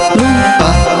Oompa Loompa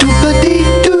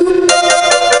Doompa-dee-doo.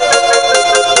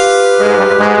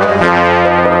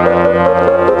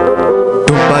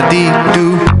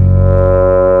 Doompa-dee-doo.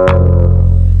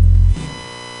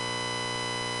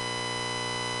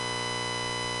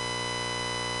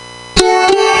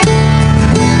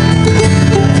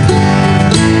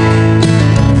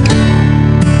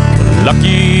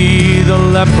 Lucky the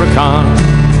leprechaun,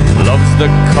 loves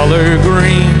the color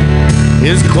green.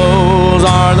 His clothes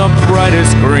are the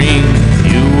brightest green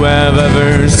you have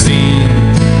ever seen.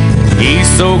 He's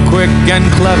so quick and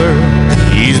clever,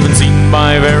 he's been seen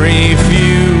by very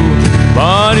few.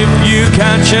 But if you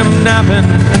catch him napping,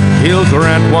 he'll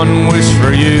grant one wish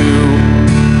for you.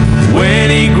 When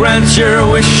he grants your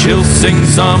wish, he'll sing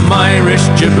some Irish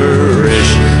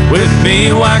gibberish. With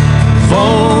me whack,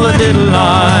 full a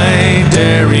diddle-eye,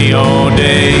 dairy o'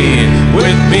 day.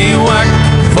 With me whack,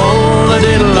 full a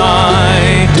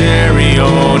diddle-eye, dairy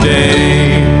o'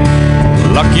 day.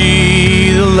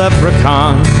 Lucky the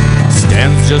leprechaun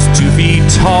stands just 2 feet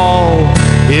tall.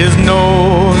 His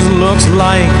nose looks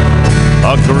like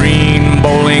a green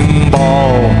bowling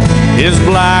ball. His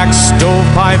black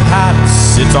stovepipe hat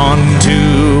sits on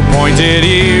 2 pointed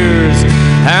ears.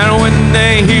 And when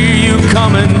they hear you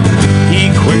coming,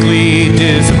 he quickly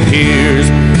disappears.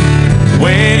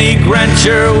 When he grants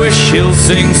your wish, he'll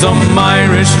sing some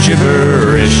Irish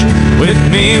gibberish. With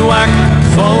me whack,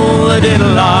 full a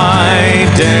diddle-eye,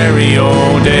 dairy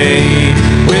o' day.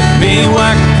 With me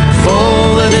whack,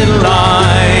 full a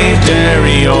diddle-eye,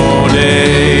 dairy o'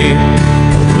 day.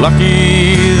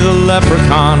 Lucky the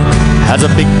leprechaun has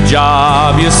a big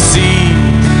job, you see.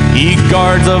 He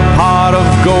guards a pot of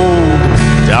gold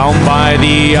down by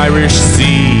the Irish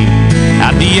Sea.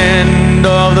 At the end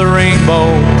of the rainbow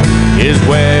is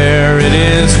where it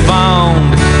is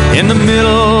found, in the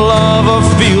middle of a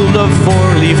field of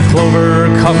 4-leaf clover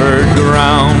covered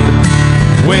ground.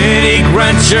 When he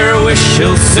grants your wish,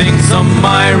 he'll sing some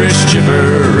Irish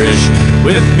gibberish.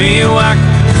 With me whack,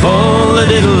 full a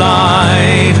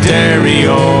diddle-eye, dairy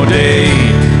o' day.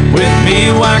 With me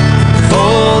whack,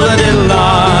 full a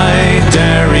diddle-eye,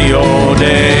 dairy o'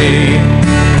 day.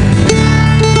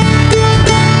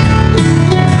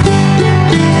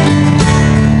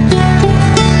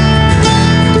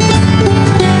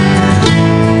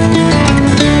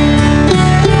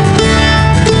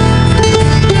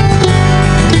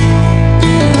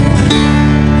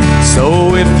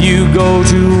 So if you go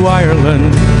to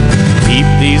Ireland, keep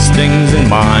these things in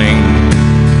mind.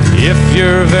 If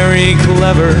you're very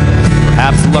clever,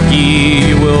 perhaps lucky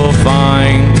you will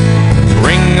find.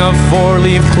 Ring a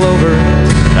 4-leaf clover,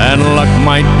 and luck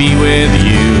might be with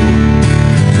you.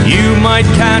 You might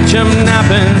catch him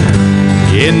napping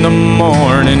in the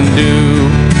morning dew.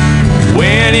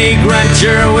 When he grants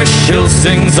your wish, he'll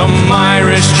sing some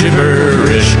Irish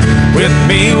gibberish. With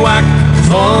me whack,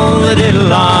 full a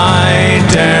diddle-eye,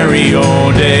 dairy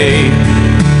o' day.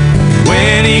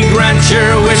 When he grants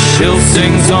your wish, he'll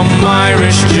sing some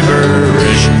Irish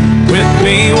gibberish. With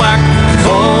me whack,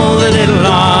 full a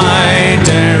diddle-eye,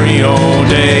 dairy o'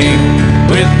 day.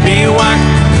 With me whack,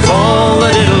 full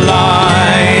a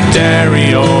diddle-eye,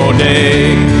 dairy o'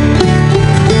 day.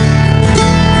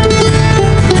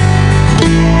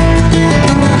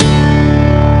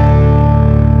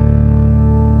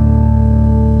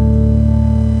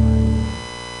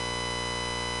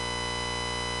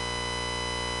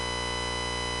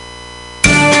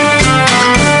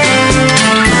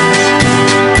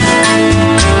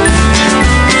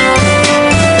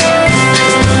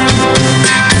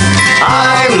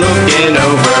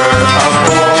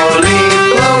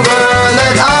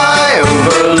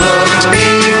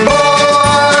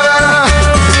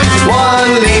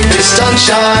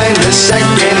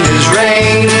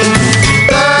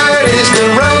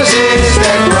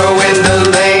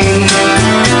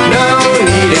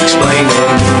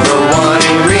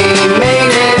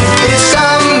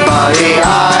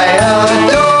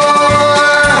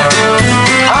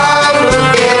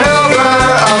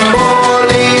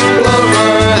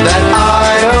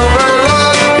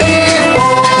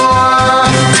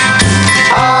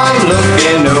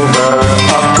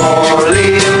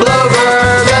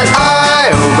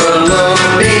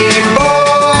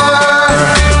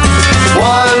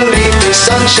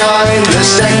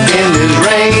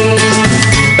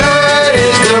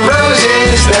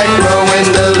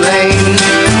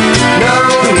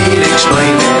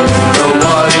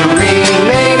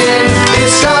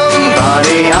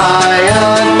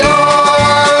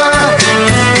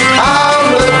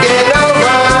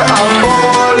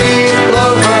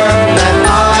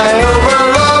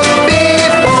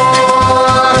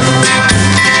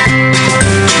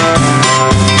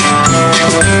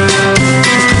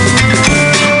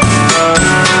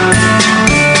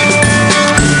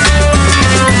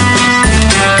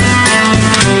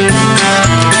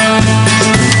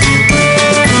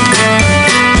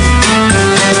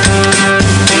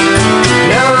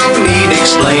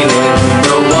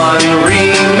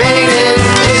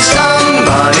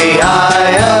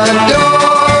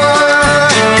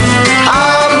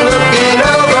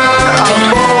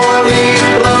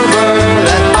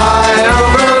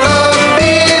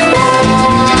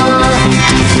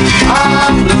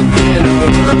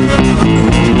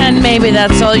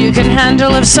 all you can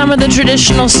handle of some of the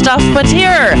traditional stuff, but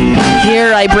here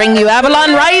I bring you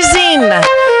Avalon Rising.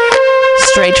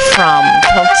 Straight from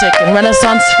Celtic and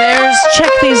Renaissance fairs. Check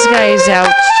these guys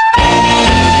out.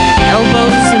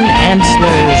 Elbows and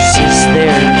Antlers is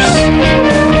theirs.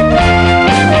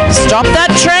 Stop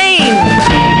that train!